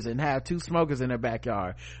hunters and have 2 smokers in their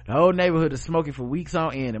backyard. The whole neighborhood is smoking for weeks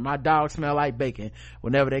on end, and my dogs smell like bacon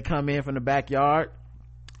whenever they come in from the backyard.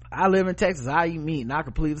 I live in Texas. I eat meat, and I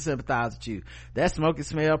completely sympathize with you. That smoky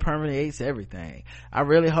smell permeates everything. I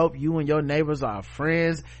really hope you and your neighbors are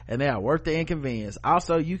friends and they are worth the inconvenience.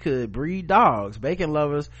 Also, you could breed dogs. Bacon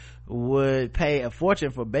lovers would pay a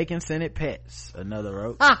fortune for bacon-scented pets, another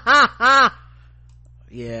wrote.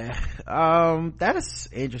 Yeah, that is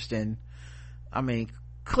interesting. I mean,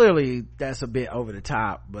 clearly that's a bit over the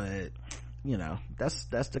top, but you know, that's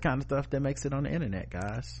the kind of stuff that makes it on the internet,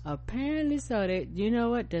 guys. Apparently so. That, you know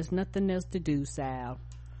what, there's nothing else to do, Sal.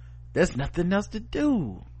 There's nothing else to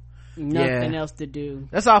do. Nothing else to do.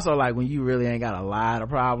 That's also like when you really ain't got a lot of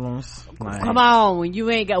problems. Like, come on, when you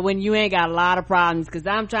ain't got a lot of problems, because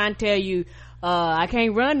I'm trying to tell you, I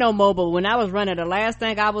can't run no more, but when I was running, the last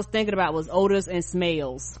thing I was thinking about was odors and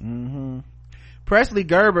smells. Presley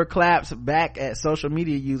Gerber claps back at social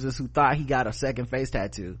media users who thought he got a second face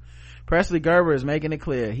tattoo. Presley Gerber is making it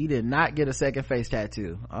clear he did not get a second face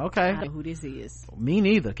tattoo. Okay. I don't know who this is. Me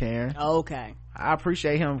neither, Karen. Okay. I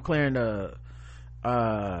appreciate him clearing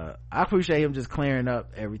I appreciate him just clearing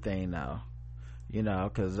up everything now. You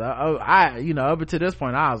know, cause you know, up until this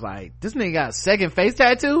point I was like, this nigga got a second face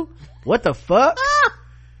tattoo? What the fuck?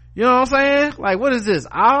 You know what I'm saying? Like, what is this,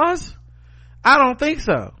 Oz? I don't think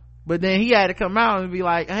so. But then he had to come out and be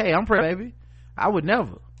like, hey, I'm baby. I would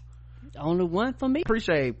never. Only one for me.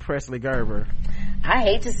 Appreciate Presley Gerber. I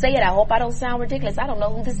hate to say it, I hope I don't sound ridiculous. I don't know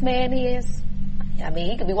who this man is. I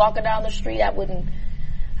mean, he could be walking down the street, I wouldn't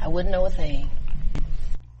know a thing.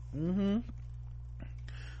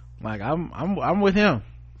 Like, I'm with him.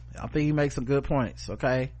 I think he makes some good points.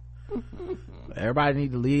 Okay. Everybody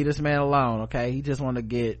need to leave this man alone. Okay. He just want to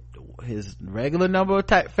get his regular number of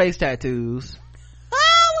face tattoos.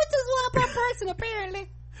 Which is one per person apparently.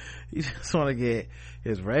 You just want to get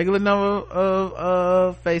his regular number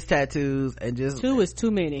of face tattoos and just 2 is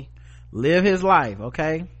too many. Live his life.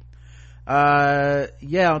 Okay.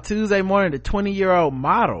 On Tuesday morning, the 20-year-old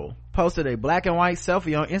model posted a black and white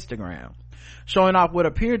selfie on Instagram showing off what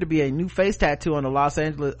appeared to be a new face tattoo on the Los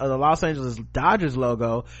Angeles Dodgers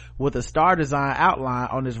logo with a star design outline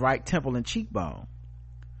on his right temple and cheekbone.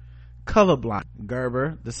 Colorblind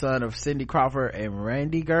Gerber, the son of Cindy Crawford and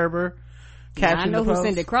Randy Gerber, I know who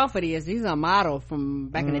Cindy Crawford is. He's a model from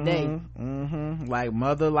back in the day. Like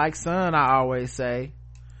mother, like son, I always say.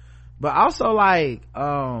 But also like,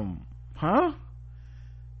 like,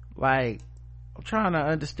 I'm trying to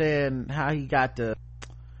understand how he got the,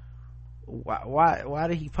 why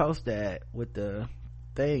did he post that with the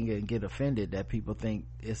thing and get offended that people think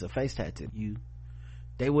it's a face tattoo?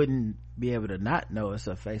 They wouldn't be able to not know it's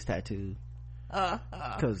a face tattoo.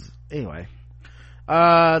 Cause anyway.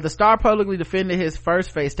 The star publicly defended his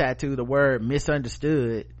first face tattoo, the word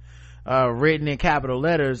misunderstood, written in capital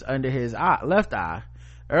letters under his left eye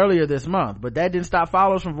earlier this month, but that didn't stop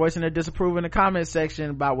followers from voicing their disapproval in the comment section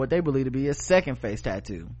about what they believe to be a second face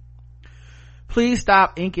tattoo. Please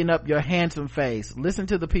stop inking up your handsome face. Listen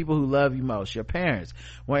to the people who love you most, your parents,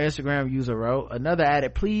 one Instagram user wrote. Another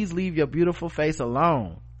added, please leave your beautiful face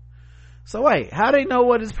alone. So wait, how they know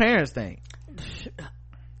what his parents think?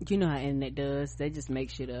 You know how internet does. They just make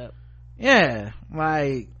shit up. Yeah,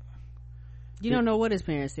 like, you don't know what his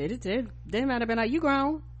parents said. They might have been like, you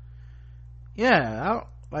grown. Yeah,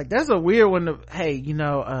 like, that's a weird one. Hey,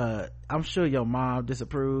 I'm sure your mom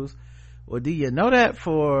disapproves. Well, do you know that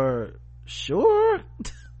for sure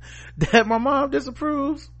that my mom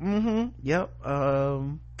disapproves? Yep.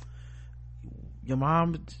 Your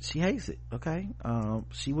mom, she hates it. Okay.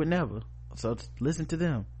 She would never. So listen to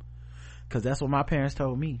them, because that's what my parents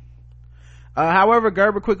told me. However,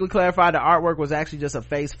 Gerber quickly clarified the artwork was actually just a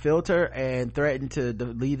face filter and threatened to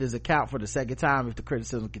delete his account for the second time if the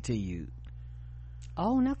criticism continued.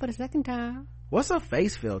 Oh, not for the second time. What's a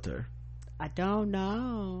face filter? I don't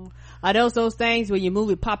know. Are those things where you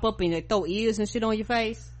move it, pop up and they throw ears and shit on your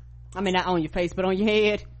face? I mean, not on your face, but on your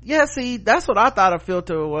head. Yeah, see, that's what I thought a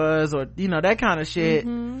filter was, or that kind of shit.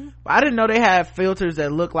 I didn't know they had filters that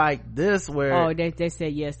look like this where... Oh, they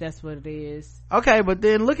said yes, that's what it is. Okay, but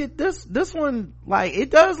then look at this one. Like, it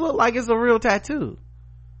does look like it's a real tattoo,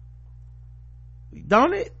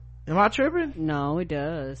 don't it? Am I tripping? No, it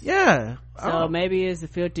does. Yeah. So maybe it's the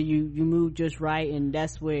filter you move just right and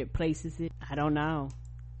that's where it places it. I don't know.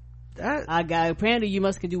 Apparently you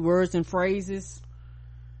must can do words and phrases.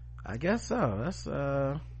 I guess so. That's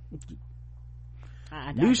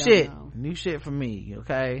new shit for me.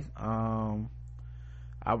 Okay. I'm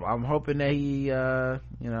hoping that he yeah,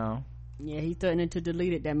 he's threatening to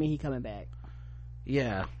delete it. That means he coming back.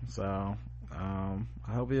 Yeah, so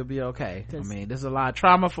I hope he'll be okay. I mean, there's a lot of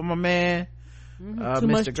trauma for my man. Too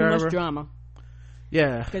much drama.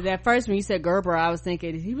 Yeah, because at first when you said Gerber, I was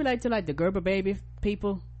thinking, does he relate to like the Gerber baby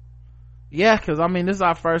people? Yeah, because I mean, this is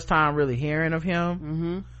our first time really hearing of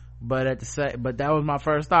him. But but that was my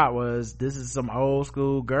first thought, was this is some old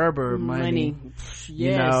school Gerber money.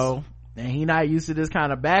 Yes. And he not used to this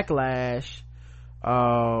kind of backlash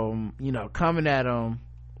coming at him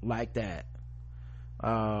like that,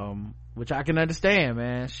 which I can understand,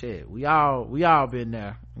 man. Shit, we all been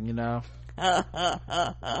there,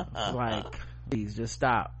 like, please just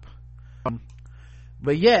stop.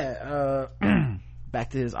 But yeah,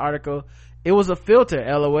 back to his article. It was a filter,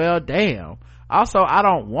 LOL. Damn. Also, I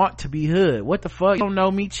don't want to be hood. What the fuck? You don't know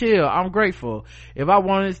me. Chill. I'm grateful. If I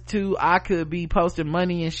wanted to, I could be posting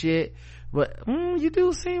money and shit, but you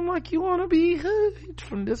do seem like you want to be hood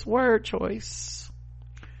from this word choice.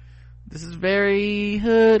 This is very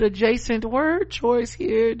hood adjacent word choice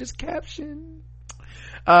here, this caption.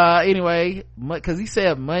 Anyway, because he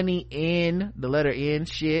said money in the letter N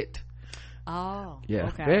shit. Oh, yeah,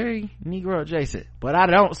 okay. Very Negro adjacent, but I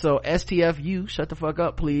don't. So STFU, shut the fuck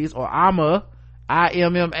up, please. Or IMMA,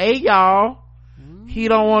 y'all. He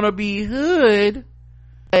don't want to be hood,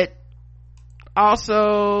 but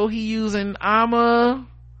also he using IMMA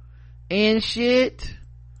and shit.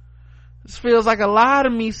 This feels like a lie to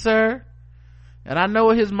me, sir. And I know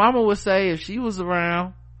what his mama would say if she was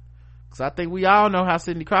around, because I think we all know how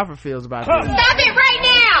Cindy Crawford feels about this. Stop it right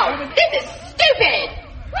now! This is stupid!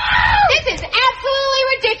 This is absolutely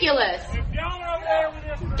ridiculous!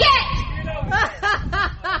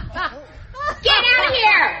 Get out of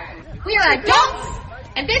here! We are adults!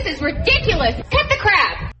 And this is ridiculous. Cut the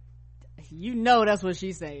crap. You know that's what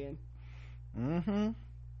she's saying. She looking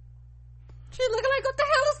like, what the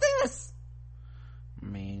hell is this? I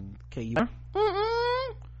mean, can you? I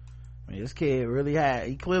mean, this kid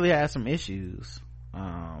he clearly has some issues.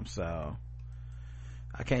 So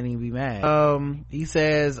I can't even be mad. He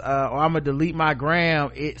says, I'm gonna delete my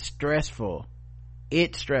gram. It's stressful. We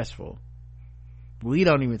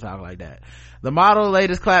don't even talk like that. The model's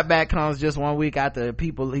latest clapback comes just 1 week after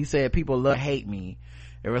he said people love hate me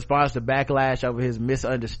in response to backlash over his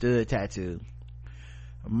misunderstood tattoo.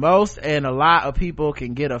 Most and a lot of people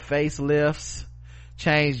can get a facelifts,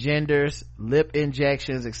 change genders, lip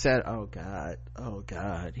injections, etc. Oh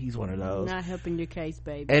god, he's one of those. Not helping your case,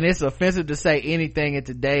 baby. And it's offensive to say anything in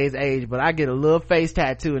today's age, but I get a little face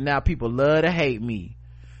tattoo and now people love to hate me.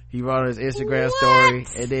 He wrote on his Instagram story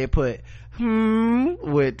and then put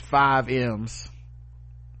with 5 M's.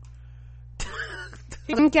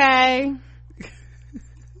 Okay.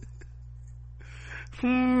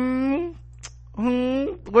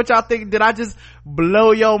 What y'all think? Did I just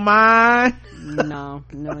blow your mind? No,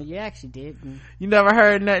 you actually didn't. You never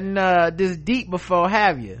heard nothing this deep before,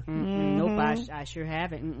 have you? Nope, I sure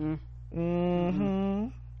haven't.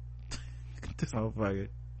 This whole fucking,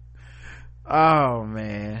 oh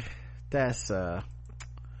man, that's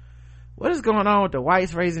what is going on with the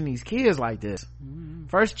whites raising these kids like this?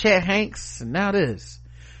 First Chet Hanks and now this.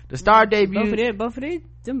 The star debut. Both of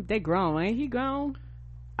them, they grown. Ain't he grown?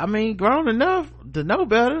 I mean, grown enough to know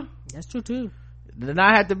better. That's true too. Did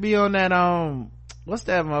not have to be on that what's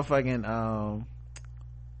that motherfucking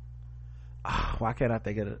why can't I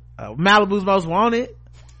think of it? Malibu's Most Wanted.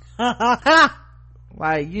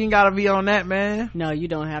 Like, you ain't gotta be on that, man. No, you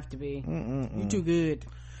don't have to be. You too good.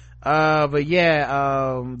 But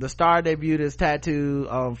yeah, the star debuted his tattoo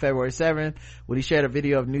on February 7th when he shared a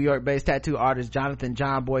video of New York based tattoo artist Jonathan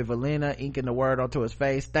John Boy Valina inking the word onto his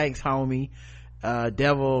face. Thanks, homie.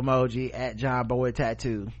 Devil emoji at John Boy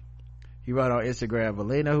Tattoo. He wrote on Instagram,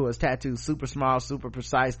 Valina, who has tattooed super small, super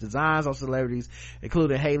precise designs on celebrities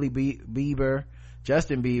including Hailey Bieber,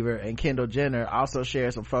 Justin Bieber, and Kendall Jenner, also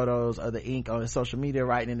shared some photos of the ink on his social media,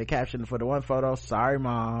 writing in the caption for the one photo, "Sorry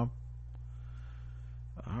mom."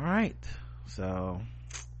 All right, so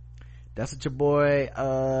that's what your boy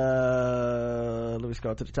let me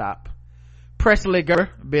scroll to the top, Pressliger,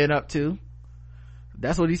 been up to.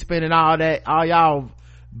 That's what he's spending all y'all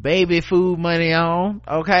baby food money on.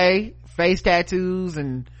 Okay, face tattoos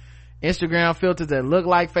and Instagram filters that look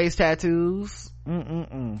like face tattoos.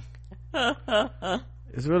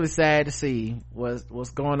 It's really sad to see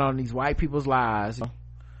what's going on in these white people's lives.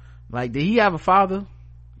 Like, did he have a father?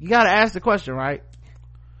 You gotta ask the question, right?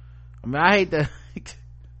 I mean, I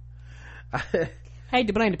hate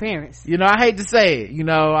to blame the parents. You know, I hate to say it. You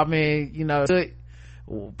know, I mean, you know, a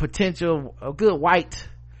good white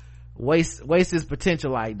waste his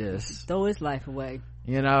potential like this. Throw his life away.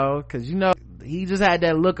 You know, cause you know, he just had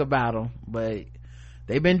that look about him, but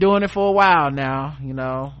they've been doing it for a while now, you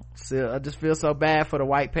know. So I just feel so bad for the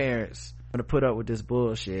white parents to put up with this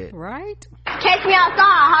bullshit. Right? Catch me outside,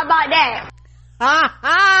 how about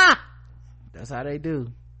that? That's how they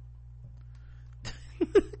do.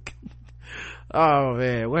 Oh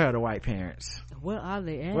man, where are the white parents? Where are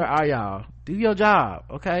they at? Where are y'all? Do your job,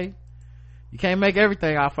 okay? You can't make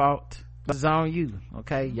everything our fault. It's on you,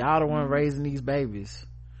 okay? Y'all the one raising these babies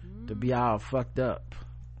to be all fucked up.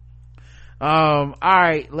 All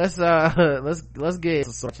right, let's get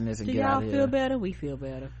some sortiness and get out of here. Do y'all feel better? We feel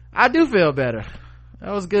better. I do feel better.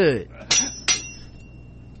 That was good.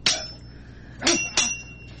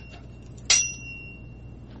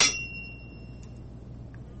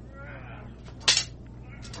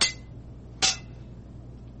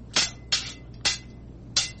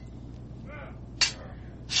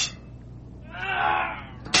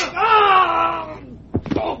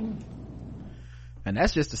 And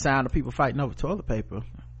that's just the sound of people fighting over toilet paper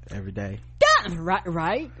every day. Yeah,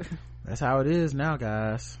 right. That's how it is now,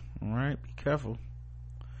 guys. All right, be careful.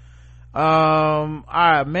 All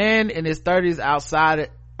right, man in his 30s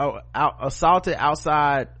assaulted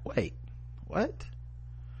outside. Wait, what?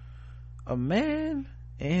 A man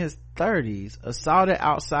in his 30s assaulted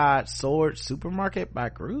outside Sword Supermarket by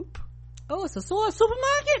group. Oh, it's a Sword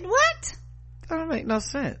Supermarket? What? That don't make no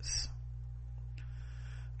sense.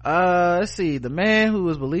 Let's see. The man who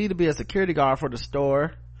was believed to be a security guard for the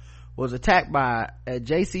store was attacked by a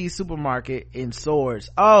JC supermarket in Swords.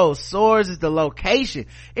 Oh, Swords is the location.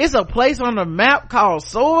 It's a place on the map called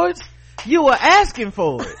Swords. You were asking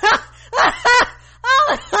for it.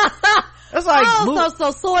 That's like so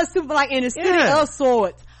Swords super like in the city of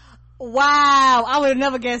Swords. Wow, I would have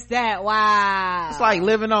never guessed that. Wow. It's like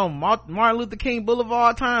living on Martin Luther King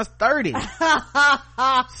Boulevard times 30.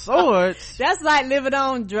 Swords. That's like living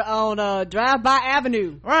on Drive-By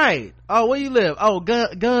Avenue. Right. Oh, where you live? Oh,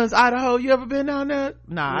 Guns, Idaho. You ever been down there?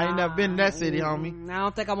 Nah, I ain't never been in that city, homie. I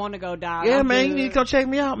don't think I want to go down. Yeah, man, you need to come check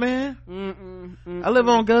me out, man. I live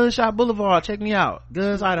on Gunshot Boulevard. Check me out.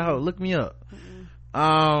 Guns, Idaho. Look me up.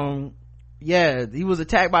 Yeah, he was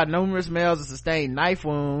attacked by numerous males and sustained knife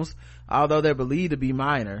wounds, although they're believed to be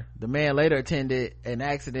minor. The man later attended an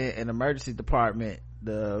accident in the emergency department,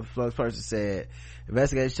 the spokesperson said.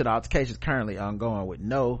 Investigations to the altercation is currently ongoing with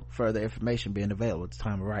no further information being available at the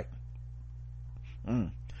time of writing.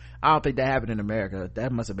 I don't think that happened in America.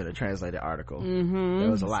 That must have been a translated article. There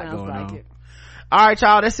was a lot going on. It. All right,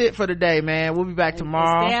 y'all, that's it for today, man. We'll be back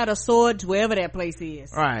tomorrow. Stay out of Swords, wherever that place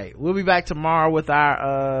is. All right, we'll be back tomorrow with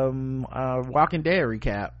our Walking Dead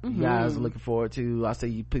recap. You guys are looking forward to. I see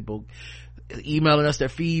you people emailing us their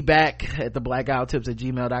feedback at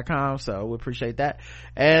theblackguywhotips@gmail.com, so we appreciate that.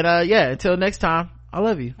 And yeah, until next time, I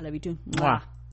love you. I love you too. Mwah.